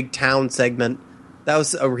big town segment? That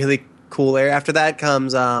was a really cool area. After that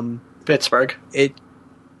comes Pittsburgh.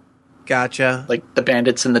 Gotcha. Like the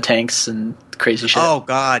bandits and the tanks and crazy shit. Oh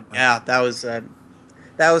God, yeah, that was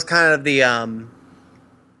kind of the.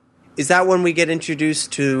 Is that when we get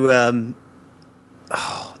introduced to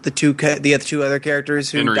the other two other characters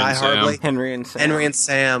who Henry die and Sam. horribly? Henry and Sam. Henry and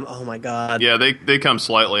Sam. Oh my God. Yeah, they come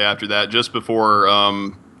slightly after that, just before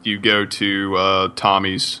you go to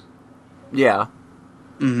Tommy's. Yeah.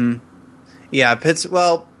 Yeah,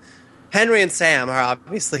 Henry and Sam are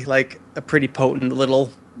obviously like a pretty potent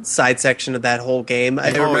little side section of that whole game. I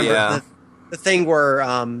remember the thing where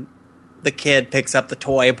the kid picks up the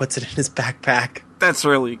toy and puts it in his backpack.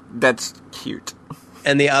 That's cute.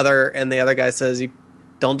 And the other guy says, "You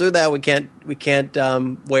don't do that. We can't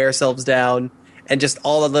weigh ourselves down." And just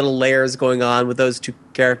all the little layers going on with those two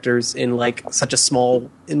characters in like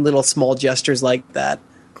little small gestures like that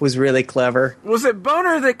was really clever. Was it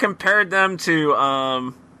Boner that compared them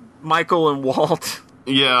to Michael and Walt?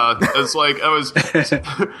 Yeah, it's like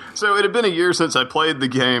so it had been a year since I played the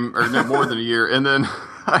game, or no, more than a year, and then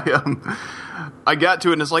I got to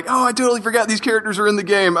it and it's like, oh, I totally forgot these characters are in the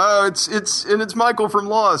game. Oh, it's Michael from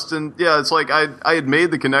Lost, and yeah, it's like I had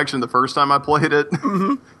made the connection the first time I played it.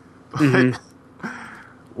 But,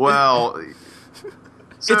 wow,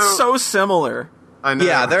 It's so similar. I know.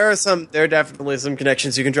 Yeah, there are definitely some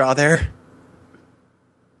connections you can draw there.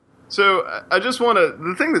 So I just want to.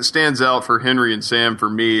 The thing that stands out for Henry and Sam for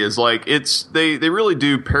me is like they really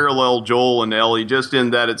do parallel Joel and Ellie, just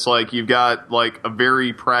in that it's like you've got like a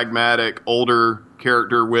very pragmatic older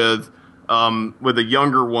character with a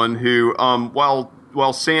younger one who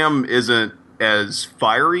while Sam isn't as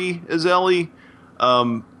fiery as Ellie,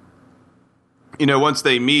 once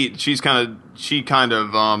they meet, she kind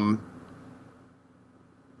of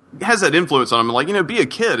has that influence on him, like, be a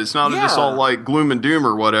kid. It's not just all like gloom and doom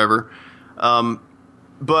or whatever.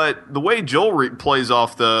 But the way Joel plays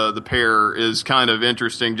off the pair is kind of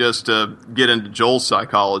interesting, just to get into Joel's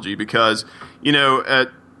psychology, because we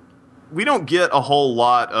don't get a whole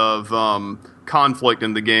lot of conflict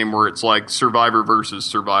in the game where it's like survivor versus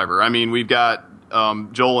survivor. I mean, we've got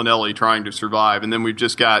Joel and Ellie trying to survive, and then we've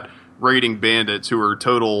just got raiding bandits who are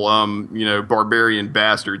total, barbarian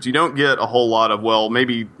bastards. You don't get a whole lot of, well,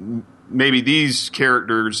 maybe these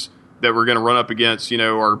characters that we're going to run up against,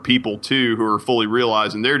 are people too who are fully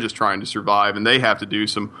realizing they're just trying to survive and they have to do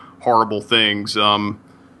some horrible things.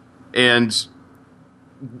 And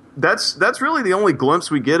that's really the only glimpse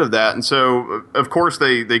we get of that. And so, of course,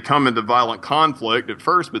 they come into violent conflict at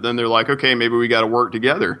first, but then they're like, okay, maybe we got to work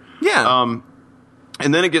together. Yeah.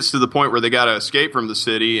 And then it gets to the point where they got to escape from the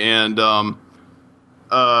city, and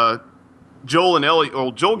Joel and Ellie.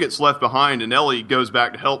 Well, Joel gets left behind, and Ellie goes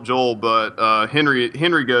back to help Joel. But Henry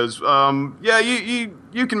goes, "Yeah,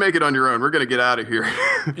 you can make it on your own. We're going to get out of here."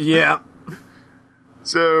 Yeah.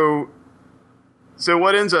 So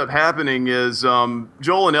what ends up happening is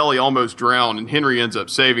Joel and Ellie almost drown, and Henry ends up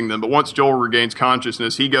saving them. But once Joel regains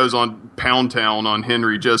consciousness, he goes on Pound Town on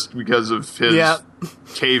Henry just because of his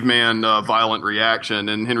caveman violent reaction.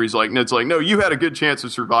 And Henry's like, no, you had a good chance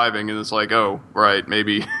of surviving. And it's like, oh, right,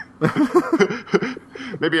 maybe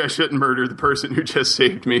I shouldn't murder the person who just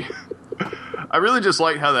saved me. I really just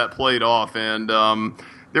liked how that played off, and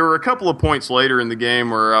there were a couple of points later in the game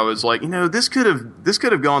where I was like, this could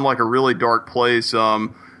have gone like a really dark place.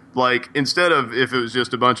 Like instead of if it was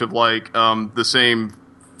just a bunch of like the same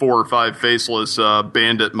 4 or 5 faceless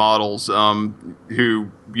bandit models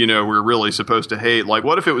who we're really supposed to hate. Like,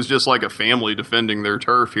 what if it was just like a family defending their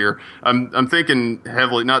turf here? I'm thinking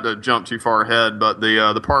heavily, not to jump too far ahead, but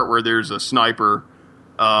the part where there's a sniper.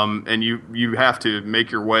 And you have to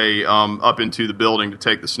make your way up into the building to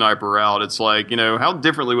take the sniper out. It's like, how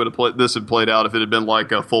differently would this have played out if it had been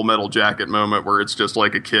like a Full Metal Jacket moment where it's just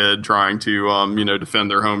like a kid trying to, defend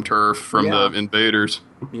their home turf from the invaders.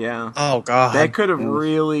 Yeah. Oh, God. That could have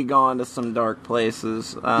really gone to some dark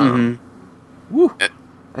places. Woo,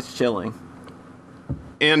 that's chilling.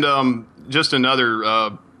 And just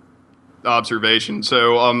another observation.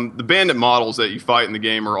 So the bandit models that you fight in the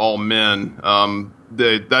game are all men.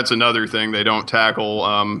 That's another thing they don't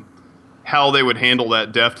tackle. How they would handle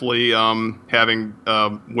that deftly, having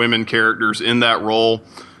women characters in that role.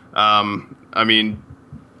 I mean,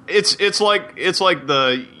 it's like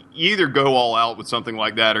you either go all out with something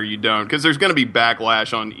like that or you don't, because there's going to be backlash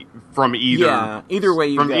from either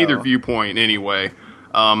way from either viewpoint anyway.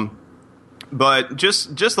 But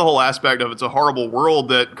just the whole aspect of it's a horrible world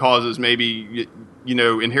that causes maybe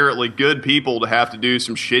inherently good people to have to do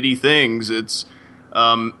some shitty things. It's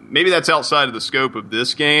maybe that's outside of the scope of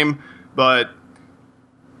this game, but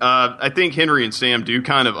I think Henry and Sam do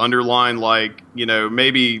kind of underline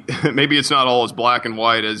maybe it's not all as black and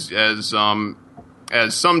white as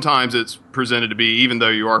sometimes it's presented to be, even though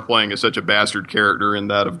you are playing as such a bastard character in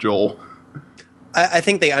that of Joel. I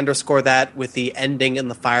think they underscore that with the ending in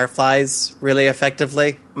the Fireflies really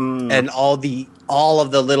effectively, and all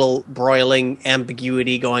of the little broiling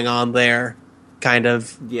ambiguity going on there kind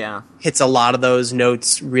of hits a lot of those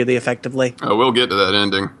notes really effectively. Oh, we'll get to that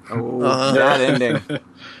ending. That ending.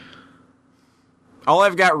 All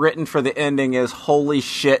I've got written for the ending is holy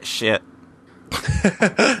shit.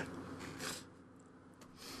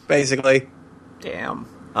 Basically. Damn.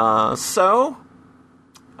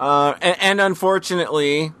 And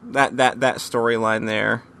unfortunately, that storyline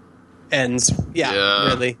there ends. Yeah,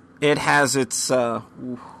 really. It has its.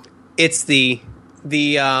 It's the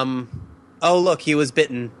oh look, he was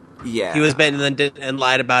bitten. Yeah, he was bitten and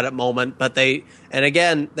lied about it moment. But they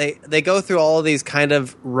go through all of these kind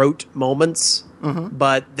of rote moments,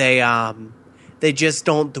 but they just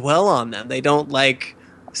don't dwell on them. They don't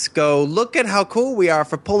go, look at how cool we are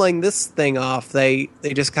for pulling this thing off. They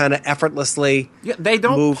just kind of effortlessly they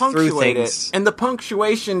don't move punctuate through things. And the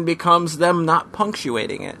punctuation becomes them not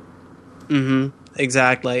punctuating it.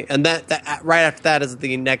 Exactly. And that right after that is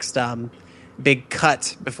the next big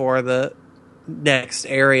cut before the next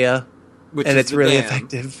area, and it's really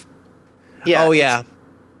effective. Yeah. Oh yeah.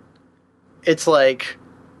 It's like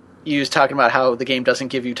you was talking about how the game doesn't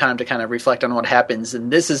give you time to kind of reflect on what happens,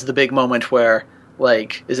 and this is the big moment where,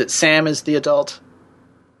 is it Sam is the adult?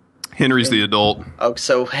 Henry's the adult. Oh,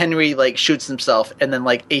 so Henry shoots himself, and then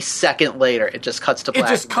a second later, it just cuts to black. It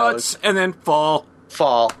just cuts and then fall,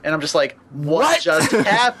 and I'm just like, what just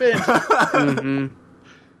happened?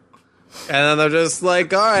 And then they're just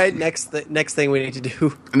like, all right, next thing we need to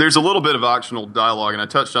do. And there's a little bit of optional dialogue, and I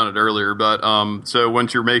touched on it earlier, but so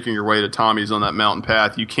once you're making your way to Tommy's on that mountain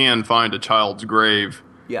path, you can find a child's grave.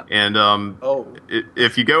 Yeah. And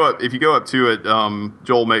if you go up to it,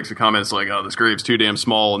 Joel makes a comment. It's like, oh, this grave's too damn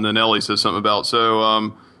small. And then Ellie says something about,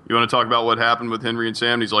 you want to talk about what happened with Henry and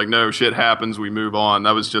Sam? And he's like, no, shit happens. We move on.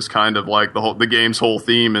 That was just kind of like the game's whole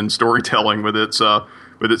theme and storytelling with its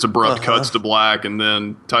with its abrupt cuts to black and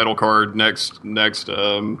then title card next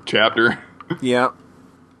chapter. Yep.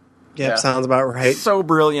 Yep, sounds about right. So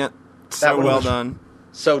brilliant. So was- well done.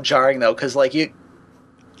 So jarring though, because like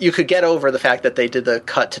you could get over the fact that they did the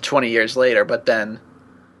cut to 20 years later, but then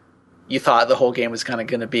you thought the whole game was kind of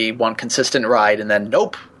going to be one consistent ride, and then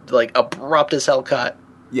nope, like abrupt as hell cut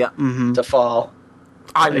Yep. to fall.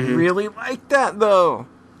 I really like that, though.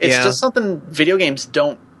 It's Yeah. just something video games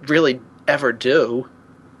don't really ever do,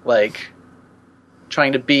 like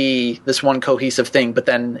trying to be this one cohesive thing, but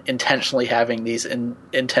then intentionally having these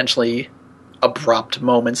intentionally abrupt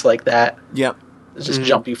moments like that. Yep. Just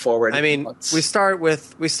jump you forward. I mean, once. we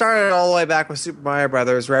started all the way back with Super Mario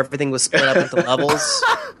Brothers, where everything was split up into levels,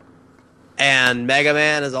 and Mega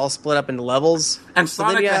Man is all split up into levels. And So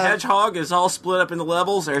then Sonic you the have- Hedgehog is all split up into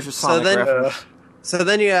levels. There's your Sonic then- reference. So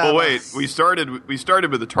then you have. Well, wait, we started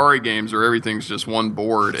with Atari games where everything's just one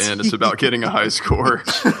board and it's about getting a high score.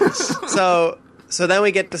 So then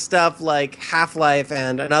we get to stuff like Half-Life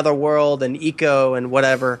and Another World and Eco and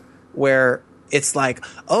whatever, where it's like,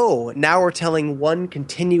 oh, now we're telling one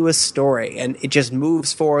continuous story, and it just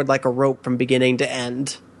moves forward like a rope from beginning to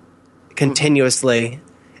end continuously,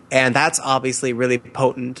 and that's obviously really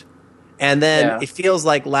potent. And then Yeah. it feels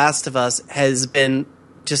like Last of Us has been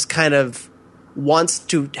just kind of wants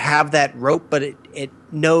to have that rope, but it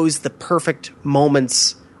knows the perfect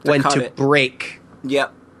moments when cut to it. break.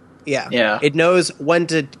 Yep. Yeah. It knows when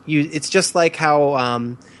to use. It's just like how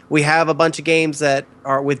we have a bunch of games that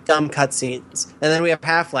are with dumb cutscenes, and then we have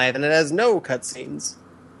Half-Life, and it has no cutscenes.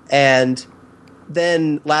 And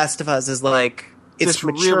then Last of Us is like it's Just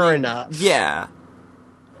mature really- enough. Yeah.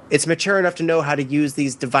 It's mature enough to know how to use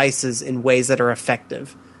these devices in ways that are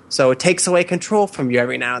effective. So it takes away control from you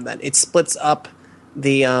every now and then. It splits up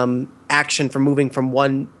the action from moving from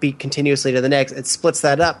one beat continuously to the next. It splits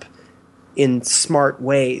that up in smart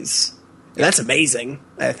ways. And that's amazing,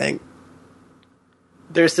 I think.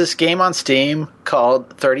 There's this game on Steam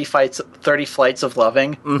called 30 Flights of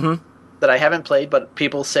Loving that I haven't played, but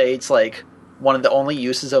people say it's like one of the only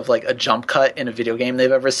uses of like a jump cut in a video game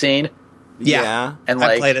they've ever seen. Yeah. And I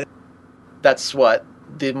like played it. that's what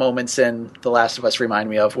the moments in The Last of Us remind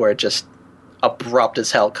me of, where it just abrupt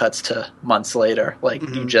as hell cuts to months later. Like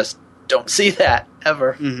you just don't see that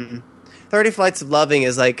ever. 30 Flights of Loving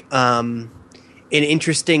is like an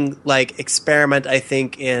interesting like experiment, I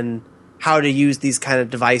think, in how to use these kind of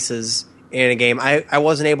devices in a game. I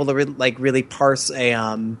wasn't able to really parse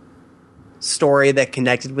a story that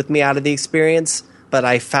connected with me out of the experience, but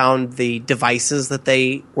I found the devices that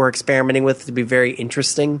they were experimenting with to be very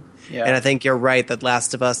interesting. Yeah. And I think you're right that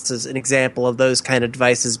Last of Us is an example of those kind of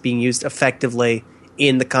devices being used effectively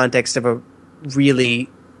in the context of a really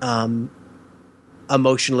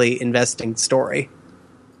emotionally investing story.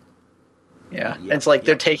 Yeah. It's like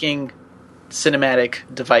they're taking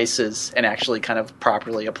cinematic devices and actually kind of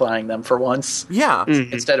properly applying them for once. Yeah.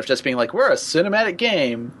 Instead of just being like, we're a cinematic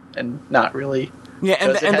game and not really. Yeah,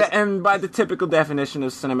 and Because it has- and by the typical definition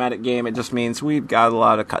of cinematic game, it just means we've got a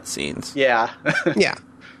lot of cutscenes. Yeah. Yeah.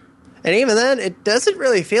 And even then, it doesn't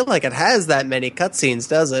really feel like it has that many cutscenes,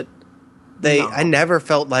 does it? No. I never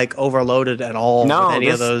felt like overloaded at all No, with any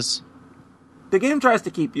of this- those. The game tries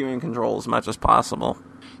to keep you in control as much as possible.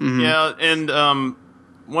 Yeah, and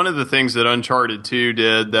one of the things that Uncharted 2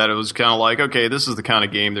 did that it was kind of like, okay, this is the kind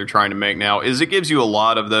of game they're trying to make now, is it gives you a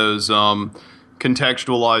lot of those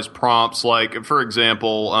contextualized prompts. Like, for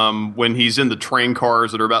example, when he's in the train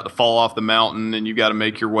cars that are about to fall off the mountain and you got to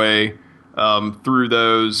make your way through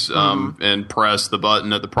those and press the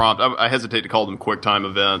button at the prompt. I hesitate to call them QuickTime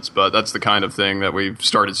events, but that's the kind of thing that we've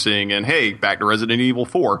started seeing in, hey, back to Resident Evil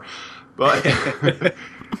 4. But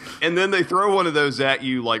and then they throw one of those at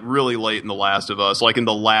you like really late in The Last of Us, like in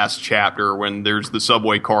the last chapter when there's the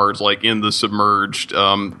subway cars like in the submerged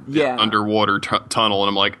underwater tunnel, and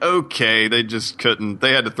I'm like, okay, they just couldn't.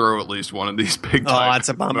 They had to throw at least one of these big time that's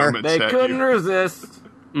a bummer. moments They at couldn't you. resist.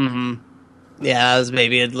 Yeah, it was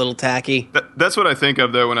maybe a little tacky. That's what I think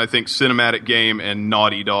of, though, when I think cinematic game and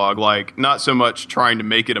Naughty Dog. Like, not so much trying to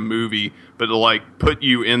make it a movie, but to, like, put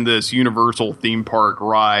you in this Universal theme park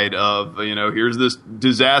ride of, you know, here's this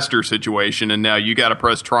disaster situation, and now you got to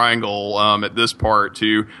press triangle at this part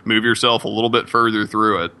to move yourself a little bit further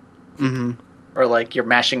through it. Or like you're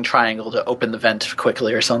mashing triangle to open the vent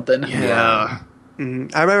quickly or something. Yeah. I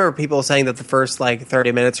remember people saying that the first,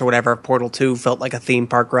 30 minutes or whatever of Portal 2 felt like a theme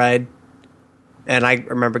park ride. And I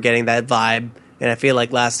remember getting that vibe. And I feel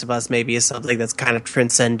like Last of Us maybe is something that's kind of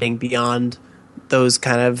transcending beyond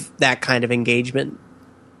that kind of engagement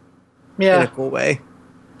in a Yeah. cool way.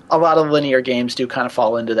 A lot of linear games do kind of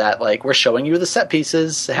fall into that. Like, we're showing you the set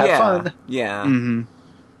pieces. Have fun. Yeah.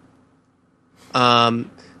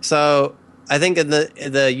 So I think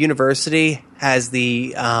the university has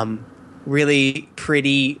the really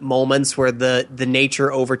pretty moments where the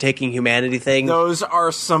nature overtaking humanity thing. Those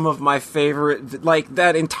are some of my favorite, like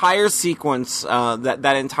that entire sequence.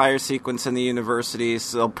 That entire sequence in the university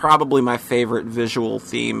is probably my favorite visual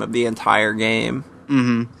theme of the entire game.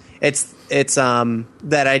 Mm-hmm. It's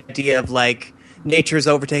that idea of like nature's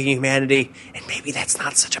overtaking humanity, and maybe that's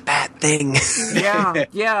not such a bad thing.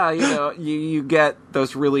 yeah. You know, you get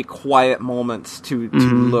those really quiet moments to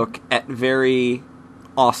look at very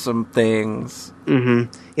awesome things.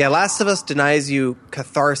 Mm-hmm. Yeah, Last of Us denies you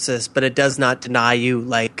catharsis, but it does not deny you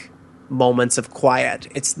like moments of quiet.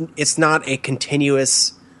 It's not a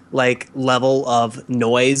continuous like level of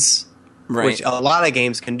noise, Right. which a lot of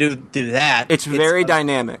games can do that. It's very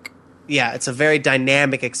dynamic. Yeah, it's a very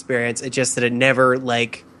dynamic experience. It's just that it never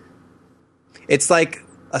like. It's like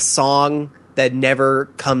a song that never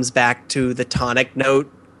comes back to the tonic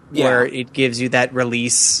note, where it gives you that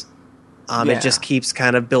release. It just keeps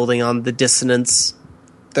kind of building on the dissonance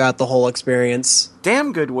throughout the whole experience.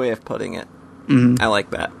 Damn good way of putting it. I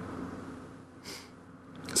like that.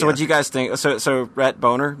 So what do you guys think? So Rhett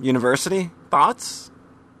Boner, University, thoughts?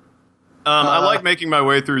 I like making my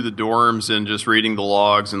way through the dorms and just reading the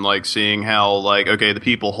logs and like seeing how like, okay, the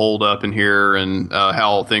people holed up in here and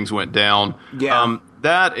how things went down. Yeah.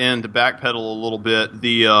 That and to backpedal a little bit,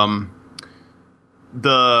 the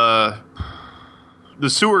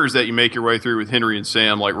sewers that you make your way through with Henry and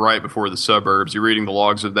Sam, like right before the suburbs, you're reading the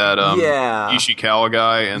logs of that Ishikawa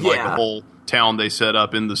guy and like the whole town they set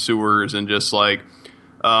up in the sewers and just like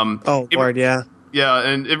yeah,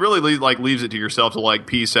 and it really like leaves it to yourself to like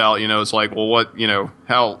piece out, you know, it's like, well, what, you know,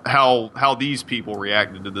 how these people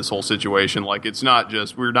reacted to this whole situation. Like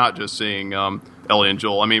we're not just seeing Ellie and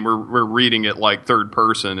Joel. I mean, we're reading it like third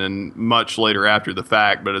person and much later after the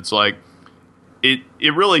fact, but it's like it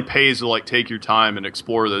really pays to like take your time and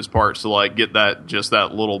explore those parts to like get that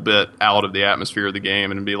little bit out of the atmosphere of the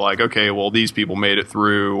game and be like, okay, well, these people made it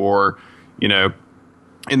through, or, you know,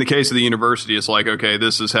 in the case of the university, it's like, okay,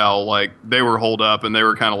 this is how like they were holed up and they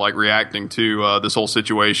were kind of like reacting to this whole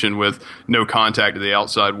situation with no contact to the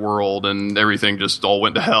outside world and everything just all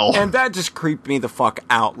went to hell. And that just creeped me the fuck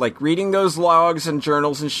out. Like reading those logs and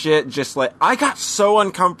journals and shit, just like I got so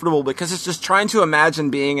uncomfortable because it's just trying to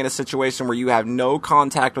imagine being in a situation where you have no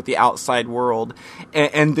contact with the outside world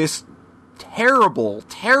and this terrible,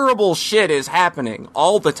 terrible shit is happening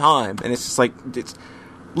all the time. And it's just like,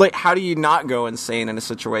 how do you not go insane in a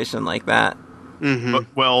situation like that?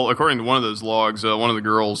 Mm-hmm. Well, according to one of those logs, one of the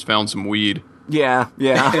girls found some weed. Yeah.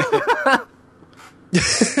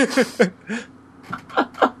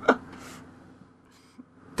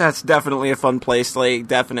 That's definitely a fun place, like,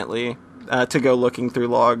 definitely, to go looking through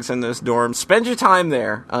logs in those dorms. Spend your time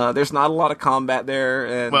there. There's not a lot of combat there.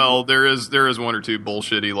 And well, there is one or two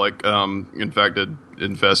bullshitty, like,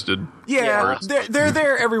 infested. Yeah, they're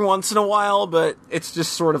there every once in a while, but it's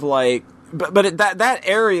just sort of like, that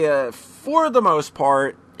area for the most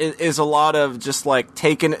part is a lot of just like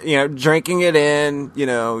taking, you know, drinking it in. You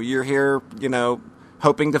know, you're here, you know,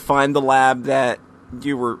 hoping to find the lab that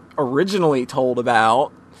you were originally told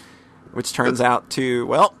about, which turns out to,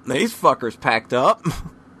 well, these fuckers packed up.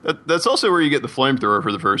 That's also where you get the flamethrower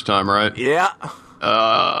for the first time, right? Yeah.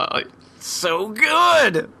 So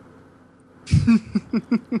good.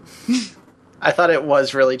 I thought it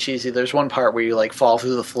was really cheesy. There's one part where you like fall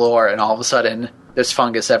through the floor and all of a sudden there's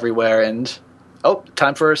fungus everywhere and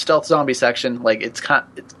time for a stealth zombie section. Like it's kind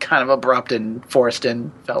of abrupt and forced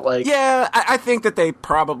in, felt like. Yeah, I think that they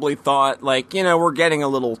probably thought like, you know, we're getting a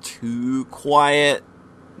little too quiet.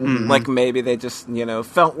 Mm-hmm. Like maybe they just, you know,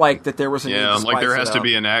 felt like that there was a need to like there spice has it to up.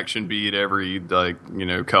 be an action beat every like, you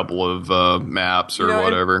know, couple of maps or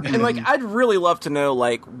whatever. And like I'd really love to know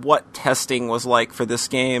like what testing was like for this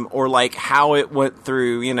game, or like how it went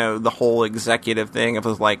through, you know, the whole executive thing. It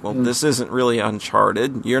was like, well, this isn't really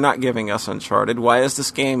Uncharted. You're not giving us Uncharted. Why is this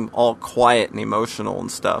game all quiet and emotional and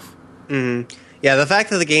stuff? Mm-hmm. Yeah, the fact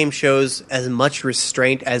that the game shows as much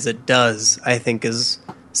restraint as it does, I think, is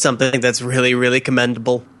something that's really, really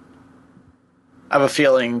commendable. I have a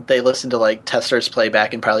feeling they listened to like testers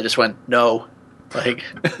playback and probably just went no. Like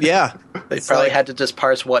yeah, they probably had to just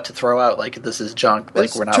parse what to throw out. Like this is junk.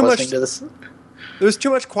 Like we're not listening to this. There's too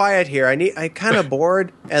much quiet here. I kind of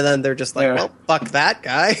bored, and then they're just like, well, fuck that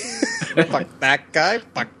guy, fuck that guy,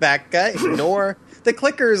 fuck that guy. Ignore the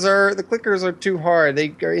clickers are too hard. They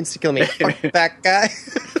are insta killing me. Fuck that guy.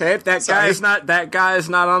 Okay, if that guy is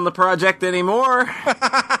not on the project anymore.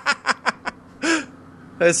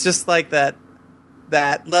 It's just like that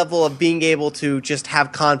that level of being able to just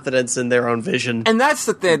have confidence in their own vision. And that's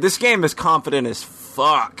the thing. This game is confident as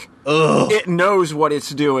fuck. Ugh. It knows what it's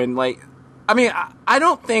doing. Like, I mean, I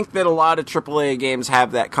don't think that a lot of AAA games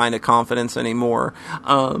have that kind of confidence anymore.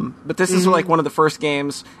 But this is like one of the first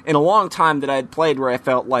games in a long time that I'd played where I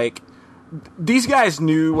felt like these guys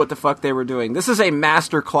knew what the fuck they were doing. This is a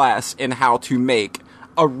masterclass in how to make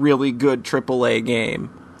a really good AAA game.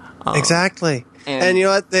 Exactly. And you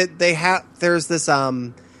know what? They have. There's this.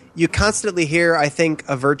 You constantly hear, I think,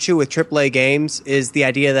 a virtue with AAA games is the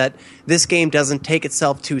idea that this game doesn't take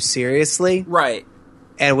itself too seriously. Right.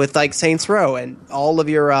 And with like Saints Row and all of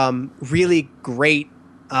your really great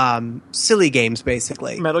silly games,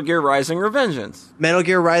 basically. Metal Gear Rising: Revengeance. Metal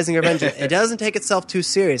Gear Rising: Revengeance. It doesn't take itself too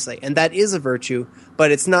seriously, and that is a virtue.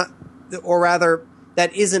 But it's not, or rather,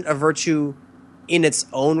 that isn't a virtue in its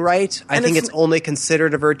own right. I think it's only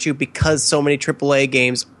considered a virtue because so many AAA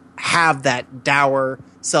games have that dour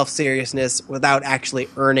self-seriousness without actually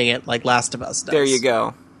earning it, like Last of Us does. There you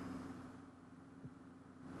go.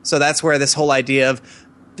 So that's where this whole idea of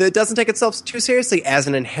that doesn't take itself too seriously as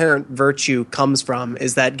an inherent virtue comes from,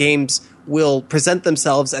 is that games will present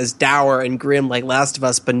themselves as dour and grim like Last of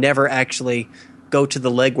Us, but never actually go to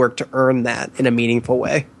the legwork to earn that in a meaningful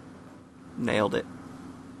way. Nailed it.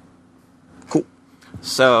 Cool.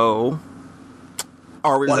 So,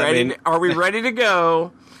 are we ready to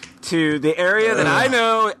go to the area that I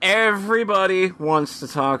know everybody wants to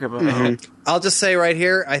talk about? Mm-hmm. I'll just say right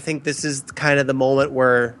here, I think this is kind of the moment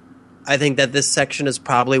where I think that this section is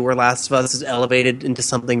probably where Last of Us is elevated into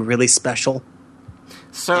something really special.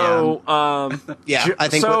 So, I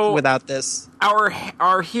think without this,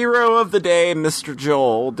 our hero of the day, Mr.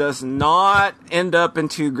 Joel, does not end up in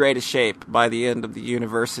too great a shape by the end of the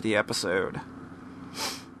university episode.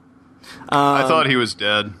 I thought he was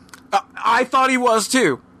dead. I thought he was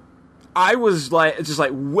too. I was just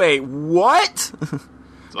like, wait, what?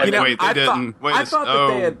 It's like, wait, they didn't. I thought that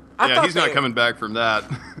they had. He's not coming back from that.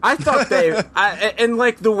 I thought and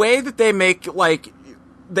like the way that they make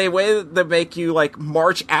you like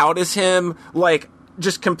march out as him, like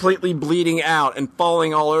just completely bleeding out and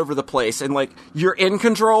falling all over the place, and like you're in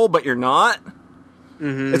control but you're not.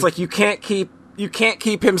 Mm-hmm. It's like you can't keep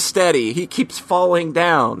him steady. He keeps falling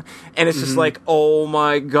down, and it's just like, oh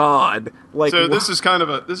my god! Like, so this is kind of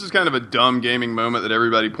a dumb gaming moment that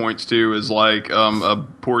everybody points to as like a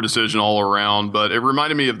poor decision all around. But it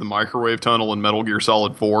reminded me of the microwave tunnel in Metal Gear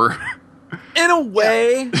Solid 4. In a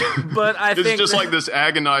way, but I think it's just like this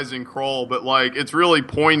agonizing crawl, but like it's really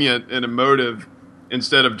poignant and emotive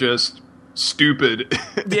instead of just stupid.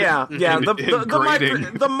 Yeah.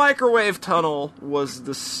 The microwave tunnel was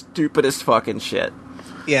the stupidest fucking shit.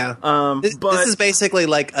 Yeah. This is basically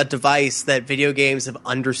like a device that video games have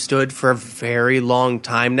understood for a very long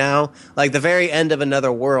time now. Like the very end of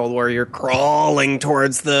Another World where you're crawling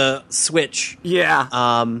towards the switch. Yeah.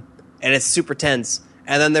 And it's super tense.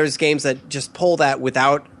 And then there's games that just pull that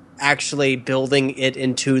without actually building it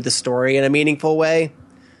into the story in a meaningful way.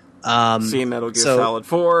 See Metal Gear Solid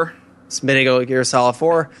 4. It's Metal Gear Solid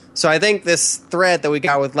 4. So I think this thread that we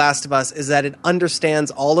got with Last of Us is that it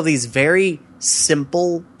understands all of these very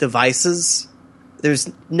simple devices.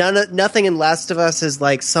 There's nothing in Last of Us is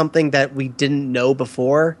like something that we didn't know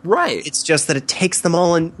before. Right. It's just that it takes them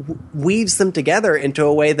all and weaves them together into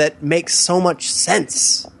a way that makes so much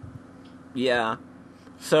sense. Yeah.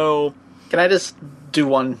 So, can I just do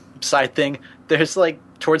one side thing? There's like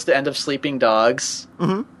towards the end of Sleeping Dogs.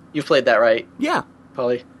 Mm-hmm. You've played that, right? Yeah,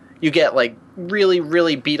 Polly. You get like really,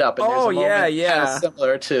 really beat up, and there's a moment kind of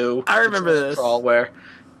similar to I remember this crawl where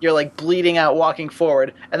you're like bleeding out, walking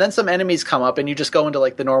forward, and then some enemies come up, and you just go into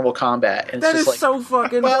like the normal combat. And that it's is just so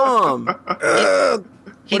fucking dumb. What are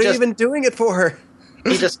you even doing it for?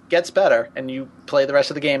 He just gets better, and you play the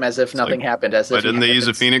rest of the game as if nothing happened. As if why didn't they use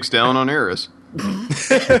a Phoenix Down on Eris?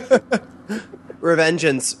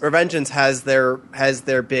 Revengeance has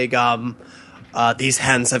their big these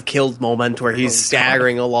hands have killed moment where he's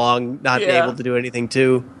staggering along, not able to do anything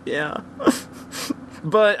too. Yeah.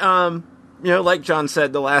 But like John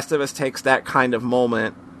said, The Last of Us takes that kind of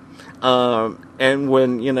moment. And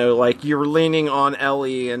when, like you're leaning on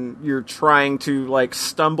Ellie and you're trying to like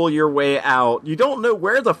stumble your way out, you don't know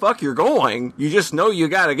where the fuck you're going. You just know you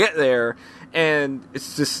gotta get there. And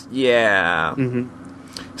it's just,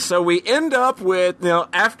 So we end up with,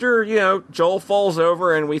 after, Joel falls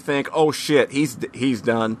over and we think, oh shit, he's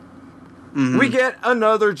done. Mm-hmm. We get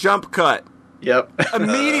another jump cut. Yep.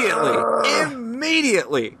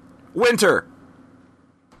 Immediately. Winter.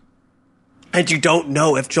 And you don't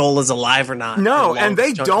know if Joel is alive or not. No, and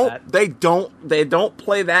they don't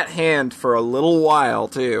play that hand for a little while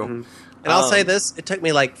too. Mm-hmm. And I'll say this, it took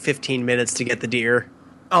me like 15 minutes to get the deer.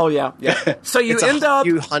 Oh, yeah. So you It's end up...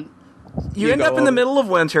 You hunt. You end up in the middle of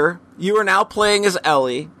winter. You are now playing as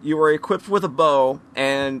Ellie. You are equipped with a bow,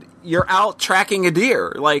 and you're out tracking a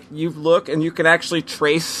deer. Like, you look, and you can actually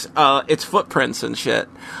trace its footprints and shit.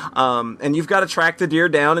 And you've got to track the deer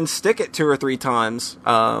down and stick it 2 or 3 times.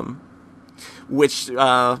 Which,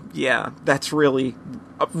 that's really,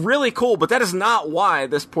 really cool. But that is not why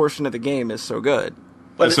this portion of the game is so good.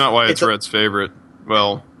 That's not why it's Rhett's favorite.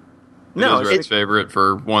 Well... No, it is Rhett's favorite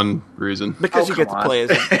for one reason. Because you get to play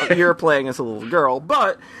as you're playing as a little girl.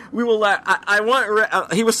 But we will let. I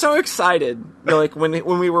want. He was so excited. Like when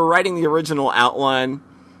we were writing the original outline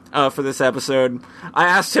for this episode, I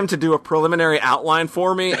asked him to do a preliminary outline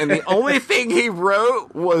for me, and the only thing he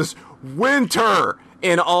wrote was "winter"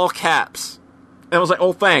 in all caps. And I was like,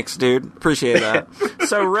 "Oh, thanks, dude. Appreciate that."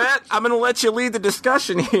 So, Rhett, I'm going to let you lead the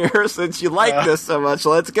discussion here since you like this so much.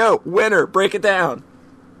 Let's go. Winter. Break it down.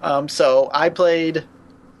 So I played,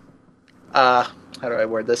 how do I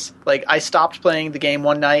word this? Like, I stopped playing the game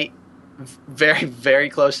one night, very, very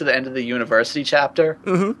close to the end of the university chapter.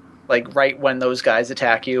 Mm-hmm. Like, right when those guys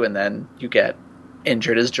attack you, and then you get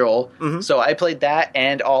injured as Joel. Mm-hmm. So I played that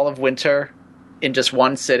and all of Winter in just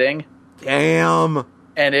one sitting. Damn.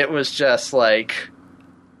 And it was just, like...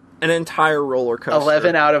 an entire roller coaster.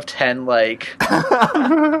 11 out of 10, like...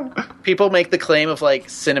 people make the claim of, like,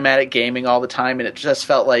 cinematic gaming all the time, and it just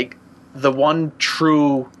felt like the one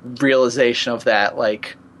true realization of that,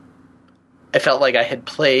 like... I felt like I had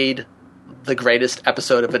played the greatest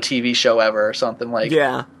episode of a TV show ever or something, like...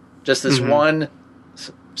 Yeah. Just this one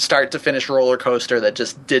start-to-finish roller coaster that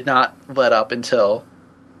just did not let up until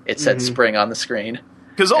it said spring on the screen.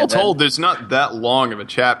 Because all told, there's not that long of a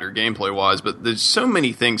chapter gameplay-wise, but there's so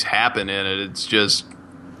many things happen in it. It's just...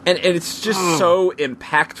 And it's just so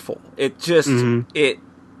impactful. It just...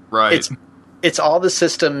 Right. It's all the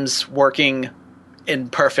systems working in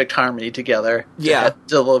perfect harmony together to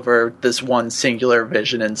deliver this one singular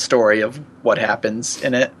vision and story of what happens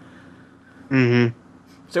in it. Mm-hmm.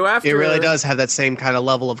 So after... It really does have that same kind of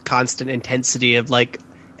level of constant intensity of, like...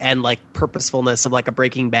 and, like, purposefulness of, like, a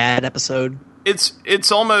Breaking Bad episode.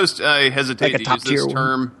 It's almost, I hesitate like to use this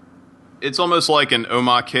term, it's almost like an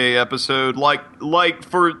omake episode. Like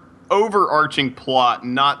for overarching plot,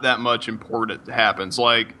 not that much important happens.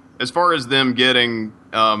 Like, as far as them getting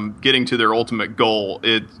to their ultimate goal,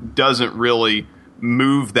 it doesn't really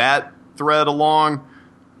move that thread along.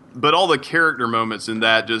 But all the character moments in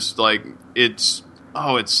that, just, like, it's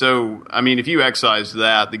so... I mean, if you excise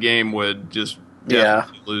that, the game would just...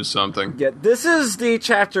 lose something. Yeah, this is the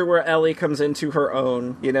chapter where Ellie comes into her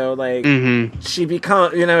own. You know, like she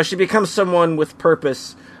becomes someone with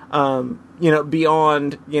purpose.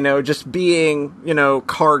 Beyond just being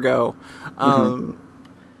cargo.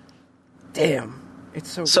 Damn, it's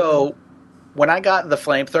so. Good. When I got the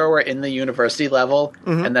flamethrower in the university level,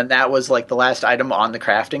 and then that was like the last item on the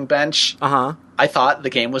crafting bench. I thought the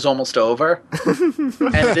game was almost over, and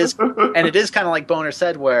it is kind of like Boner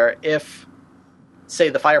said, where if, say,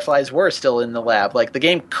 the Fireflies were still in the lab, like, the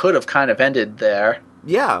game could have kind of ended there.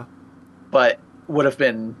 Yeah. But would have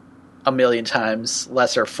been a million times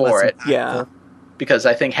lesser for it. Yeah. Because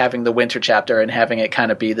I think having the winter chapter and having it kind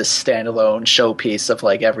of be this standalone showpiece of,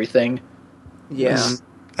 like, everything. Yeah.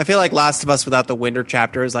 I feel like Last of Us without the winter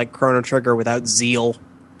chapter is like Chrono Trigger without Zeal.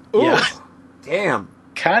 Ooh. Yeah. Damn.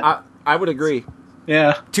 I would agree.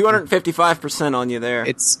 Yeah. 255% on you there.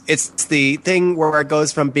 It's the thing where it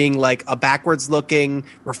goes from being like a backwards looking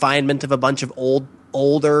refinement of a bunch of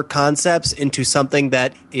older concepts into something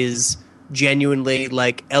that is genuinely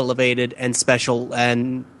like elevated and special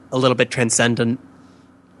and a little bit transcendent.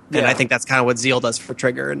 And I think that's kind of what Zeal does for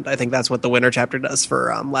Trigger, and I think that's what the winter chapter does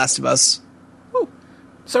for Last of Us. Ooh.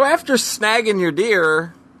 So after snagging your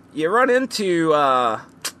deer, you happen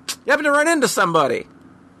to run into somebody.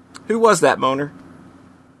 Who was that, Moner?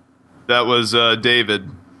 That was David.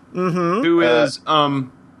 Mm-hmm. Who is Go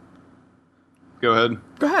ahead.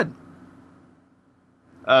 Go ahead.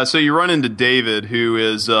 So you run into David, who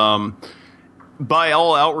is, by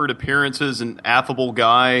all outward appearances, an affable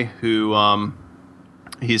guy who,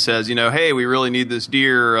 he says, hey, we really need this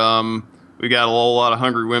deer. We got a whole lot of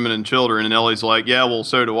hungry women and children. And Ellie's like, yeah, well,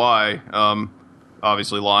 so do I.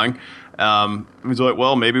 Obviously lying. He's like,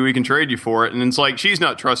 well, maybe we can trade you for it. And it's like, she's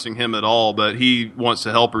not trusting him at all, but he wants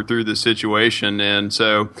to help her through this situation. And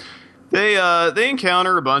so they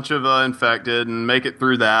encounter a bunch of infected and make it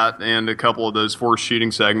through that and a couple of those forced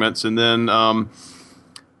shooting segments. And then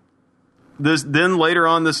Then later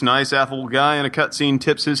on, this nice affable guy in a cutscene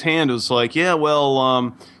tips his hand. It was like, yeah,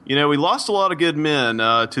 well, we lost a lot of good men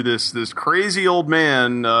to this crazy old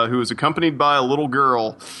man who was accompanied by a little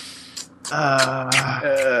girl. And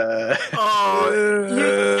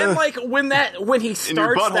like when he starts, and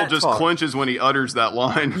your butthole that just talk, clenches when he utters that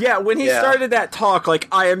line. Yeah, when he started that talk, like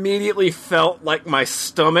I immediately felt like my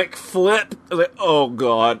stomach flip. I was like, oh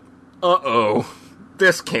god,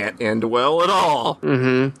 this can't end well at all.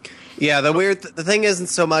 Mm-hmm. Yeah, the thing isn't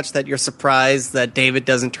so much that you're surprised that David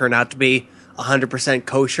doesn't turn out to be 100%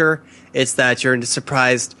 kosher. It's that you're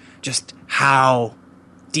surprised just how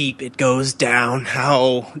deep it goes down,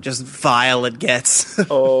 how just vile it gets.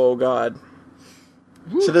 Oh god.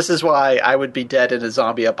 So this is why I would be dead in a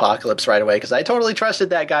zombie apocalypse right away, because I totally trusted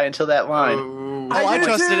that guy until that line. I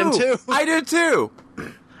trusted him too. I did too.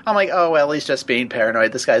 I'm like, oh, well, he's just being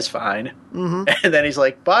paranoid. This guy's fine. Mm-hmm. And then he's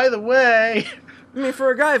like, by the way... I mean, for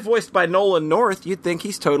a guy voiced by Nolan North, you'd think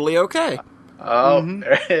he's totally okay. Oh,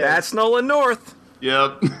 there it is. That's Nolan North.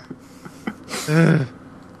 Yep.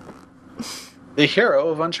 The hero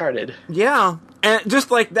of Uncharted. Yeah. And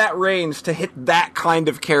just like that range to hit that kind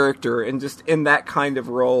of character and just in that kind of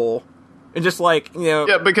role. And just like,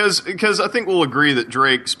 Yeah, because I think we'll agree that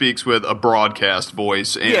Drake speaks with a broadcast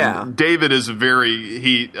voice, and David is a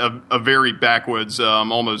very backwoods,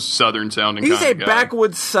 almost southern sounding kind of guy. He's a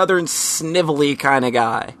backwoods, southern, snivelly kind of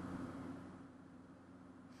guy.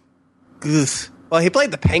 Ugh. Well, he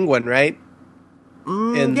played the Penguin, right?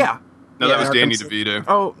 Yeah. No, that was Danny DeVito.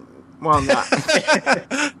 Oh, well, not.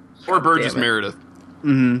 Or Burgess Meredith.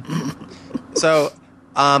 Mm-hmm. So,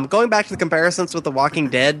 going back to the comparisons with The Walking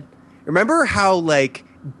Dead, remember how, like,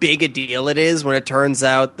 big a deal it is when it turns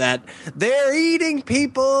out that they're eating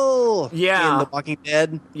people in The Walking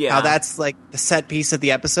Dead? Yeah. How that's, like, the set piece of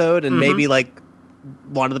the episode, and maybe, like,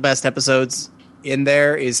 one of the best episodes in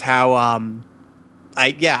there is how,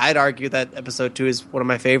 I'd argue that episode 2 is one of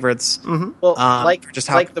my favorites. Mm-hmm. Well, just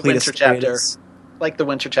how like the winter chapter. Like the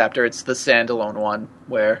winter chapter, it's the standalone one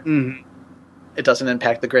where it doesn't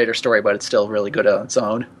impact the greater story, but it's still really good on its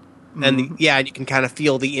own. And you can kind of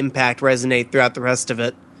feel the impact resonate throughout the rest of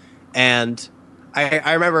it. And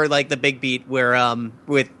I remember like the big beat where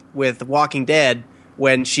with Walking Dead,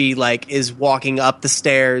 when she like is walking up the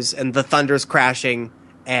stairs and the thunder's crashing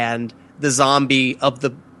and the zombie of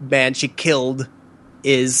the man she killed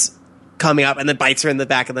is coming up and then bites her in the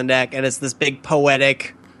back of the neck, and it's this big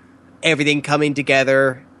poetic everything coming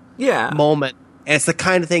together moment. And it's the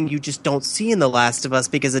kind of thing you just don't see in The Last of Us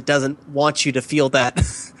because it doesn't want you to feel that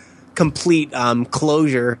complete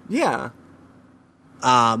closure. Yeah.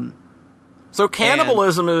 So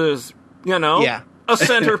cannibalism is, a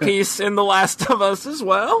centerpiece in The Last of Us as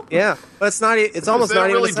well. Yeah, but it's not. It's almost not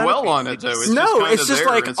really even dwell on it though. It's just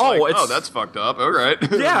like, oh, that's fucked up. All right.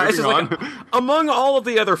 Yeah, it's just like among all of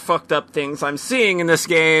the other fucked up things I'm seeing in this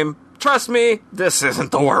game, trust me, this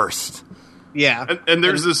isn't the worst. Yeah, and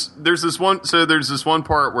there's this one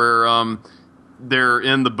part where they're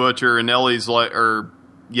in the butcher and Ellie's like,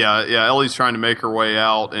 Ellie's trying to make her way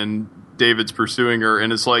out and David's pursuing her,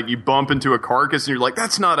 and it's like you bump into a carcass and you're like,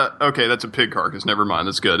 that's a pig carcass. Never mind,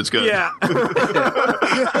 that's good. It's good. Yeah.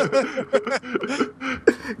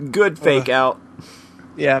 Good fake out.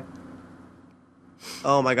 Yeah.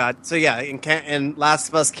 Oh my god. So yeah, in Last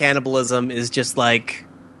of Us, cannibalism is just like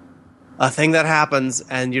a thing that happens,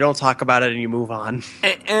 and you don't talk about it, and you move on.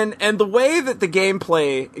 And the way that the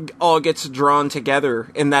gameplay all gets drawn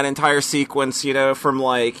together in that entire sequence, from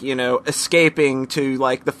like escaping to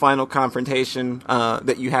like the final confrontation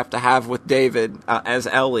that you have to have with David as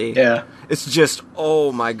Ellie. Yeah, it's just,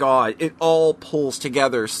 oh my god, it all pulls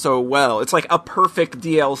together so well. It's like a perfect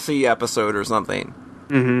DLC episode or something.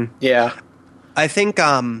 Mm-hmm. Yeah, I think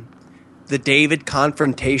the David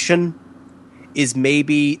confrontation is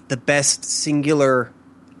maybe the best singular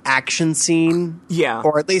action scene. Yeah.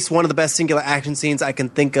 Or at least one of the best singular action scenes I can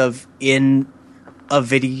think of in a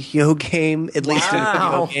video game, at least in a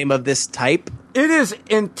video game of this type. It is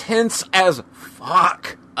intense as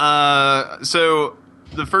fuck. So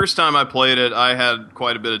the first time I played it, I had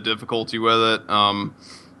quite a bit of difficulty with it, and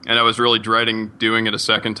I was really dreading doing it a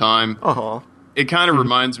second time. Uh-huh. It kind of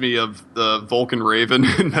reminds me of the Vulcan Raven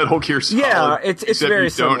in Metal Gear Solid. Yeah, it's very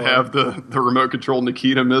similar. You don't have the remote control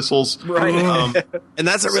Nikita missiles, right? And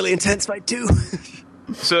that's a really intense fight too.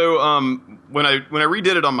 So when I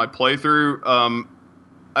redid it on my playthrough,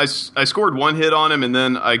 I scored one hit on him, and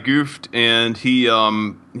then I goofed, and he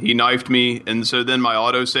knifed me, and so then my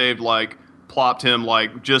autosave like plopped him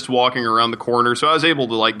like just walking around the corner, so I was able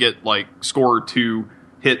to like get like score 2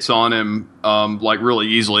 hits on him like really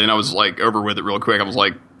easily, and I was like over with it real quick. I was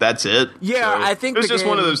like that's it. Yeah, I think it was the just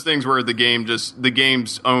one of game- those things where the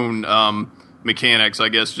game's own mechanics, I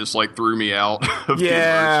guess, just like threw me out. Of the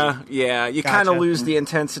immersion. Yeah. You kind of Gotcha. lose the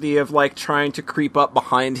intensity of like trying to creep up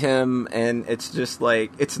behind him, and it's just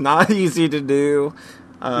like it's not easy to do.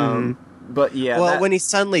 But yeah, Well, when he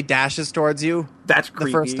suddenly dashes towards you that's the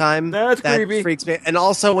creepy. first time, That's that creepy. freaks me. And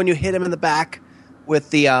also when you hit him in the back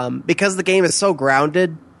with the because the game is so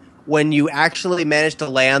grounded, when you actually manage to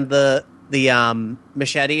land the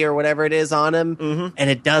machete or whatever it is on him, and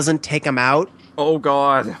it doesn't take him out, Oh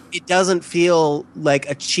god. it doesn't feel like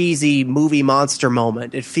a cheesy movie monster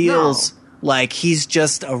moment. It feels like he's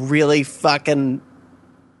just a really fucking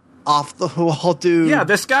off the wall dude. Yeah,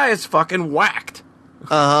 this guy is fucking whacked.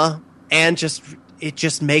 And it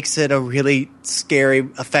just makes it a really scary,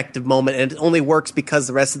 effective moment, and it only works because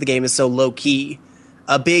the rest of the game is so low key.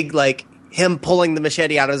 A big like him pulling the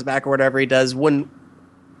machete out of his back or whatever he does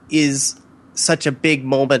is such a big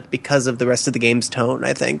moment because of the rest of the game's tone,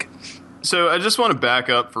 I think. So I just want to back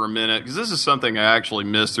up for a minute because this is something I actually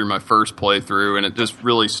missed through my first playthrough, and it just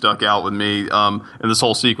really stuck out with me. And this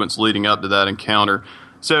whole sequence leading up to that encounter.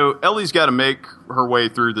 So Ellie's got to make her way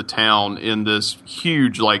through the town in this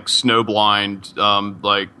huge, like snow-blind,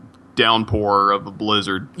 like downpour of a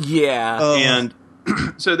blizzard. Yeah. And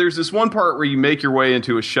so there's this one part where you make your way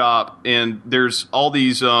into a shop, and there's all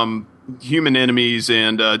these human enemies,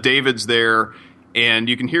 and David's there, and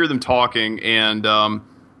you can hear them talking, and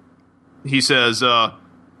he says,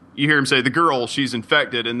 you hear him say, the girl, she's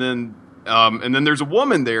infected, and then there's a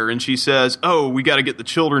woman there, and she says, oh, we got to get the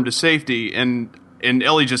children to safety, and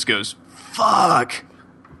Ellie just goes, fuck.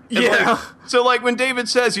 And Yeah. so when David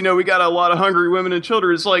says, we got a lot of hungry women and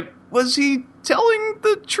children, it's like, was he telling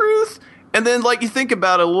the truth? And then you think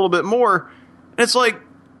about it a little bit more, and it's like,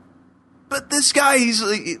 but this guy, he's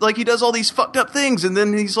like, he does all these fucked up things, and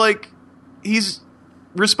then he's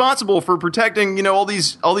responsible for protecting, all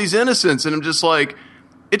these innocents, and I'm just like,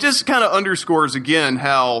 it just kind of underscores again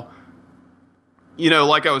how,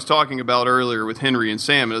 like I was talking about earlier with Henry and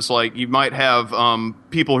Sam, it's like you might have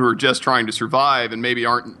people who are just trying to survive and maybe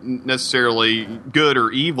aren't necessarily good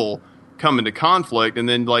or evil come into conflict, and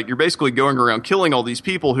then you're basically going around killing all these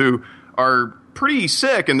people who are pretty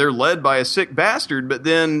sick and they're led by a sick bastard, but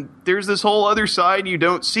then there's this whole other side you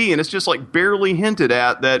don't see, and it's just barely hinted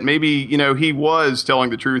at that maybe, he was telling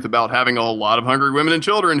the truth about having a lot of hungry women and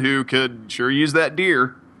children who could sure use that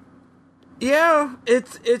deer. Yeah,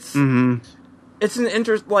 it's it's an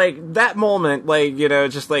interest, that moment,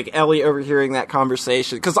 just Ellie overhearing that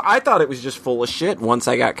conversation, because I thought it was just full of shit once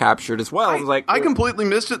I got captured as well. I was like, I completely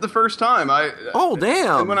missed it the first time. oh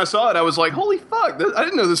damn! And when I saw it, I was like, holy fuck! I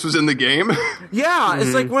didn't know this was in the game. Yeah,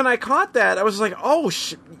 it's like when I caught that, I was like, oh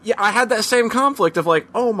shit! Yeah, I had that same conflict of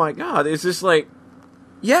oh my god, is this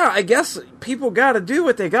yeah, I guess people got to do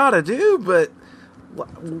what they got to do, but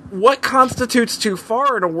what constitutes too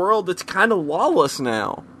far in a world that's kind of lawless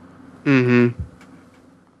now?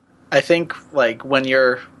 I think when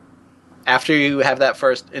you're after you have that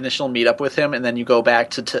first initial meetup with him, and then you go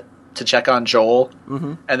back to check on Joel,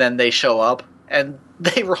 and then they show up and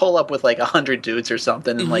they roll up with 100 dudes or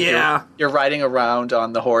something, and Yeah. you're riding around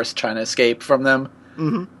on the horse trying to escape from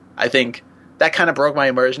them. I think that kind of broke my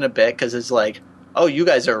immersion a bit because it's oh, you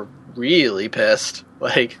guys are really pissed,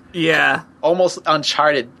 Yeah. almost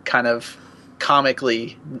Uncharted kind of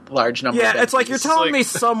comically large number. Yeah, of it's you're enemies. telling me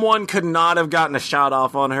someone could not have gotten a shot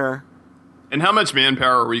off on her. And how much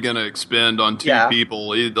manpower are we going to expend on two Yeah.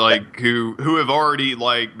 people who have already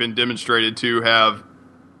been demonstrated to have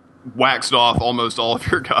waxed off almost all of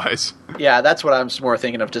your guys? Yeah, that's what I'm more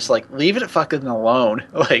thinking of. Just leave it fucking alone.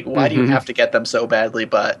 Why do you have to get them so badly?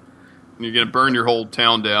 But You're going to burn your whole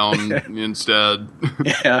town down instead.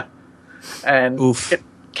 yeah, and Oof.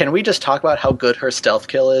 can we just talk about how good her stealth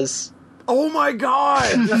kill is? Oh my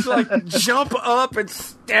god! Just jump up and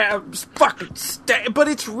fucking stab. But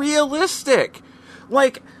it's realistic.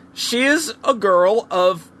 She is a girl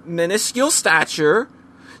of minuscule stature.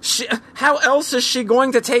 How else is she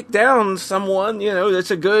going to take down someone,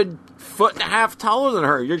 that's a good foot and a half taller than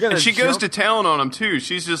her? You're gonna. And she goes to town on him too.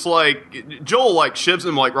 She's just Joel shivs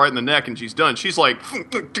him right in the neck, and she's done. She's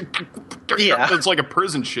Yeah. it's like a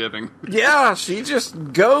prison shiving. Yeah, she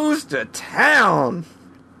just goes to town.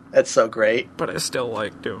 That's so great. But I still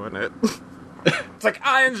like doing it. It's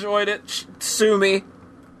I enjoyed it. Sue me.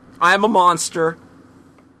 I'm a monster.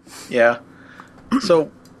 Yeah.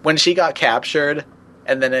 So when she got captured,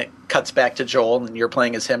 and then it cuts back to Joel, and you're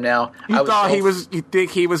playing as him now. You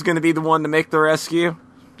think he was going to be the one to make the rescue?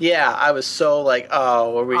 Yeah, I was so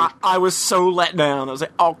oh, are we? I was so let down. I was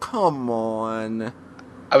like, oh, come on.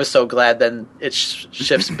 I was so glad then it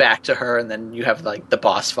shifts back to her, and then you have like the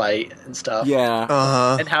boss fight and stuff. Yeah.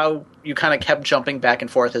 Uh-huh. And how you kind of kept jumping back and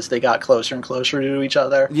forth as they got closer and closer to each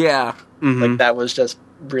other. Yeah. Like that was just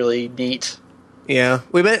really neat. Yeah,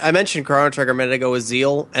 I mentioned Chrono Trigger a minute ago with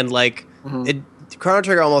Zeal, and like Chrono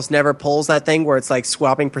Trigger almost never pulls that thing where it's like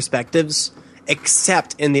swapping perspectives,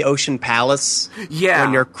 except in the Ocean Palace. Yeah.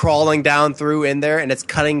 When you're crawling down through in there, and it's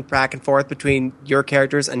cutting back and forth between your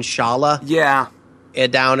characters and Shala Yeah.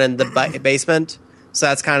 Down in the basement. So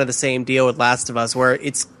that's kind of the same deal with Last of Us, where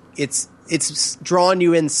it's drawn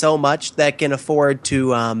you in so much that can afford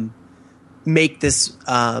to make this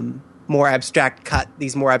more abstract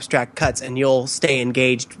cuts, and you'll stay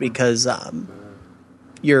engaged because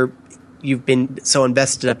you've been so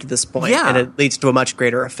invested up to this point, Yeah. and it leads to a much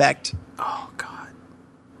greater effect. Oh God.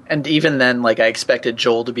 And even then, like I expected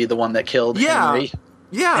Joel to be the one that killed Yeah. Henry.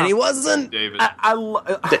 Yeah. And he wasn't. David.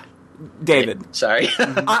 David. Sorry.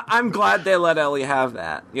 I'm glad they let Ellie have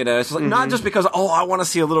that. You know, it's like, not just because I want to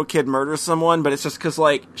see a little kid murder someone, but it's just because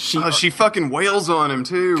like she fucking wails on him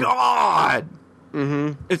too. God.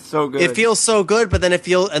 Mm-hmm. It's so good. It feels so good, but then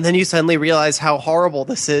and then you suddenly realize how horrible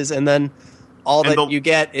this is, and then all that you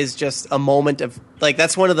get is just a moment of like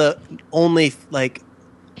that's one of the only like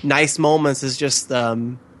nice moments is just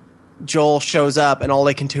Joel shows up, and all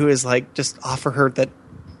they can do is like just offer her that.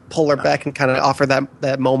 Pull her back and kind of offer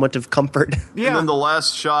that moment of comfort. Yeah. And then the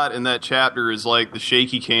last shot in that chapter is like the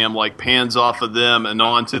shaky cam like pans off of them and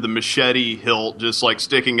onto the machete hilt just like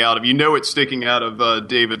sticking out of it's sticking out of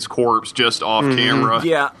David's corpse just off camera.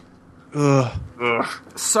 Yeah. Ugh.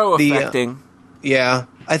 So affecting. Yeah,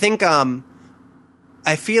 I think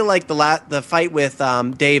I feel like the fight with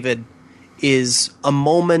David is a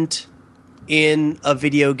moment in a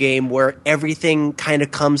video game where everything kind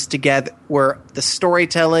of comes together, where the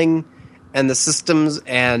storytelling and the systems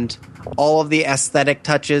and all of the aesthetic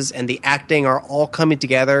touches and the acting are all coming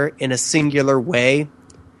together in a singular way.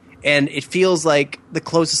 And it feels like the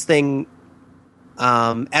closest thing,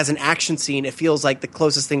 as an action scene, it feels like the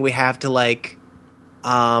closest thing we have to like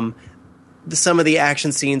some of the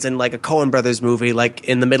action scenes in like a Coen Brothers movie, like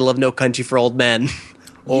in the middle of No Country for Old Men.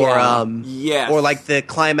 Or or like the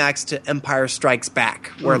climax to Empire Strikes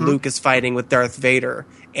Back, where Luke is fighting with Darth Vader,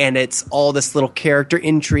 and it's all this little character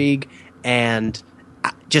intrigue and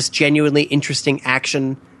just genuinely interesting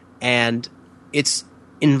action, and it's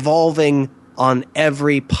involving on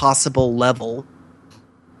every possible level,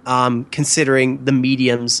 considering the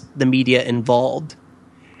media involved.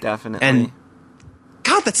 Definitely. And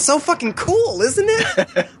God, that's so fucking cool, isn't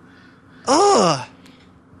it? Ugh.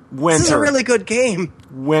 Winter. This is a really good game.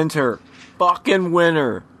 Winter. Fucking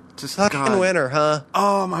winter. Just Fucking winter, huh?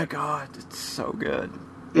 Oh my God. It's so good.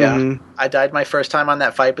 Yeah. I died my first time on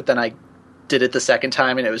that fight, but then I did it the second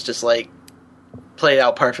time, and it was just like played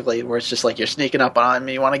out perfectly, where it's just like you're sneaking up on him,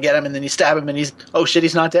 and you want to get him, and then you stab him, and he's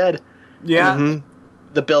not dead. Yeah.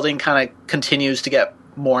 The building kind of continues to get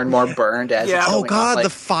more and more burned as it's Oh going God, on. Like, the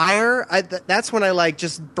fire! That's when I like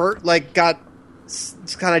just got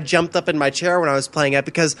kind of jumped up in my chair when I was playing it,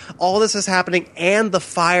 because all this is happening and the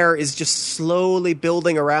fire is just slowly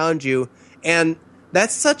building around you, and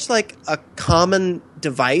that's such like a common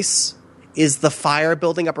device, is the fire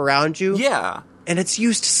building up around you. Yeah. And it's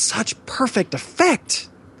used to such perfect effect.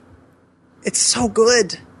 It's so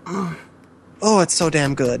good. Oh, it's so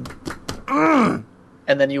damn good.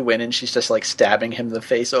 and then you win, and she's just like stabbing him in the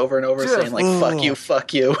face over and over, saying like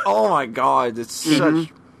fuck you. Oh my God. It's such...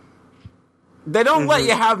 They don't let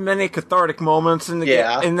you have many cathartic moments in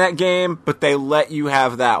the in that game, but they let you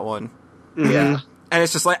have that one. Yeah. And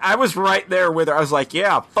it's just like, I was right there with her. I was like,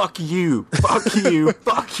 yeah, fuck you. Fuck you.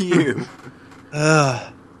 Fuck you.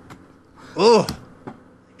 Oh,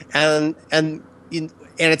 and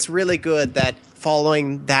it's really good that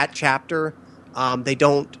following that chapter, they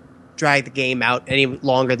don't drag the game out any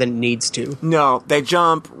longer than it needs to. No, they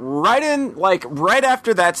jump right in, like, right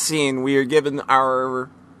after that scene, we are given our,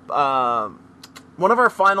 one of our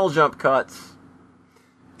final jump cuts.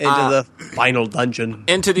 Into the final dungeon.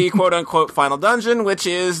 Into the quote-unquote final dungeon, which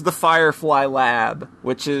is the Firefly Lab.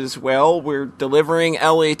 Which is, well, we're delivering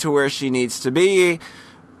Ellie to where she needs to be,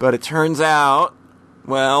 but it turns out,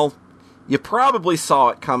 well, you probably saw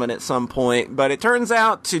it coming at some point, but it turns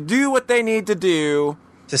out to do what they need to do...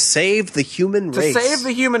 To save the human race. To save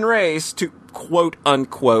the human race, to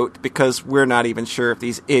quote-unquote, because we're not even sure if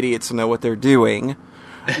these idiots know what they're doing.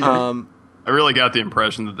 I really got the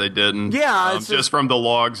impression that they didn't. Yeah, just from the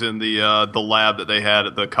logs in the lab that they had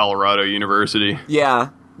at the Colorado University.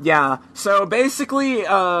 Yeah, Yeah, so basically,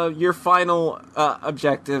 your final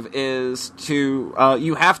objective is to,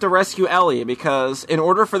 you have to rescue Ellie, because in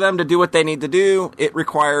order for them to do what they need to do, it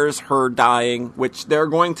requires her dying, which they're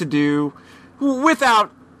going to do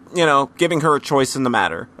without, giving her a choice in the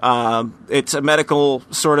matter. It's a medical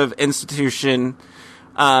sort of institution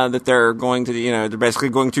that they're going to, they're basically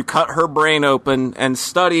going to cut her brain open and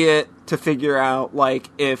study it to figure out,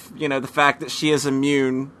 if, the fact that she is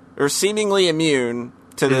immune, or seemingly immune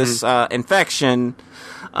to this infection,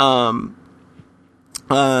 they're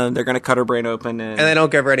going to cut her brain open, and they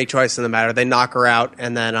don't give her any choice in the matter. They knock her out,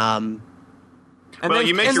 and then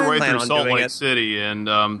you make your way through Salt Lake City, and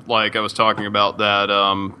like I was talking about that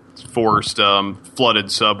forced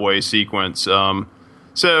flooded subway sequence. So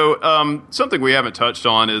something we haven't touched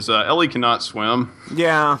on is Ellie cannot swim.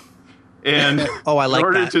 Yeah, and I like in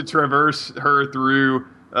order that. to traverse her through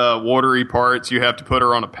watery parts, you have to put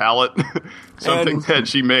her on a pallet. Something that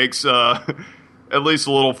she makes at least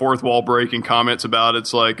a little fourth wall breaking comments about.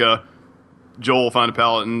 It's like Joel will find a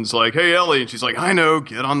pallet and it's like, "Hey Ellie," and she's like, "I know,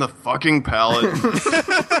 get on the fucking pallet."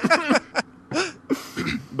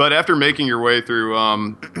 But after making your way through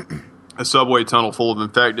a subway tunnel full of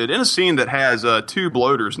infected, in a scene that has 2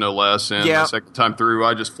 bloaters no less, and the second time through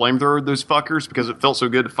I just flamethrowed those fuckers because it felt so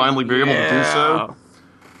good to finally be able to do so.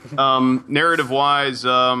 Narrative wise,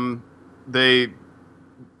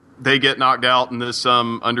 they get knocked out in this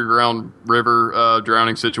underground river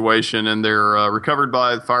drowning situation, and they're recovered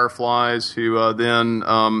by the Fireflies, who then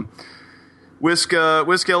whisk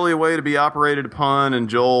Ellie away to be operated upon. And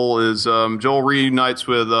Joel reunites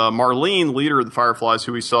with Marlene, leader of the Fireflies,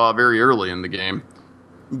 who we saw very early in the game.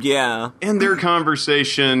 Yeah. And their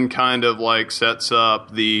conversation kind of sets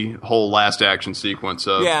up the whole last action sequence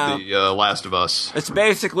of the Last of Us. It's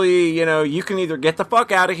basically, you can either get the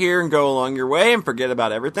fuck out of here and go along your way and forget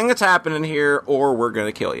about everything that's happening here, or we're going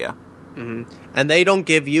to kill you. Mm-hmm. And they don't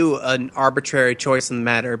give you an arbitrary choice in the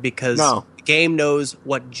matter, because the game knows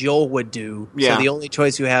what Joel would do. Yeah. So the only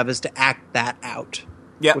choice you have is to act that out.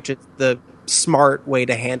 Yep. Which is the smart way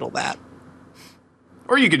to handle that.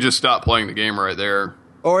 Or you could just stop playing the game right there.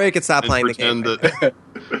 Or you could stop playing the game.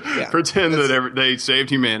 Pretend that they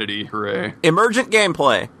saved humanity. Hooray. Emergent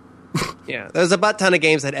gameplay. Yeah. There's a butt ton of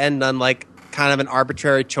games that end on, kind of an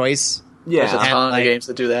arbitrary choice. Yeah. There's a ton of games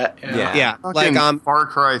that do that. Yeah. Far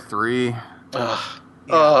Cry 3.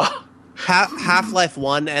 Half-Life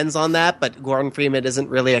 1 ends on that, but Gordon Freeman isn't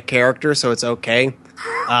really a character, so it's okay.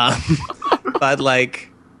 But,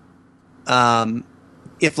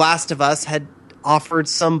 if Last of Us had offered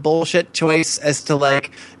some bullshit choice as to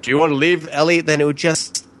do you want to leave Ellie, then it would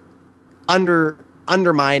just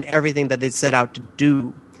undermine everything that they set out to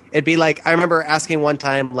do. It'd be I remember asking one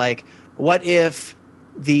time, what if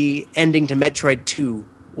the ending to Metroid 2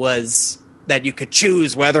 was that you could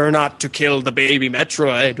choose whether or not to kill the baby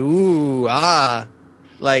Metroid?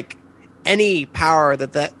 Any power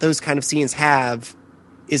that those kind of scenes have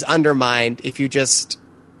is undermined if you just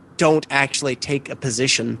don't actually take a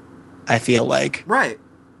position. I feel right,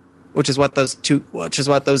 which is what those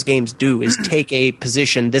games do, is take a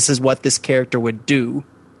position. This is what this character would do.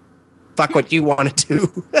 Fuck what you want to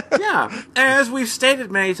do. Yeah, and as we've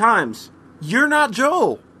stated many times, you're not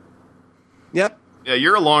Joel. Yep. Yeah,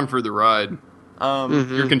 you're along for the ride.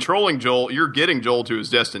 You're controlling Joel. You're getting Joel to his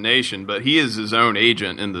destination, but he is his own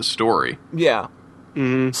agent in the story. Yeah.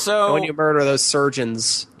 Mm-hmm. So and when you murder those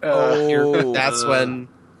surgeons, that's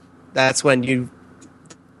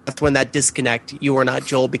when that disconnect, you are not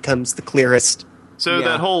Joel, becomes the clearest. So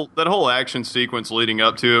that whole action sequence leading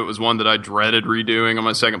up to it was one that I dreaded redoing on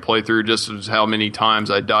my second playthrough, just as how many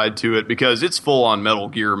times I died to it, because it's full on Metal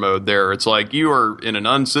Gear mode there. It's you are in an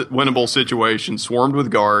unwinnable situation, swarmed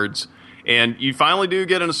with guards, and you finally do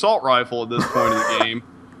get an assault rifle at this point in the game.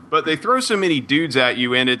 But they throw so many dudes at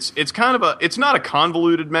you, and it's kind of it's not a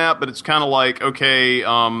convoluted map, but it's kind of okay,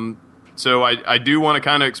 so I do want to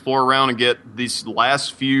kind of explore around and get these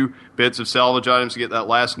last few bits of salvage items to get that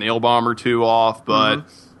last nail bomb or two off. But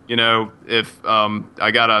if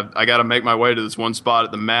I gotta make my way to this one spot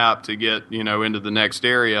at the map to get into the next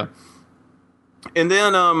area, and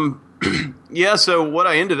then so what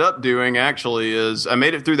I ended up doing actually is I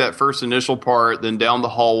made it through that first initial part, then down the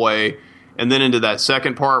hallway, and then into that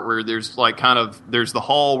second part where there's there's the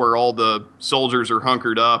hall where all the soldiers are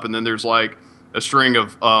hunkered up, and then there's a string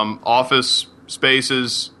of office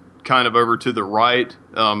spaces kind of over to the right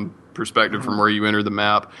perspective from where you enter the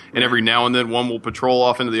map. And every now and then one will patrol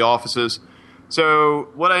off into the offices. So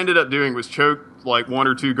what I ended up doing was like one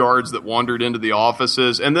or two guards that wandered into the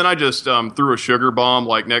offices, and then I just threw a sugar bomb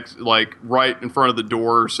like right in front of the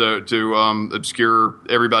door, so to obscure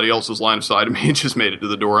everybody else's line of sight of me, and just made it to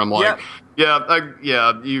the door. I'm like,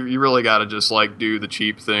 you really got to just like do the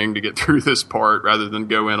cheap thing to get through this part rather than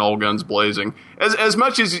go in all guns blazing. As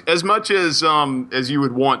much as you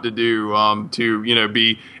would want to do to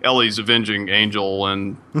be Ellie's avenging angel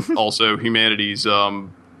and also humanity's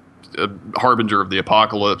harbinger of the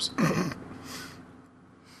apocalypse.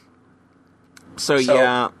 So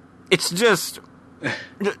yeah, it's just,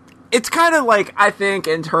 it's kind of like, I think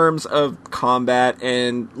in terms of combat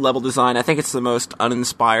and level design, I think it's the most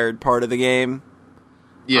uninspired part of the game.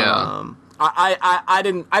 Yeah. I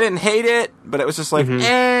didn't hate it, but it was just like,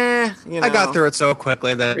 I got through it so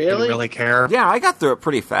quickly that I didn't really care. Yeah, I got through it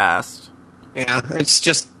pretty fast. Yeah, it's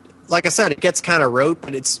just, like I said, it gets kind of rote,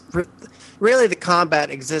 but it's really the combat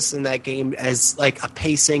exists in that game as like a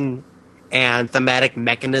pacing and thematic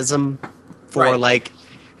mechanism for like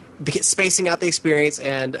spacing out the experience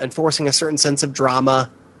and enforcing a certain sense of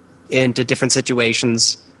drama into different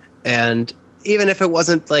situations. And even if it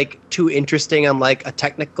wasn't like too interesting on like a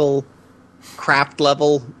technical craft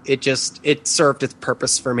level, it served its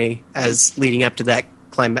purpose for me as leading up to that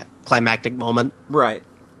climactic moment. Right.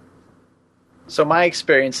 So my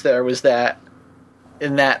experience there was that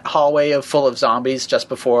in that hallway full of zombies just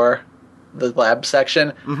before the lab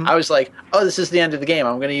section, I was like, oh, this is the end of the game.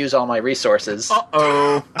 I'm going to use all my resources.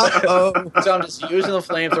 Uh-oh. So I'm just using the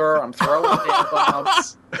flamethrower. I'm throwing nail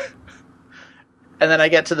bombs. And then I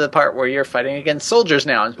get to the part where you're fighting against soldiers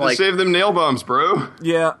now. I'm like, save them nail bombs, bro.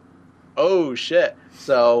 Yeah. Oh, shit.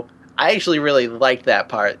 So I actually really liked that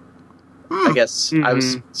part. I guess I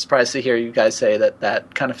was surprised to hear you guys say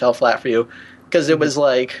that kind of fell flat for you. Because it was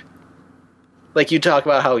like you talk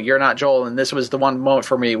about how you're not Joel, and this was the one moment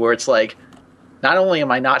for me where it's like, not only am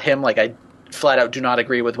I not him, like I flat out do not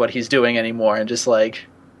agree with what he's doing anymore, and just like,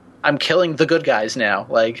 I'm killing the good guys now.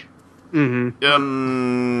 Like, are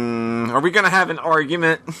we gonna have an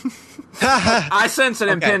argument? I sense an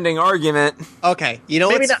impending argument. Okay, you know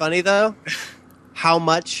what's funny though? How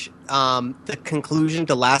much the conclusion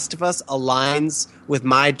to Last of Us aligns with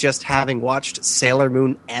my just having watched Sailor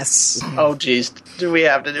Moon S. Oh, jeez. Do we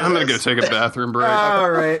have to do I'm going to go take a bathroom break. All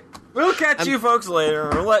right. We'll catch you folks later.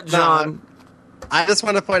 We'll let John... I just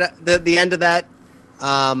want to point out the end of that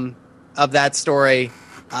story.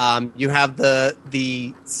 You have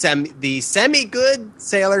the semi good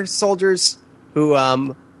sailor soldiers who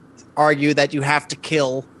argue that you have to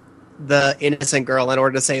kill the innocent girl in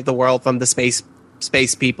order to save the world from the space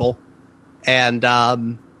people, and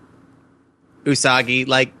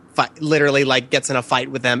Usagi literally gets in a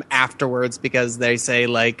fight with them afterwards because they say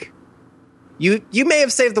like, you may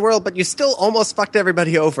have saved the world, but you still almost fucked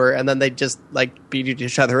everybody over, and then they just beat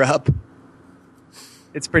each other up.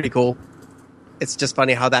 It's pretty cool. It's just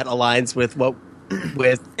funny how that aligns with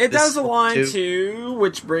it does align too,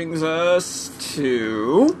 which brings us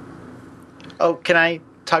to... Oh, can I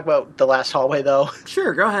talk about the last hallway though?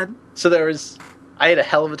 Sure, go ahead. So I had a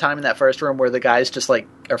hell of a time in that first room where the guys just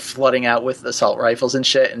are flooding out with assault rifles and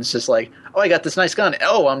shit, and it's just like, oh, I got this nice gun.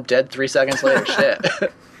 Oh, I'm dead 3 seconds later. Shit.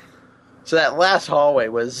 So that last hallway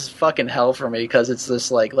was fucking hell for me because it's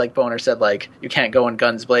this like Boner said, you can't go in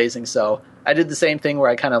guns blazing. So I did the same thing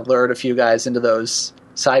where I kind of lured a few guys into those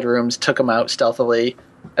side rooms, took them out stealthily,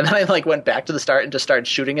 and then I went back to the start and just started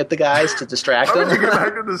shooting at the guys to distract them. How did you get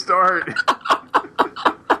back to the start?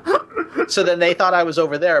 So then they thought I was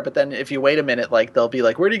over there, but then if you wait a minute, they'll be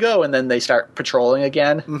like, where'd he go? And then they start patrolling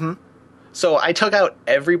again. Mm-hmm. So I took out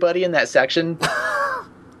everybody in that section.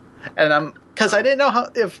 And because I didn't know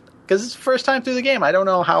because it's the first time through the game, I don't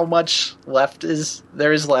know how much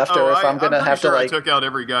there is left, or if I'm going to have to I took out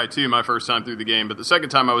every guy too my first time through the game, but the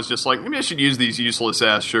second time I was just like, maybe I should use these useless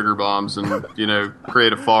ass sugar bombs and,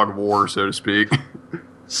 create a fog of war, so to speak.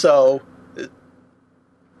 So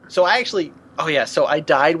I actually... Oh, yeah, so I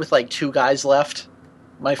died with, 2 guys left.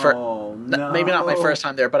 Oh, no. Maybe not my first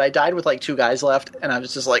time there, but I died with, 2 guys left, and I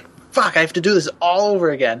was just like, fuck, I have to do this all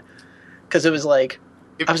over again. Because it was I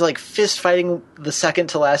was, fist fighting the second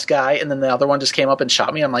to last guy, and then the other one just came up and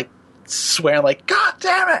shot me. I'm, swearing, God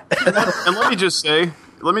damn it! And let me just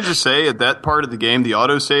say, at that part of the game, the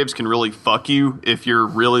autosaves can really fuck you if you're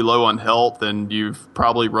really low on health, and you've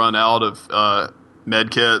probably run out of,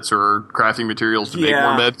 med kits or crafting materials to make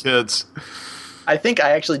more med kits. I think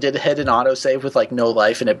I actually did hit an autosave with no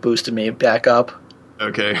life, and it boosted me back up.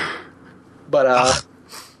 Okay. But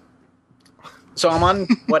so I'm on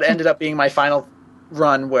what ended up being my final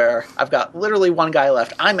run, where I've got literally one guy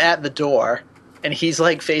left. I'm at the door, and he's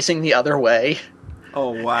facing the other way.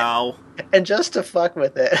 Oh wow! And just to fuck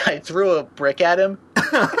with it, I threw a brick at him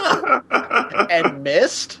and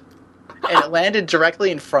missed. And it landed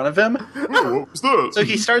directly in front of him. Oh, what was that? So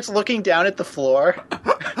he starts looking down at the floor.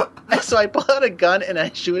 And so I pull out a gun and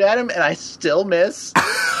I shoot at him, and I still miss.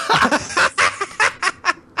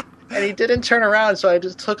 And he didn't turn around, so I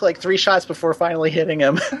just took like 3 shots before finally hitting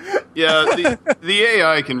him. Yeah, the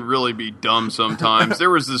AI can really be dumb sometimes. There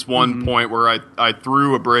was this one point where I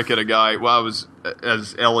threw a brick at a guy. Well, I was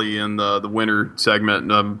as Ellie in the winter segment,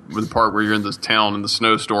 with the part where you're in this town in the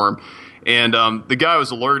snowstorm. And the guy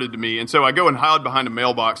was alerted to me, and so I go and hide behind a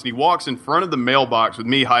mailbox, and he walks in front of the mailbox with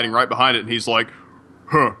me hiding right behind it, and he's like,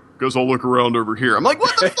 "Huh, guess I'll look around over here." I'm like,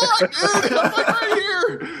 "What the fuck, dude? I'm like right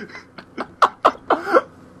here."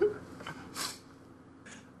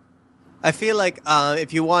 I feel like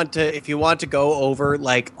if you want to go over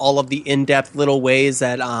like all of the in-depth little ways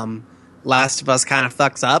that Last of Us kind of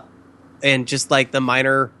fucks up, and just like the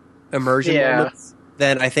minor immersion moments,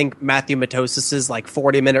 then I think Matthew Matosis's like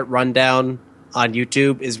 40-minute rundown on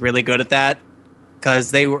YouTube is really good at that,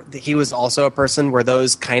 because he was also a person where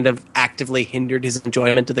those kind of actively hindered his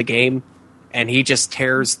enjoyment of the game, and he just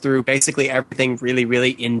tears through basically everything really,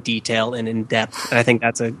 really in detail and in depth. And I think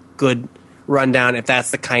that's a good rundown if that's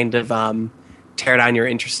the kind of teardown you're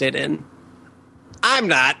interested in. I'm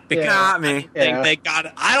not, because Not me.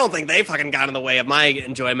 I don't think they fucking got in the way of my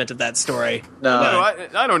enjoyment of that story. No,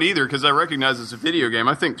 I don't either, because I recognize it's a video game.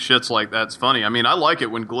 I think shit's like that's funny. I mean, I like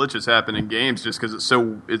it when glitches happen in games just because it's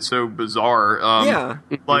so bizarre. Yeah.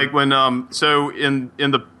 Like when so in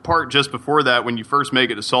the part just before that, when you first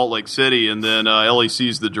make it to Salt Lake City, and then Ellie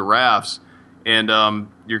sees the giraffes, and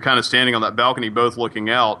you're kind of standing on that balcony, both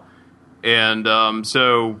looking out, and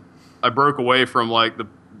so I broke away from like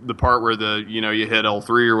the part where you hit L3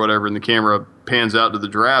 or whatever, and the camera pans out to the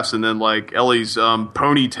giraffes, and then like Ellie's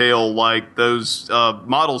ponytail, like those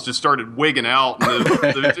models just started wigging out, and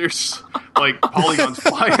there's like polygons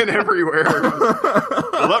flying everywhere.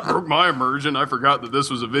 Well, that broke my immersion. I forgot that this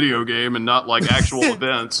was a video game and not like actual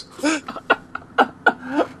events.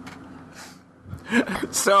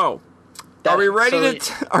 So, are we ready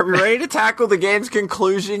to tackle the game's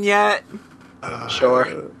conclusion yet?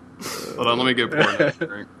 Sure. Hold on, let me go pour another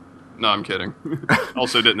drink. No, I'm kidding.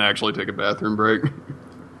 Also didn't actually take a bathroom break.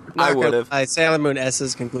 I would have. Sailor Moon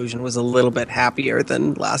S's conclusion was a little bit happier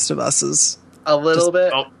than Last of Us's. A little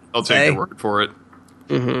bit. I'll take your word for it.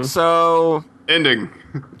 Mm-hmm. So,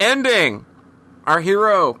 ending. Our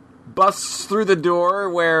hero busts through the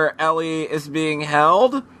door where Ellie is being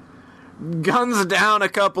held, guns down a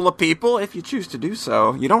couple of people, if you choose to do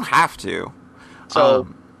so. You don't have to. So,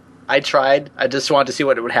 I tried. I just wanted to see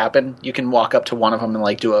what would happen. You can walk up to one of them and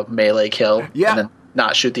like do a melee kill, and then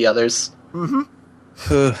not shoot the others. Mm-hmm.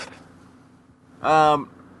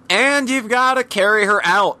 And you've got to carry her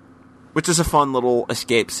out, which is a fun little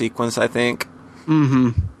escape sequence, I think.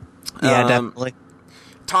 Mm-hmm. Yeah, definitely.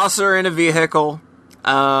 Toss her in a vehicle,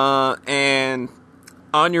 and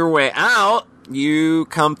on your way out, you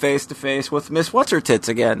come face to face with Miss What's-Her-Tits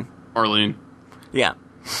again. Arlene. Yeah.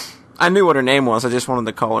 I knew what her name was. I just wanted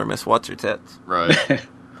to call her Miss What's-Her-Tits. Right.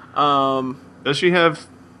 Does she have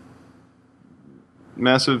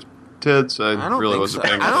massive tits? I don't really think wasn't so.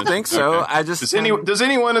 paying I don't attention. think so. Okay. I just Does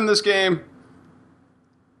anyone in this game?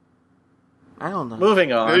 I don't know.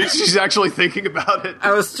 Moving on. She's actually thinking about it.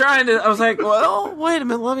 I was like, well, wait a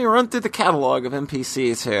minute. Let me run through the catalog of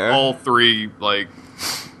NPCs here. All 3 like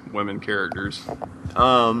women characters.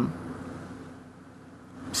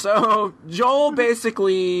 So Joel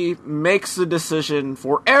basically makes the decision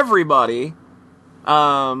for everybody.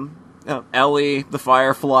 Ellie, the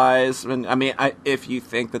Fireflies. If you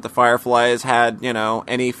think that the Fireflies had,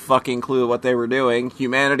 any fucking clue what they were doing,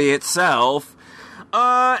 humanity itself.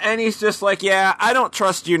 And he's just like, yeah, I don't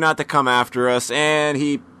trust you not to come after us, and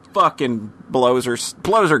he fucking blows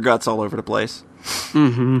her guts all over the place.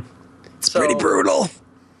 Mm-hmm. It's pretty brutal.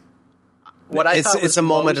 What I thought it's a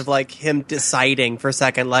moment of like him deciding for a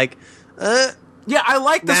second, like, yeah, I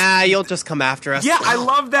like this. Nah, you'll just come after us. Yeah, I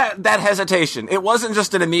love that hesitation. It wasn't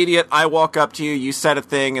just an immediate, I walk up to you, you said a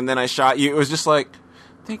thing, and then I shot you. It was just like,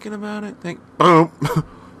 thinking about it, boom.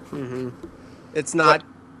 Mm-hmm. It's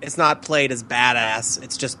not played as badass.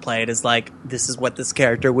 It's just played as like, this is what this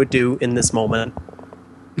character would do in this moment.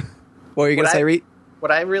 What are you going to say, Reed?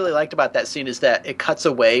 What I really liked about that scene is that it cuts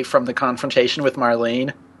away from the confrontation with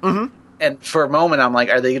Marlene. Mm-hmm. And for a moment, I'm like,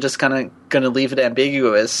 are they just kind of going to leave it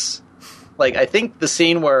ambiguous? Like, I think the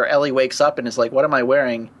scene where Ellie wakes up and is like, what am I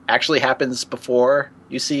wearing, actually happens before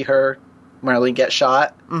you see Marlene get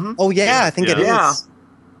shot. Mm-hmm. Oh, yeah, I think it is. Yeah.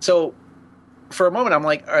 So, for a moment, I'm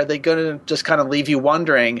like, are they going to just kind of leave you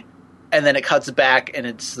wondering? And then it cuts back, and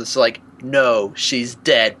it's this, like, no, she's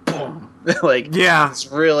dead. Boom. Like, Yeah.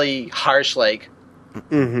 it's really harsh, like,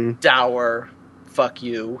 dour, fuck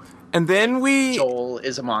you, And then Joel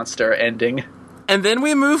is a monster ending. And then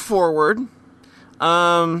we move forward.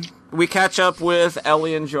 We catch up with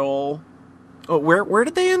Ellie and Joel. Oh, where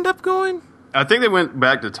did they end up going? I think they went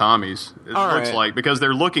back to Tommy's. It All looks right. like, because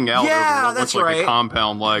they're looking out Yeah, over what that's looks like right. a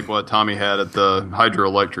compound like what Tommy had at the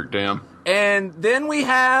hydroelectric dam. And then we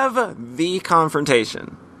have the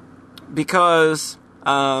confrontation. Because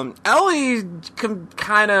Ellie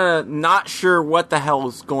kind of not sure what the hell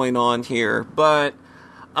is going on here. But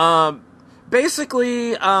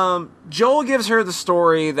basically, Joel gives her the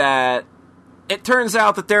story that it turns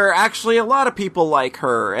out that there are actually a lot of people like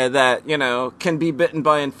her and that, can be bitten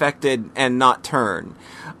by infected and not turn.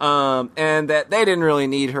 And that they didn't really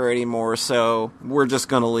need her anymore, so we're just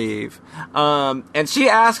gonna leave. And she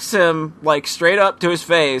asks him, like, straight up to his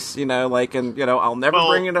face, I'll never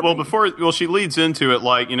bring it up. She leads into it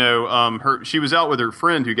like, she was out with her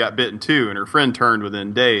friend who got bitten too, and her friend turned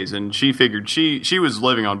within days, and she figured she was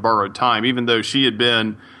living on borrowed time, even though she had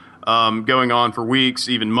been going on for weeks,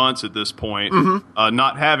 even months at this point,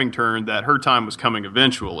 not having turned, that her time was coming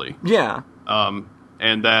eventually. Yeah.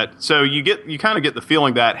 And that, so you kind of get the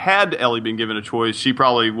feeling that had Ellie been given a choice, she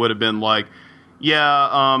probably would have been like,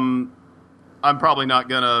 I'm probably not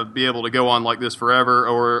going to be able to go on like this forever,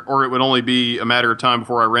 or it would only be a matter of time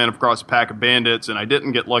before I ran across a pack of bandits, and I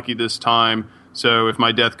didn't get lucky this time. So if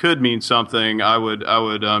my death could mean something, I would,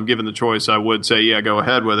 given the choice, I would say, yeah, go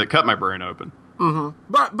ahead with it, cut my brain open.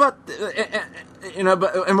 But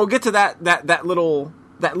and we'll get to that little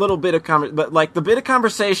bit of conversation. But like the bit of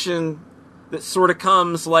conversation that sort of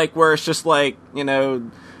comes like where it's just like,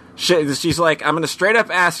 she's like, I'm going to straight up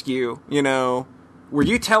ask you, were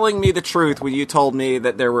you telling me the truth when you told me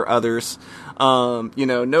that there were others?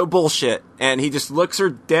 No bullshit. And he just looks her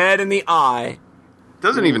dead in the eye,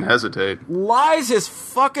 Doesn't even hesitate. lies his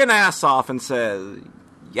fucking ass off, and says,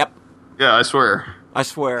 "Yep, Yeah, I swear. I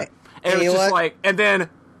swear." And Hey, it's just what? like, and then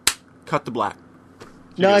cut to black.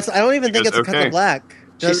 No, I don't even think goes, it's a cut okay. to black.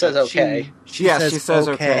 She says okay. She says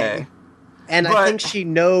okay. And But I think she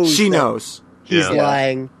knows. She that knows. he's Yeah.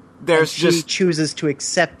 lying. There's and she just chooses to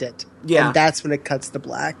accept it. Yeah. And that's when it cuts to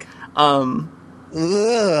black. Ugh.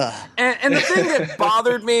 And the thing that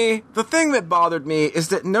bothered me is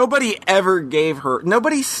that nobody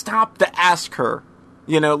stopped to ask her,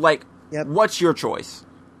 Yep. what's your choice?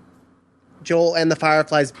 Joel and the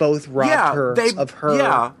Fireflies both robbed her of her.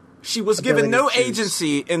 Yeah, she was given no ability to choose.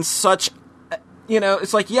 agency in such,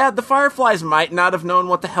 it's like, yeah, the Fireflies might not have known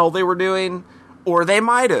what the hell they were doing, or they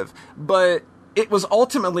might have, but it was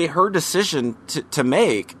ultimately her decision to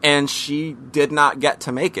make, and she did not get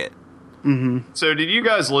to make it. So did you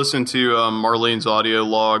guys listen to Marlene's audio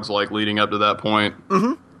logs, like, leading up to that point?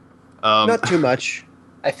 Not too much.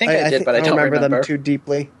 I think I did, but I don't remember them too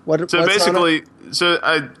deeply. So what's on it? basically,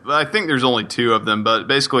 I think there's only two of them, but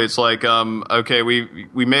basically it's like, okay,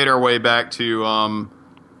 we made our way back to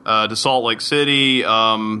Salt Lake City.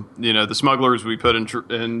 The smugglers we put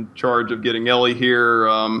in charge of getting Ellie here,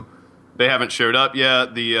 they haven't showed up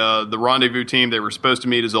yet. The rendezvous team they were supposed to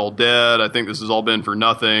meet is all dead. I think this has all been for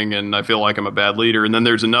nothing, and I feel like I'm a bad leader. And then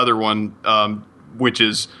there's another one, which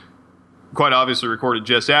is quite obviously recorded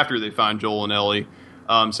just after they find Joel and Ellie,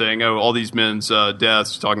 saying, "Oh, all these men's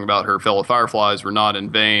deaths," talking about her fellow Fireflies, were not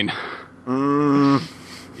in vain.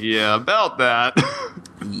 Yeah, about that.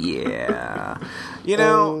 Yeah.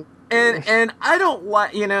 And I don't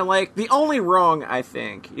like, like, the only wrong, I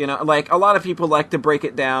think, like, a lot of people like to break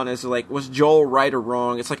it down as, like, was Joel right or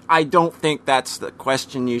wrong? It's like, I don't think that's the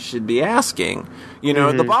question you should be asking.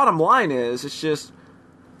 The bottom line is, it's just,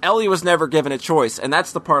 Ellie was never given a choice, and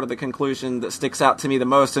that's the part of the conclusion that sticks out to me the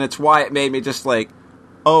most, and it's why it made me just like,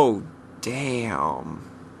 oh, damn.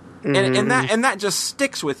 And that just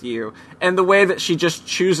sticks with you. And the way that she just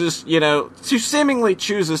chooses, she seemingly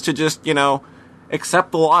chooses to just,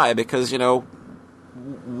 accept the lie because,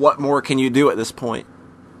 what more can you do at this point?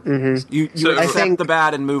 Mm-hmm. You accept the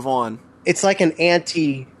bad and move on. It's like an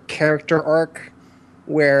anti-character arc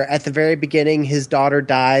where at the very beginning his daughter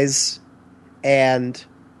dies, and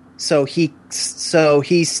so he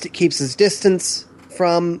keeps his distance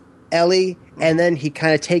from Ellie, and then he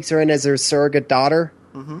kind of takes her in as her surrogate daughter,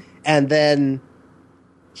 and then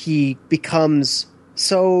he becomes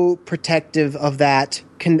so protective of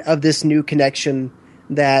of this new connection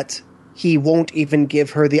that he won't even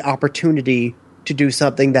give her the opportunity to do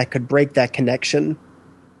something that could break that connection.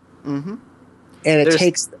 Mm-hmm. And it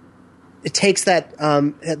takes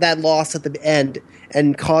that loss at the end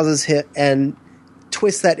and causes him and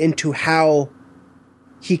twists that into how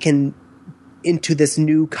he can into this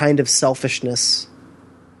new kind of selfishness.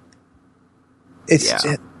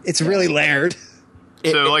 It's really layered.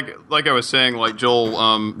 So, like I was saying, like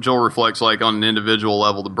Joel reflects like on an individual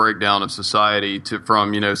level the breakdown of society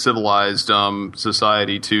from civilized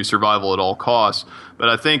society to survival at all costs. But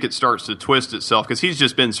I think it starts to twist itself because he's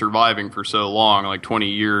just been surviving for so long, like 20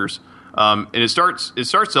 years, and it starts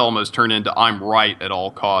to almost turn into I'm right at all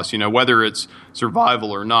costs. Whether it's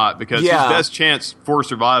survival or not, because his best chance for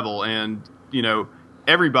survival, and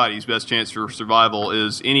everybody's best chance for survival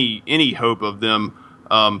is any hope of them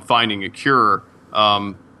finding a cure.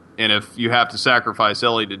 And if you have to sacrifice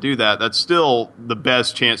Ellie to do that, that's still the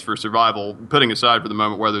best chance for survival, putting aside for the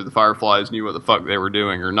moment whether the Fireflies knew what the fuck they were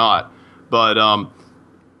doing or not. But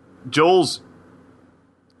Joel's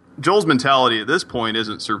mentality at this point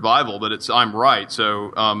isn't survival, but it's I'm right.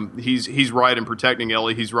 So he's right in protecting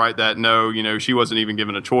Ellie. He's right that she wasn't even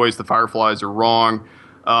given a choice. The Fireflies are wrong.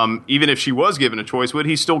 Even if she was given a choice, would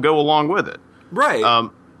he still go along with it? Right.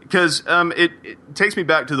 Because it takes me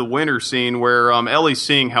back to the winter scene where Ellie's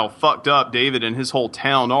seeing how fucked up David and his whole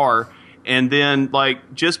town are. And then,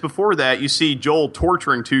 like, just before that, you see Joel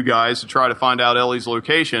torturing two guys to try to find out Ellie's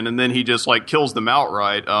location, and then he just, like, kills them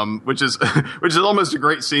outright, which is almost a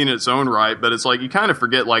great scene in its own right, but it's like, you kind of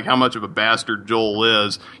forget, like, how much of a bastard Joel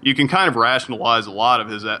is. You can kind of rationalize a lot of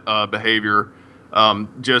his behavior,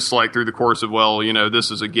 just, like, through the course of,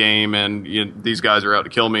 this is a game, and these guys are out to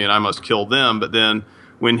kill me, and I must kill them, but then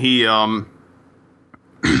when he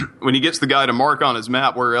gets the guy to mark on his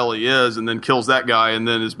map where Ellie is and then kills that guy, and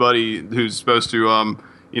then his buddy who's supposed to,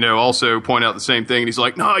 also point out the same thing, and he's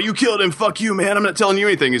like, "No, you killed him. Fuck you, man. I'm not telling you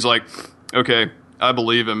anything." He's like, "Okay, I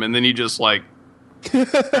believe him." And then he just, like,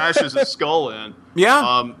 bashes his skull in.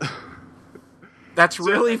 Yeah. That's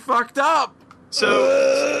really fucked up.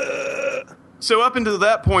 So up until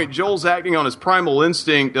that point, Joel's acting on his primal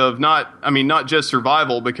instinct of not just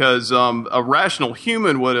survival, because a rational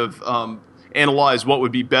human would have analyzed what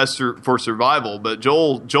would be best for survival. But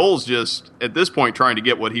Joel's just, at this point, trying to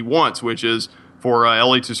get what he wants, which is for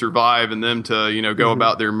Ellie to survive and them to, go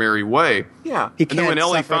about their merry way. Yeah. He can't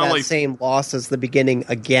suffer that same loss as the beginning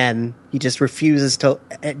again. He just refuses to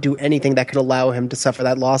do anything that could allow him to suffer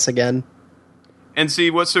that loss again. And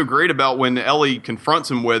see, what's so great about when Ellie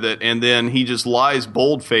confronts him with it, and then he just lies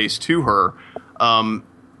bold-faced to her,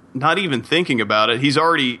 not even thinking about it. He's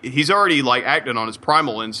already like acted on his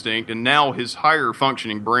primal instinct, and now his higher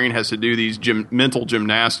functioning brain has to do these mental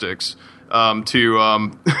gymnastics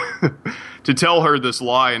to tell her this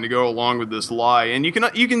lie and to go along with this lie. And you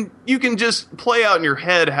can just play out in your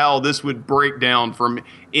head how this would break down from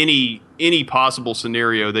any possible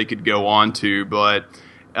scenario they could go on to, but.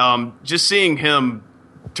 Just seeing him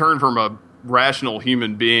turn from a rational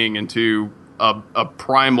human being into a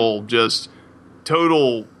primal, just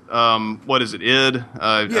total, what is it, id?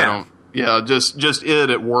 Just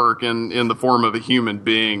id at work in the form of a human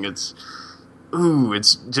being. It's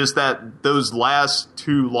just those last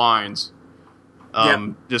two lines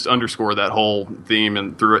just underscore that whole theme,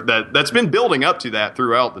 and through it, that's been building up to that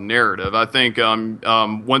throughout the narrative. I think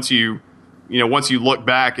once you look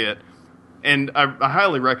back at. And I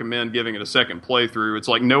highly recommend giving it a second playthrough. It's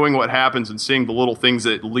like knowing what happens and seeing the little things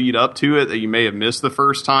that lead up to it that you may have missed the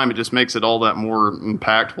first time. It just makes it all that more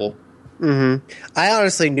impactful. Mm-hmm. I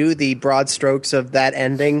honestly knew the broad strokes of that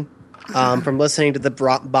ending from listening to the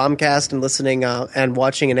Bombcast and listening and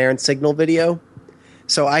watching an Aaron Signal video.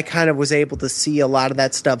 So I kind of was able to see a lot of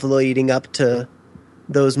that stuff leading up to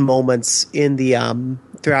those moments in the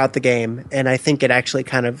throughout the game, and I think it actually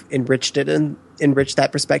kind of enriched it and enriched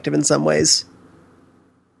that perspective in some ways.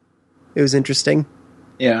 It was interesting.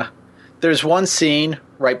 Yeah. There's one scene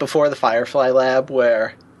right before the Firefly Lab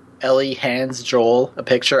where Ellie hands Joel a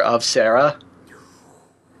picture of Sarah,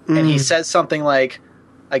 and he says something like,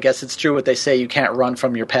 I guess it's true what they say, you can't run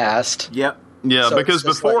from your past. Yep. Yeah, so because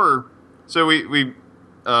before... so we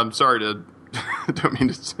sorry to... don't mean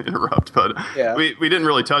to interrupt, but we didn't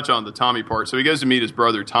really touch on the Tommy part. So he goes to meet his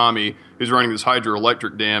brother Tommy, who's running this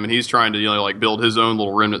hydroelectric dam, and he's trying to build his own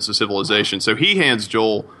little remnants of civilization. So he hands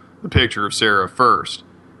Joel the picture of Sarah first,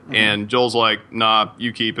 and Joel's like, "Nah,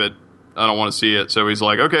 you keep it. I don't want to see it." So he's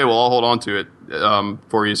like, "Okay, well, I'll hold on to it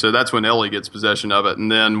for you." So that's when Ellie gets possession of it,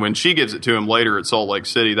 and then when she gives it to him later at Salt Lake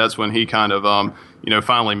City, that's when he kind of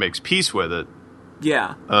finally makes peace with it.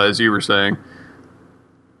 Yeah, as you were saying.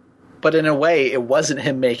 But in a way, it wasn't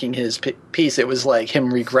him making his peace. It was like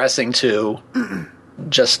him regressing to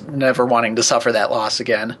just never wanting to suffer that loss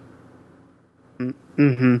again.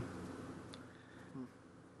 Mm-hmm.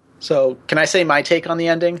 So, can I say my take on the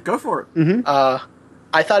ending? Go for it. Mm-hmm.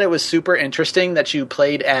 I thought it was super interesting that you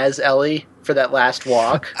played as Ellie for that last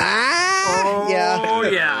walk. Oh Oh,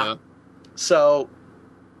 yeah. So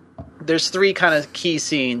there's three kind of key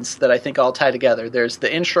scenes that I think all tie together. There's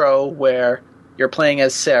the intro where you're playing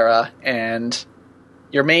as Sarah, and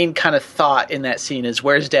your main kind of thought in that scene is,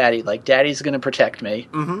 where's Daddy? Like, Daddy's going to protect me.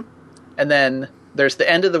 Mm-hmm. And then there's the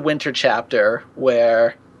end of the winter chapter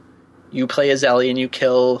where you play as Ellie and you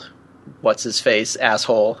kill what's-his-face,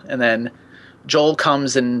 asshole. And then Joel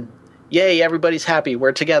comes and, yay, everybody's happy.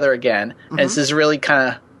 We're together again. Mm-hmm. And it's this really kind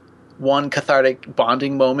of one cathartic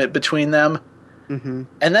bonding moment between them. Mm-hmm.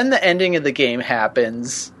 And then the ending of the game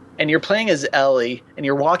happens, and you're playing as Ellie, and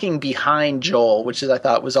you're walking behind Joel, which I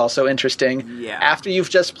thought was also interesting. Yeah. After you've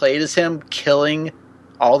just played as him, killing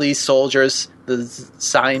all these soldiers, the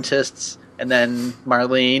scientists, and then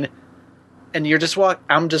Marlene, and you're just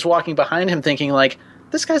I'm just walking behind him thinking, like,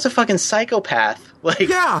 this guy's a fucking psychopath. Like,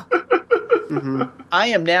 Yeah. Mm-hmm. I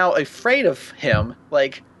am now afraid of him.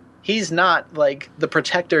 Like, he's not, like, the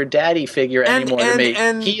protector daddy figure anymore to me.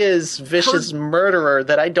 and He is vicious murderer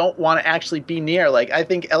that I don't want to actually be near. Like, I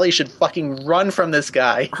think Ellie should fucking run from this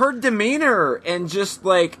guy. Her demeanor and just,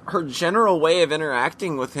 like, her general way of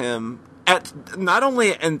interacting with him, at not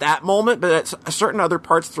only in that moment, but at certain other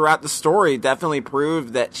parts throughout the story, definitely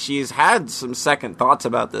proved that she's had some second thoughts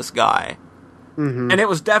about this guy. Mm-hmm. And it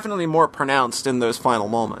was definitely more pronounced in those final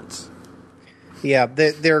moments. Yeah,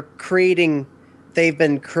 they're creating... They've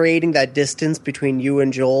been creating that distance between you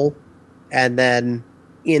and Joel, and then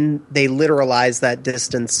they literalize that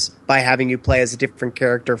distance by having you play as a different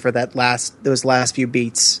character for those last few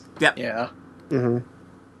beats. Yep. Yeah. Mm-hmm.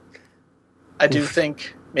 I do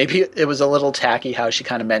think maybe it was a little tacky how she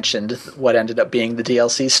kind of mentioned what ended up being the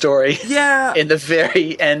DLC story. Yeah. In the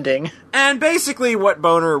very ending. And basically what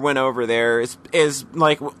Boner went over there is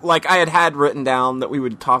like I had written down that we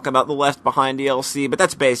would talk about the Left Behind DLC, but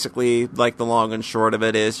that's basically, like, the long and short of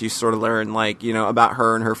it is you sort of learn, like, you know, about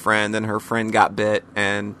her and her friend got bit,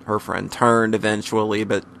 and her friend turned eventually,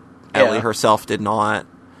 but Ellie herself did not.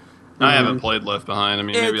 I haven't played Left Behind. I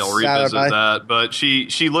mean, maybe I'll revisit that. But she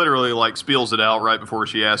literally, like, spiels it out right before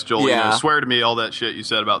she asked Joel, you know, swear to me all that shit you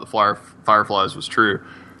said about the Fireflies was true.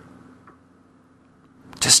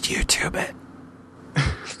 Just YouTube it.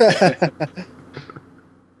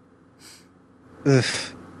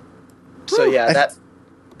 So yeah,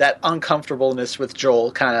 that uncomfortableness with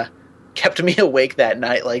Joel kind of kept me awake that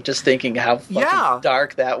night, like, just thinking how fucking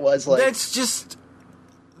dark that was. Like, that's just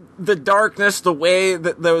the darkness, the way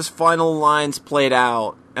that those final lines played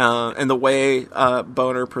out, and the way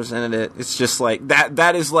Boner presented it. It's just like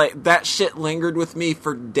that is like, that shit lingered with me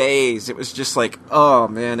for days. It was just like, oh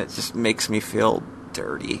man, it just makes me feel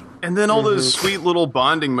dirty. And then all those sweet little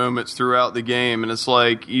bonding moments throughout the game, and it's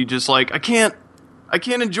like, you just like, I can't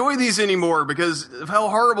enjoy these anymore because of how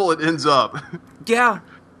horrible it ends up. Yeah.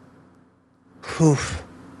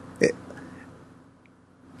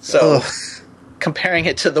 So, comparing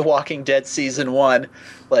it to The Walking Dead Season 1,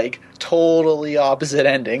 like, totally opposite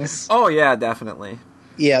endings. Oh yeah, definitely.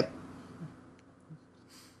 Yep.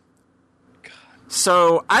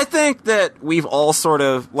 So, I think that we've all sort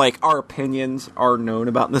of, like, our opinions are known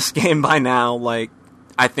about this game by now. Like,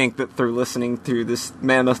 I think that through listening through this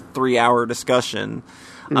mammoth 3-hour discussion,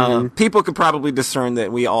 people could probably discern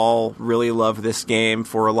that we all really love this game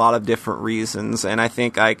for a lot of different reasons, and I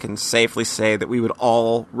think I can safely say that we would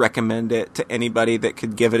all recommend it to anybody that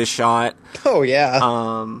could give it a shot. Oh, yeah.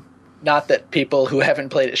 Not that people who haven't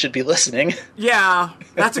played it should be listening. Yeah,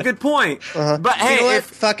 that's a good point. But hey, you know what?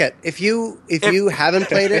 Fuck it. If you haven't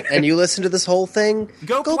played it and you listen to this whole thing,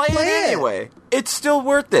 go play it anyway. It's still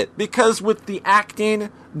worth it, because with the acting,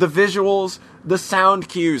 the visuals, the sound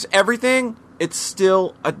cues, everything, it's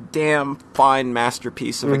still a damn fine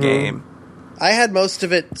masterpiece of a game. I had most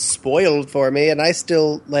of it spoiled for me, and I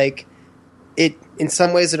still, like, it, in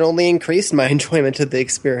some ways, it only increased my enjoyment of the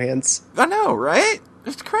experience. I know, right?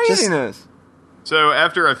 It's craziness. So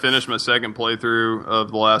after I finished my second playthrough of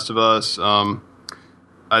The Last of Us,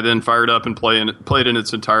 I then fired up and played in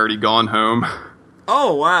its entirety Gone Home.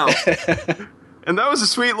 Oh, wow. And that was a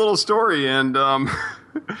sweet little story, and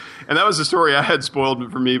and that was a story I had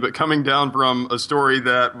spoiled for me, but coming down from a story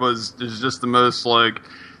that is just the most, like,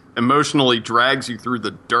 emotionally drags you through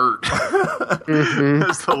the dirt,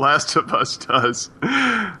 as The Last of Us does.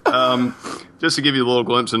 Just to give you a little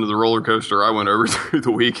glimpse into the roller coaster I went over through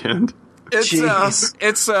the weekend. It's you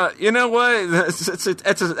know what?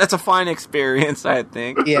 It's a fine experience, I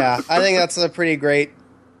think. Yeah, I think that's a pretty great.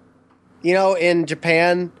 You know, in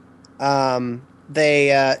Japan,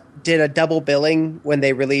 they did a double billing when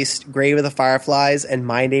they released Grave of the Fireflies and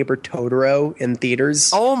My Neighbor Totoro in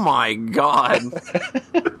theaters. Oh my god!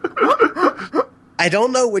 I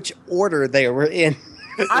don't know which order they were in.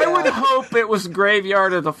 I would hope it was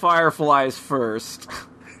Graveyard of the Fireflies first.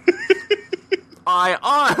 I,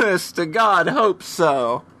 honest to God, hope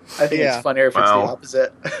so. I think it's funnier if it's the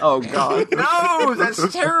opposite. Oh, God. No,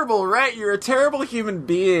 that's terrible, Rhett. You're a terrible human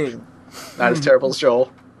being. Not as terrible as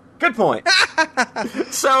Joel. Good point.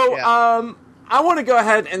 So, I want to go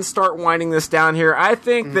ahead and start winding this down here. I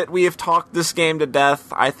think that we have talked this game to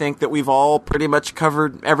death. I think that we've all pretty much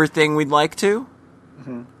covered everything we'd like to.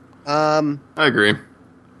 I agree.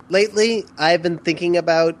 Lately, I've been thinking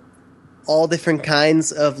about all different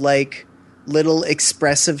kinds of, like, little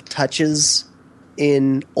expressive touches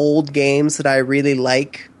in old games that I really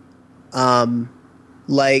like Zelda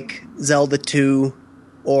 2,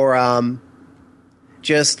 or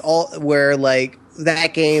just all where, like,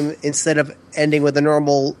 that game, instead of ending with a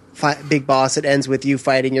normal big boss, it ends with you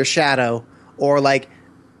fighting your shadow, or like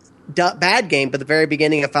bad game, but the very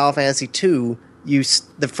beginning of Final Fantasy 2,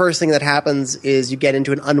 the first thing that happens is you get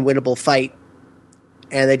into an unwinnable fight,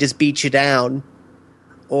 and they just beat you down,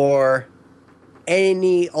 or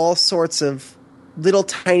all sorts of little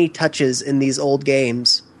tiny touches in these old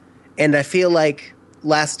games. And I feel like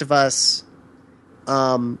Last of Us,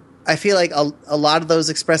 I feel like a lot of those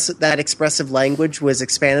expressive language was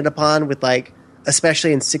expanded upon with, like,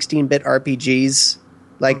 especially in 16-bit RPGs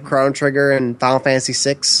like Chrono Trigger and Final Fantasy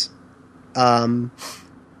VI.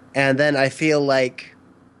 And then I feel like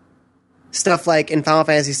stuff like in Final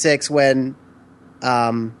Fantasy VI when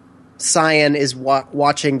Cyan is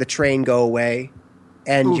watching the train go away,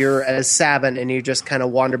 and you're as Sabin, and you just kind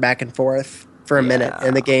of wander back and forth for a minute,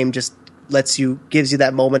 and the game just gives you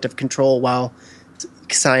that moment of control while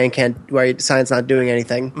Cyan's not doing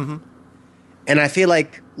anything. Mm-hmm. And I feel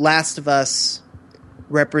like Last of Us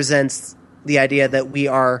represents the idea that we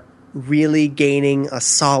are really gaining a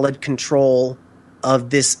solid control of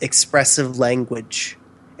this expressive language.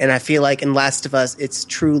 And I feel like in Last of Us, it's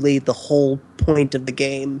truly the whole point of the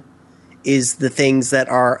game is the things that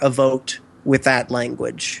are evoked with that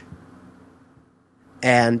language.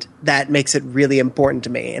 And that makes it really important to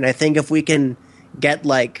me. And I think if we can get,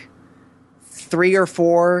 like, 3 or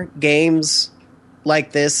 4 games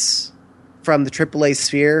like this from the AAA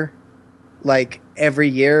sphere, like, every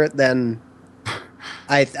year, then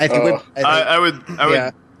I think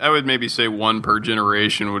I would maybe say one per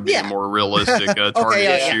generation would be a more realistic target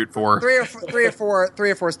to shoot for. Three or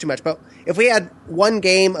four is too much. But if we had one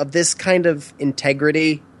game of this kind of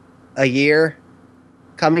integrity a year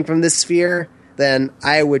coming from this sphere, then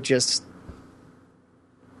I would just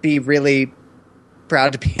be really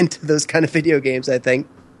proud to be into those kind of video games, I think.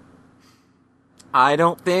 I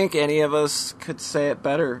don't think any of us could say it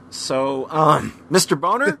better. So, Mr.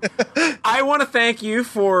 Boner, I want to thank you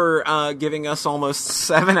for giving us almost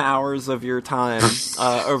 7 hours of your time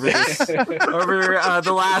over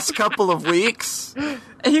the last couple of weeks.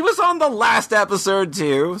 He was on the last episode,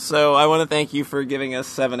 too, so I want to thank you for giving us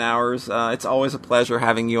 7 hours. It's always a pleasure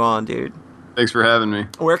having you on, dude. Thanks for having me.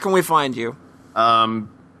 Where can we find you?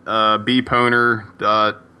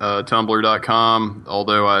 bponer.tumblr.com,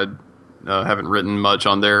 although I haven't written much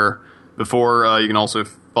on there before. You can also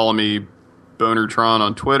follow me, Bonertron,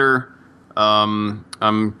 on Twitter. I'm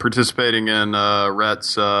participating in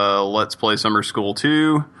Rhett's Let's Play Summer School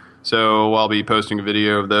 2, so I'll be posting a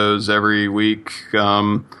video of those every week,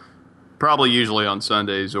 probably usually on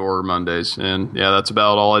Sundays or Mondays. And yeah, that's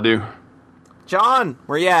about all I do. John,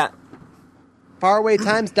 where you at?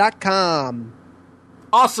 Farawaytimes.com.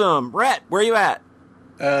 Awesome. Rhett, where you at?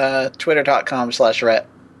 Twitter.com/Rhett.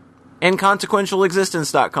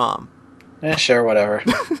 Inconsequentialexistence.com. Sure, whatever.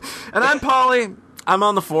 And I'm Polly. I'm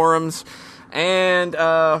on the forums. And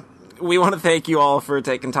we want to thank you all for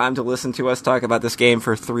taking time to listen to us talk about this game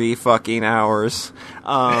for 3 fucking hours.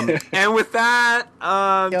 And with that,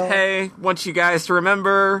 hey, want you guys to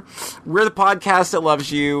remember, we're the podcast that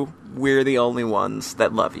loves you. We're the only ones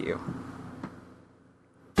that love you.